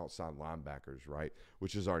 jacks, outside linebackers, right?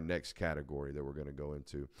 Which is our next category that we're going to go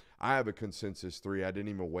into. I have a consensus 3. I didn't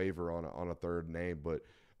even waver on a third name, but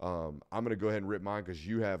I'm going to go ahead and rip mine because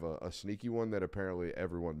you have a sneaky one that apparently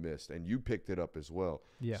everyone missed, and you picked it up as well.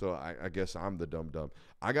 Yeah. So I guess I'm the dumb.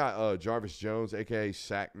 I got Jarvis Jones, a.k.a.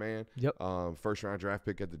 Sack Man. Yep. First-round draft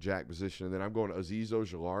pick at the jack position. And then I'm going Azeez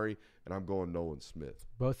Ojulari, and I'm going Nolan Smith.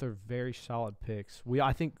 Both are very solid picks.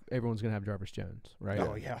 I think everyone's gonna have Jarvis Jones, right?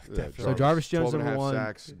 Oh yeah, definitely. So Jarvis Jones 12.5 number 1.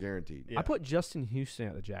 sacks guaranteed. Yeah. I put Justin Houston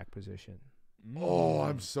at the jack position. Oh,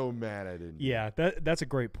 I'm so mad I didn't. Yeah, that's a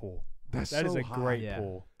great pull. That so is a high. great Yeah.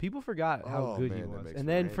 pull. People forgot how Oh, good man, he that was. makes And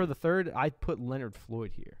me then angry. for the third, I put Leonard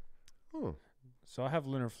Floyd here. Huh. So I have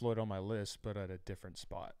Leonard Floyd on my list, but at a different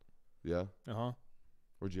spot. Yeah.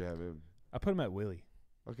 Where'd you have him? I put him at Willie.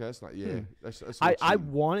 Okay, that's not. Yeah, that's I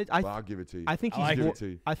cheating. But I I'll give it to you. I think I like he's more, it to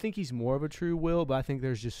you. I think he's more of a true Will, but I think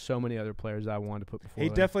there's just so many other players I wanted to put before. He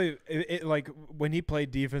him. definitely like when he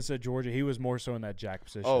played defense at Georgia, he was more so in that jack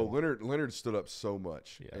position. Oh, Leonard stood up so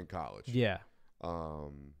much Yeah. in college. Yeah.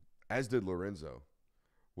 As did Lorenzo.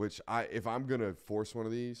 Which if I'm gonna force one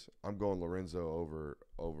of these, I'm going Lorenzo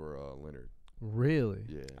over Leonard. Really?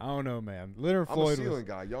 Yeah. I don't know, man. Leonard I'm Floyd a ceiling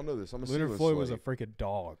guy. Y'all know this. I'm a Leonard ceiling Floyd was a slave. freaking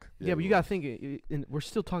dog. Yeah, but he you got was. to think, and we're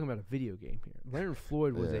still talking about a video game here. Leonard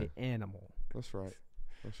Floyd was an animal. That's right.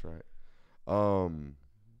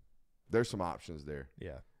 There's some options there.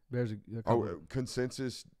 Yeah. There's a Oh, couple.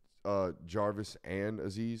 consensus, Jarvis and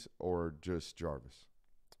Azeez, or just Jarvis?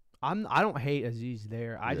 I don't hate Azeez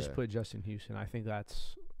there. I just Yeah. put Justin Houston. I feel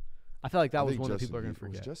like that was one that people are going to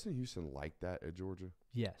Was forget. Justin Houston like that at Georgia?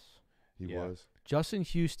 Yes. He Yeah. was. Justin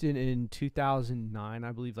Houston in 2009,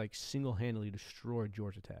 I believe, like single-handedly destroyed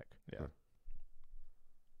Georgia Tech. Yeah.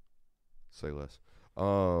 Say less.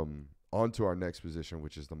 On to our next position,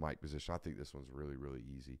 which is the Mike position. I think this one's really, really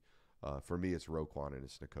easy. For me, it's Roquan and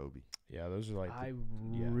it's Nakobe. Yeah, those are like I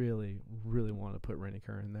really, really want to put Rennie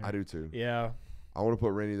Kerr in there. I do too. yeah. I want to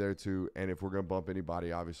put Rennie there too. And if we're gonna bump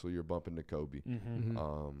anybody, obviously you're bumping Nakobe. Mm-hmm.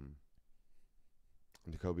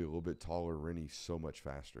 Nakobe a little bit taller. Rennie so much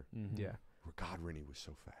faster. Mm-hmm. Yeah. God, Rennie was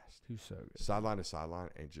so fast. Who's so good? Sideline to sideline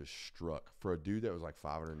and just struck for a dude that was like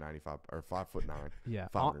 595 or 5'9". Yeah.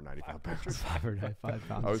 595 pounds. 595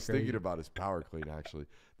 pounds. I was Crazy. thinking about his power clean actually.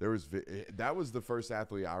 That was the first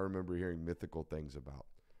athlete I remember hearing mythical things about.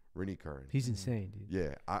 Rennie Curran. He's insane, dude.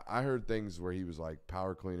 Yeah, I heard things where he was like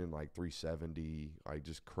power cleaning like 370, like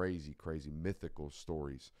just crazy mythical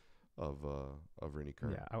stories of Rennie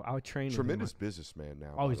Curran. Yeah, I would train. Tremendous businessman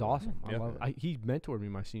now. Oh, by he's the way. awesome. Yeah. I love. He mentored me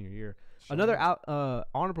my senior year. Shout Another out.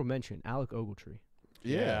 honorable mention: Alec Ogletree.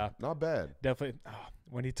 Yeah, not bad. Definitely.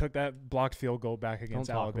 When he took that blocked field goal back against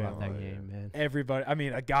Don't talk Alabama, about that game, man. everybody. I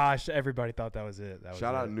mean, gosh, everybody thought that was it. That was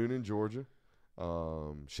Shout out it. Noonan, Georgia.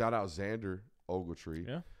 Shout out Xander Ogletree.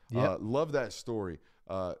 Yeah. Yep. Love that story.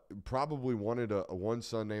 Probably wanted a one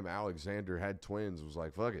son named Alexander, had twins, was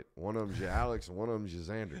like, fuck it. One of them's your Alex and one of them's your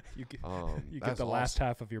Xander. You get, you that's get the last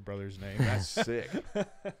half of your brother's name. That's sick.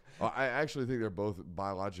 I actually think they're both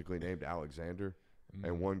biologically named Alexander,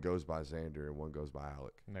 and one goes by Xander and one goes by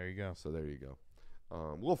Alec. There you go. So there you go.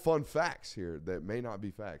 Little fun facts here that may not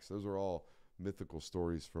be facts. Those are all mythical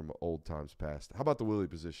stories from old times past. How about the Willie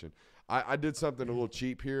position? I did something a little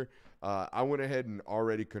cheap here. I went ahead and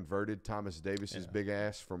already converted Thomas Davis's big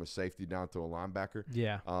ass from a safety down to a linebacker.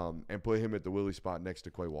 Yeah. And put him at the Willie spot next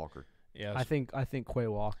to Quay Walker. Yeah, I think Quay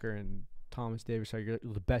Walker and Thomas Davis are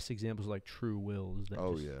the best examples of like true wills.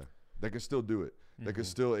 They can still do it. They can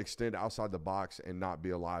still extend outside the box and not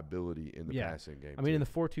be a liability in the passing game. I mean, in the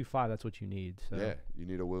 4-2-5, that's what you need. So. Yeah, you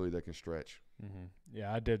need a Willie that can stretch.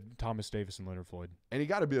 Yeah, I did Thomas Davis and Leonard Floyd. And he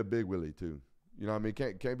got to be a big Willie too. You know what I mean?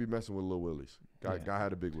 Can't be messing with little Willies. Guy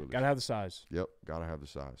had a big Willie. Got to have the size. Yep, got to have the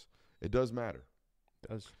size. It does matter. It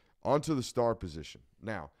does. On to the star position.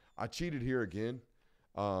 Now, I cheated here again.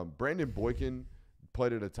 Brandon Boykin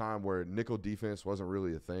played at a time where nickel defense wasn't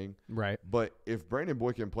really a thing. Right. But if Brandon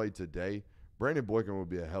Boykin played today, Brandon Boykin would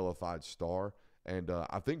be a hellified star. And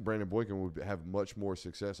I think Brandon Boykin would have much more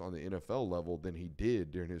success on the NFL level than he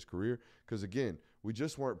did during his career. Because, again, we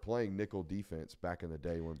just weren't playing nickel defense back in the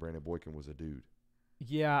day when Brandon Boykin was a dude.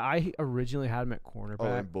 Yeah, I originally had him at cornerback.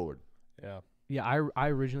 Oh, and Bullard. Yeah. Yeah, I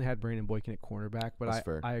originally had Brandon Boykin at cornerback, but That's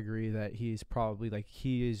fair. I agree that he's probably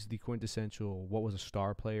he is the quintessential what was a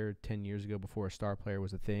star player 10 years ago before a star player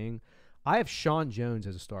was a thing. I have Shawn Jones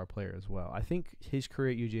as a star player as well. I think his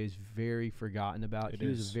career at UGA is very forgotten about. He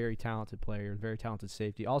was a very talented player, very talented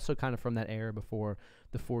safety. Also kind of from that era before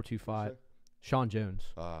the 4-2-5. Shawn Jones.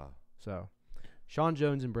 So Shawn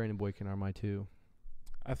Jones and Brandon Boykin are my two.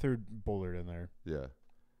 I threw Bullard in there. Yeah.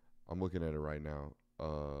 I'm looking at it right now.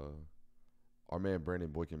 Our man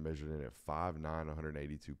Brandon Boykin measured in at 5'9",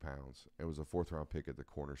 182 pounds. It was a fourth-round pick at the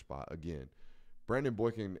corner spot. Again, Brandon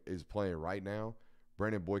Boykin is playing right now.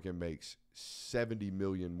 Brandon Boykin makes $70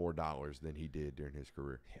 million more than he did during his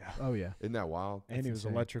career. Yeah. Oh, yeah. Isn't that wild? And he was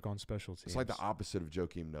electric on special teams. It's like the opposite of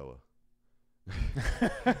Joakim Noah.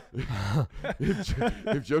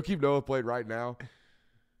 if Joakim Noah played right now,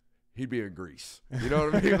 he'd be in Greece. You know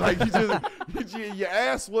what I mean? Like your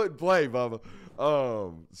ass wouldn't play, Bubba.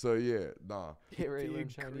 So yeah, nah. Get ready to learn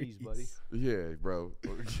Chinese, buddy. Yeah, bro.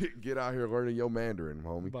 Get out here learning your Mandarin,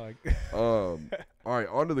 homie. Bug. All right,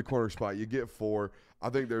 on to the corner spot. You get 4. I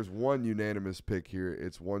think there's one unanimous pick here.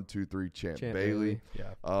 It's 1, 2, 3, Champ Bailey.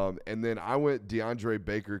 Yeah. And then I went DeAndre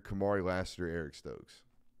Baker, Kamari Lassiter, Eric Stokes.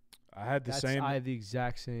 I had the same. I had the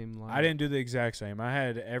exact same line. I didn't do the exact same. I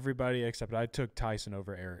had everybody except I took Tyson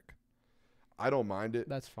over Eric. I don't mind it.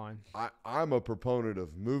 That's fine. I'm a proponent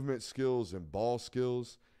of movement skills and ball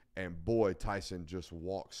skills, and boy, Tyson just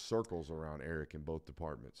walks circles around Eric in both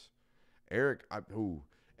departments. Eric,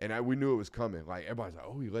 we knew it was coming. Like, everybody's like,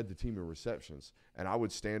 oh, he led the team in receptions. And I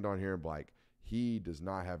would stand on here and be like, he does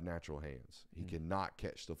not have natural hands. He cannot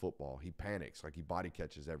catch the football. He panics. Like, he body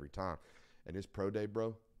catches every time. And his pro day,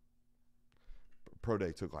 bro,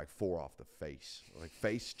 took like 4 off the face. Like,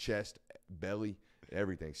 face, chest, belly,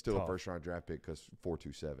 everything. Still a first-round draft pick because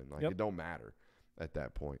 4.27. Like, it don't matter at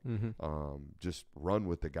that point. Just run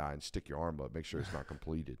with the guy and stick your arm up. Make sure it's not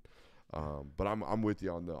completed. But I'm with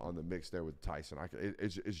you on the mix there with Tyson.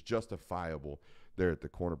 It's justifiable there at the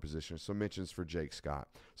corner position. Some mentions for Jake Scott.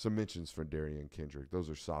 Some mentions for Darian Kendrick. Those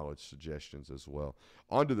are solid suggestions as well.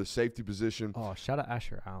 On to the safety position. Oh, shout out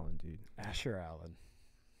Asher Allen, dude. Asher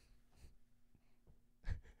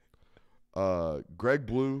Allen. Greg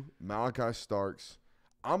Blue, Malachi Starks.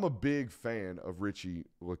 I'm a big fan of Richie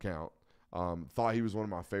LeCount. Thought he was one of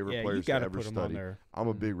my favorite players to ever study. I'm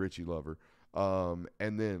a big Richie lover.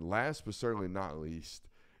 And then last but certainly not least,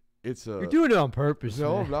 you're doing it on purpose.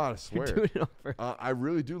 No, man. I'm not. I swear. You're doing it on purpose. I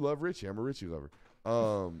really do love Richie. I'm a Richie lover.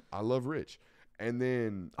 I love Rich. And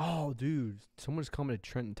then oh, dude, someone's coming to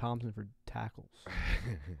Trenton Thompson for tackles.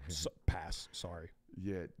 Pass. Sorry.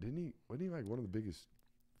 Yeah, wasn't he like one of the biggest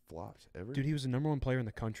flops ever? Dude, he was the number 1 player in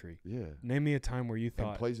the country. Yeah. Name me a time where you thought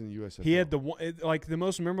and plays in the USFL. He had the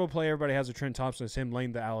most memorable play everybody has of Trent Thompson is him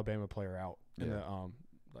laying the Alabama player out. Yeah. In the,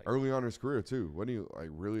 early on in his career too. Wasn't he like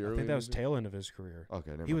really early? I think that was tail end of his career.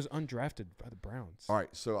 Okay, he was undrafted by the Browns. All right,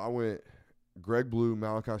 so I went Greg Blue,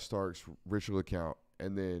 Malachi Starks, Richard LeCount,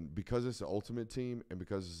 and then because it's the Ultimate Team and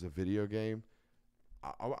because it's a video game,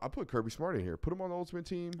 I put Kirby Smart in here. Put him on the Ultimate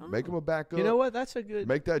Team. Make him a backup. You know what? That's a good.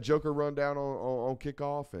 Make that Joker run down on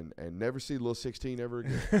kickoff and never see Little 16 ever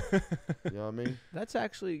again. You know what I mean? That's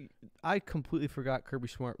actually I completely forgot Kirby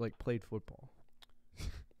Smart played football.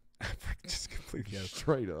 Just completely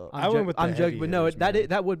straight up. I'm joking, but no,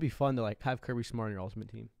 that would be fun to have Kirby Smart on your Ultimate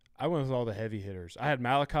Team. I went with all the heavy hitters. I had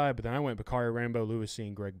Malachi, but then I went Bakari Rainbow, Lewis C,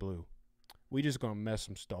 and Greg Blue. We just gonna mess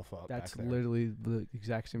some stuff up. That's back there. Literally the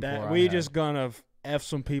exact same. We just gonna F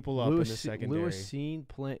some people up in the secondary. Lewis C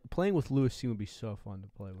playing with Lewis C would be so fun to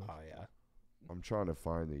play with. Oh yeah. I'm trying to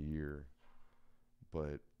find the year,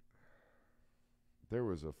 but there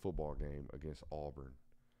was a football game against Auburn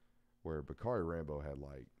where Bakari Rambo had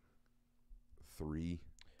like 3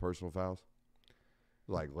 personal fouls,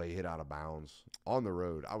 like lay hit out of bounds on the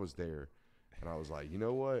road. I was there, and I was like, you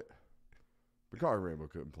know what? Bakari Rambo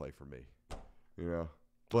couldn't play for me, you know.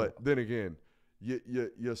 But then again,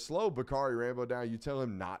 you slow Bakari Rambo down. You tell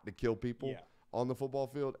him not to kill people on the football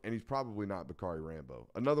field, and he's probably not Bakari Rambo.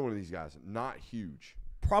 Another one of these guys, not huge.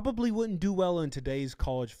 Probably wouldn't do well in today's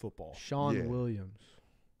college football. Shawn Williams.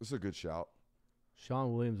 That's a good shout.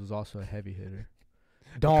 Shawn Williams was also a heavy hitter.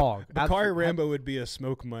 Dog. Bakari Rambo would be a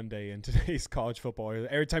Smoke Monday in today's college football.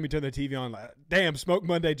 Every time you turn the TV on, like, damn, Smoke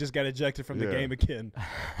Monday just got ejected from the game again.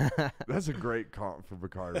 That's a great comp for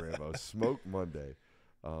Bakari Rambo. Smoke Monday.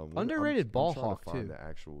 Underrated ball I'm hawk trying to find too. the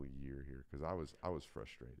actual year here because I was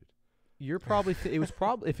frustrated. You're probably it was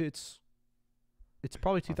probably it's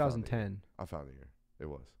probably 2010. I found the year. It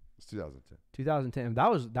was. It's 2010. 2010.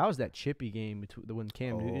 That was that chippy game when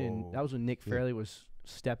Cam Newton. That was when Nick Fairley was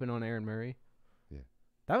stepping on Aaron Murray. Yeah.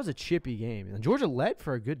 That was a chippy game, and Georgia led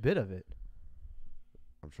for a good bit of it.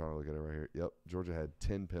 I'm trying to look at it right here. Yep, Georgia had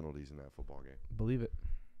 10 penalties in that football game. Believe it.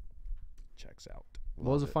 Checks out.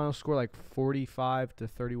 What was the final score? Like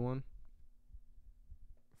 45-31.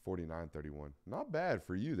 49-31. Not bad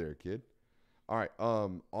for you there, kid. All right,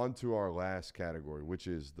 on to our last category, which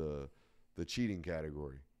is the cheating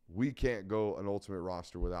category. We can't go an ultimate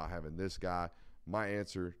roster without having this guy. My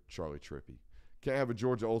answer, Charlie Trippey. Can't have a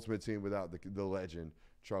Georgia ultimate team without the legend,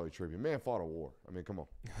 Charlie Trippey. Man fought a war. I mean, come on.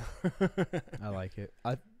 I like it.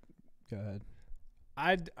 Go ahead.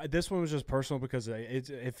 This one was just personal because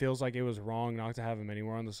it feels like it was wrong not to have him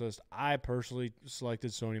anywhere on this list. I personally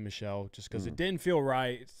selected Sony Michel just because it didn't feel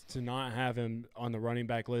right to not have him on the running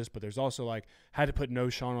back list. But there's also had to put no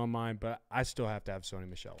Shawn on mine, but I still have to have Sony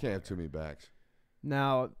Michel. Can't have too many backs.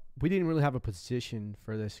 Now, we didn't really have a position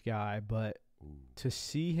for this guy, but to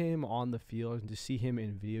see him on the field and to see him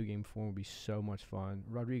in video game form would be so much fun.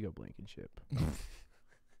 Rodrigo Blankenship.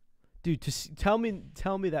 Dude, tell me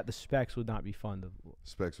that the specs would not be fun.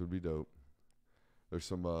 Specs would be dope. There's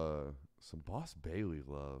some Boss Bailey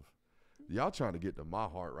love. Y'all trying to get to my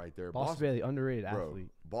heart right there. Boss Bailey, underrated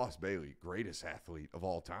athlete. Boss Bailey, greatest athlete of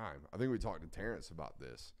all time. I think we talked to Terrence about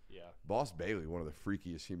this. Yeah. Boss Bailey, one of the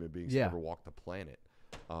freakiest human beings to ever walk the planet.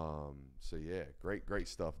 So yeah, great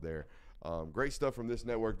stuff there. Great stuff from this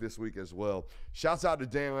network this week as well. Shouts out to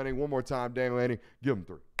Dan Lanning one more time. Dan Lanning, give him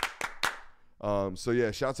 3. So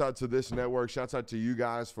yeah, shouts out to this network. Shouts out to you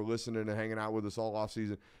guys for listening and hanging out with us all off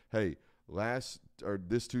season. Hey,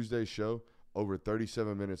 this Tuesday's show, over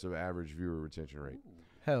 37 minutes of average viewer retention rate.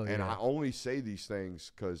 Hell yeah. And I only say these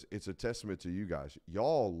things because it's a testament to you guys.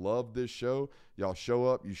 Y'all love this show. Y'all show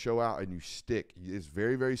up, you show out, and you stick. It's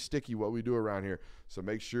very, very sticky what we do around here. So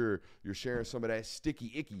make sure you're sharing some of that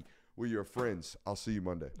sticky icky with your friends. I'll see you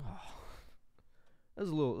Monday. That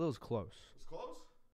was close. It's close?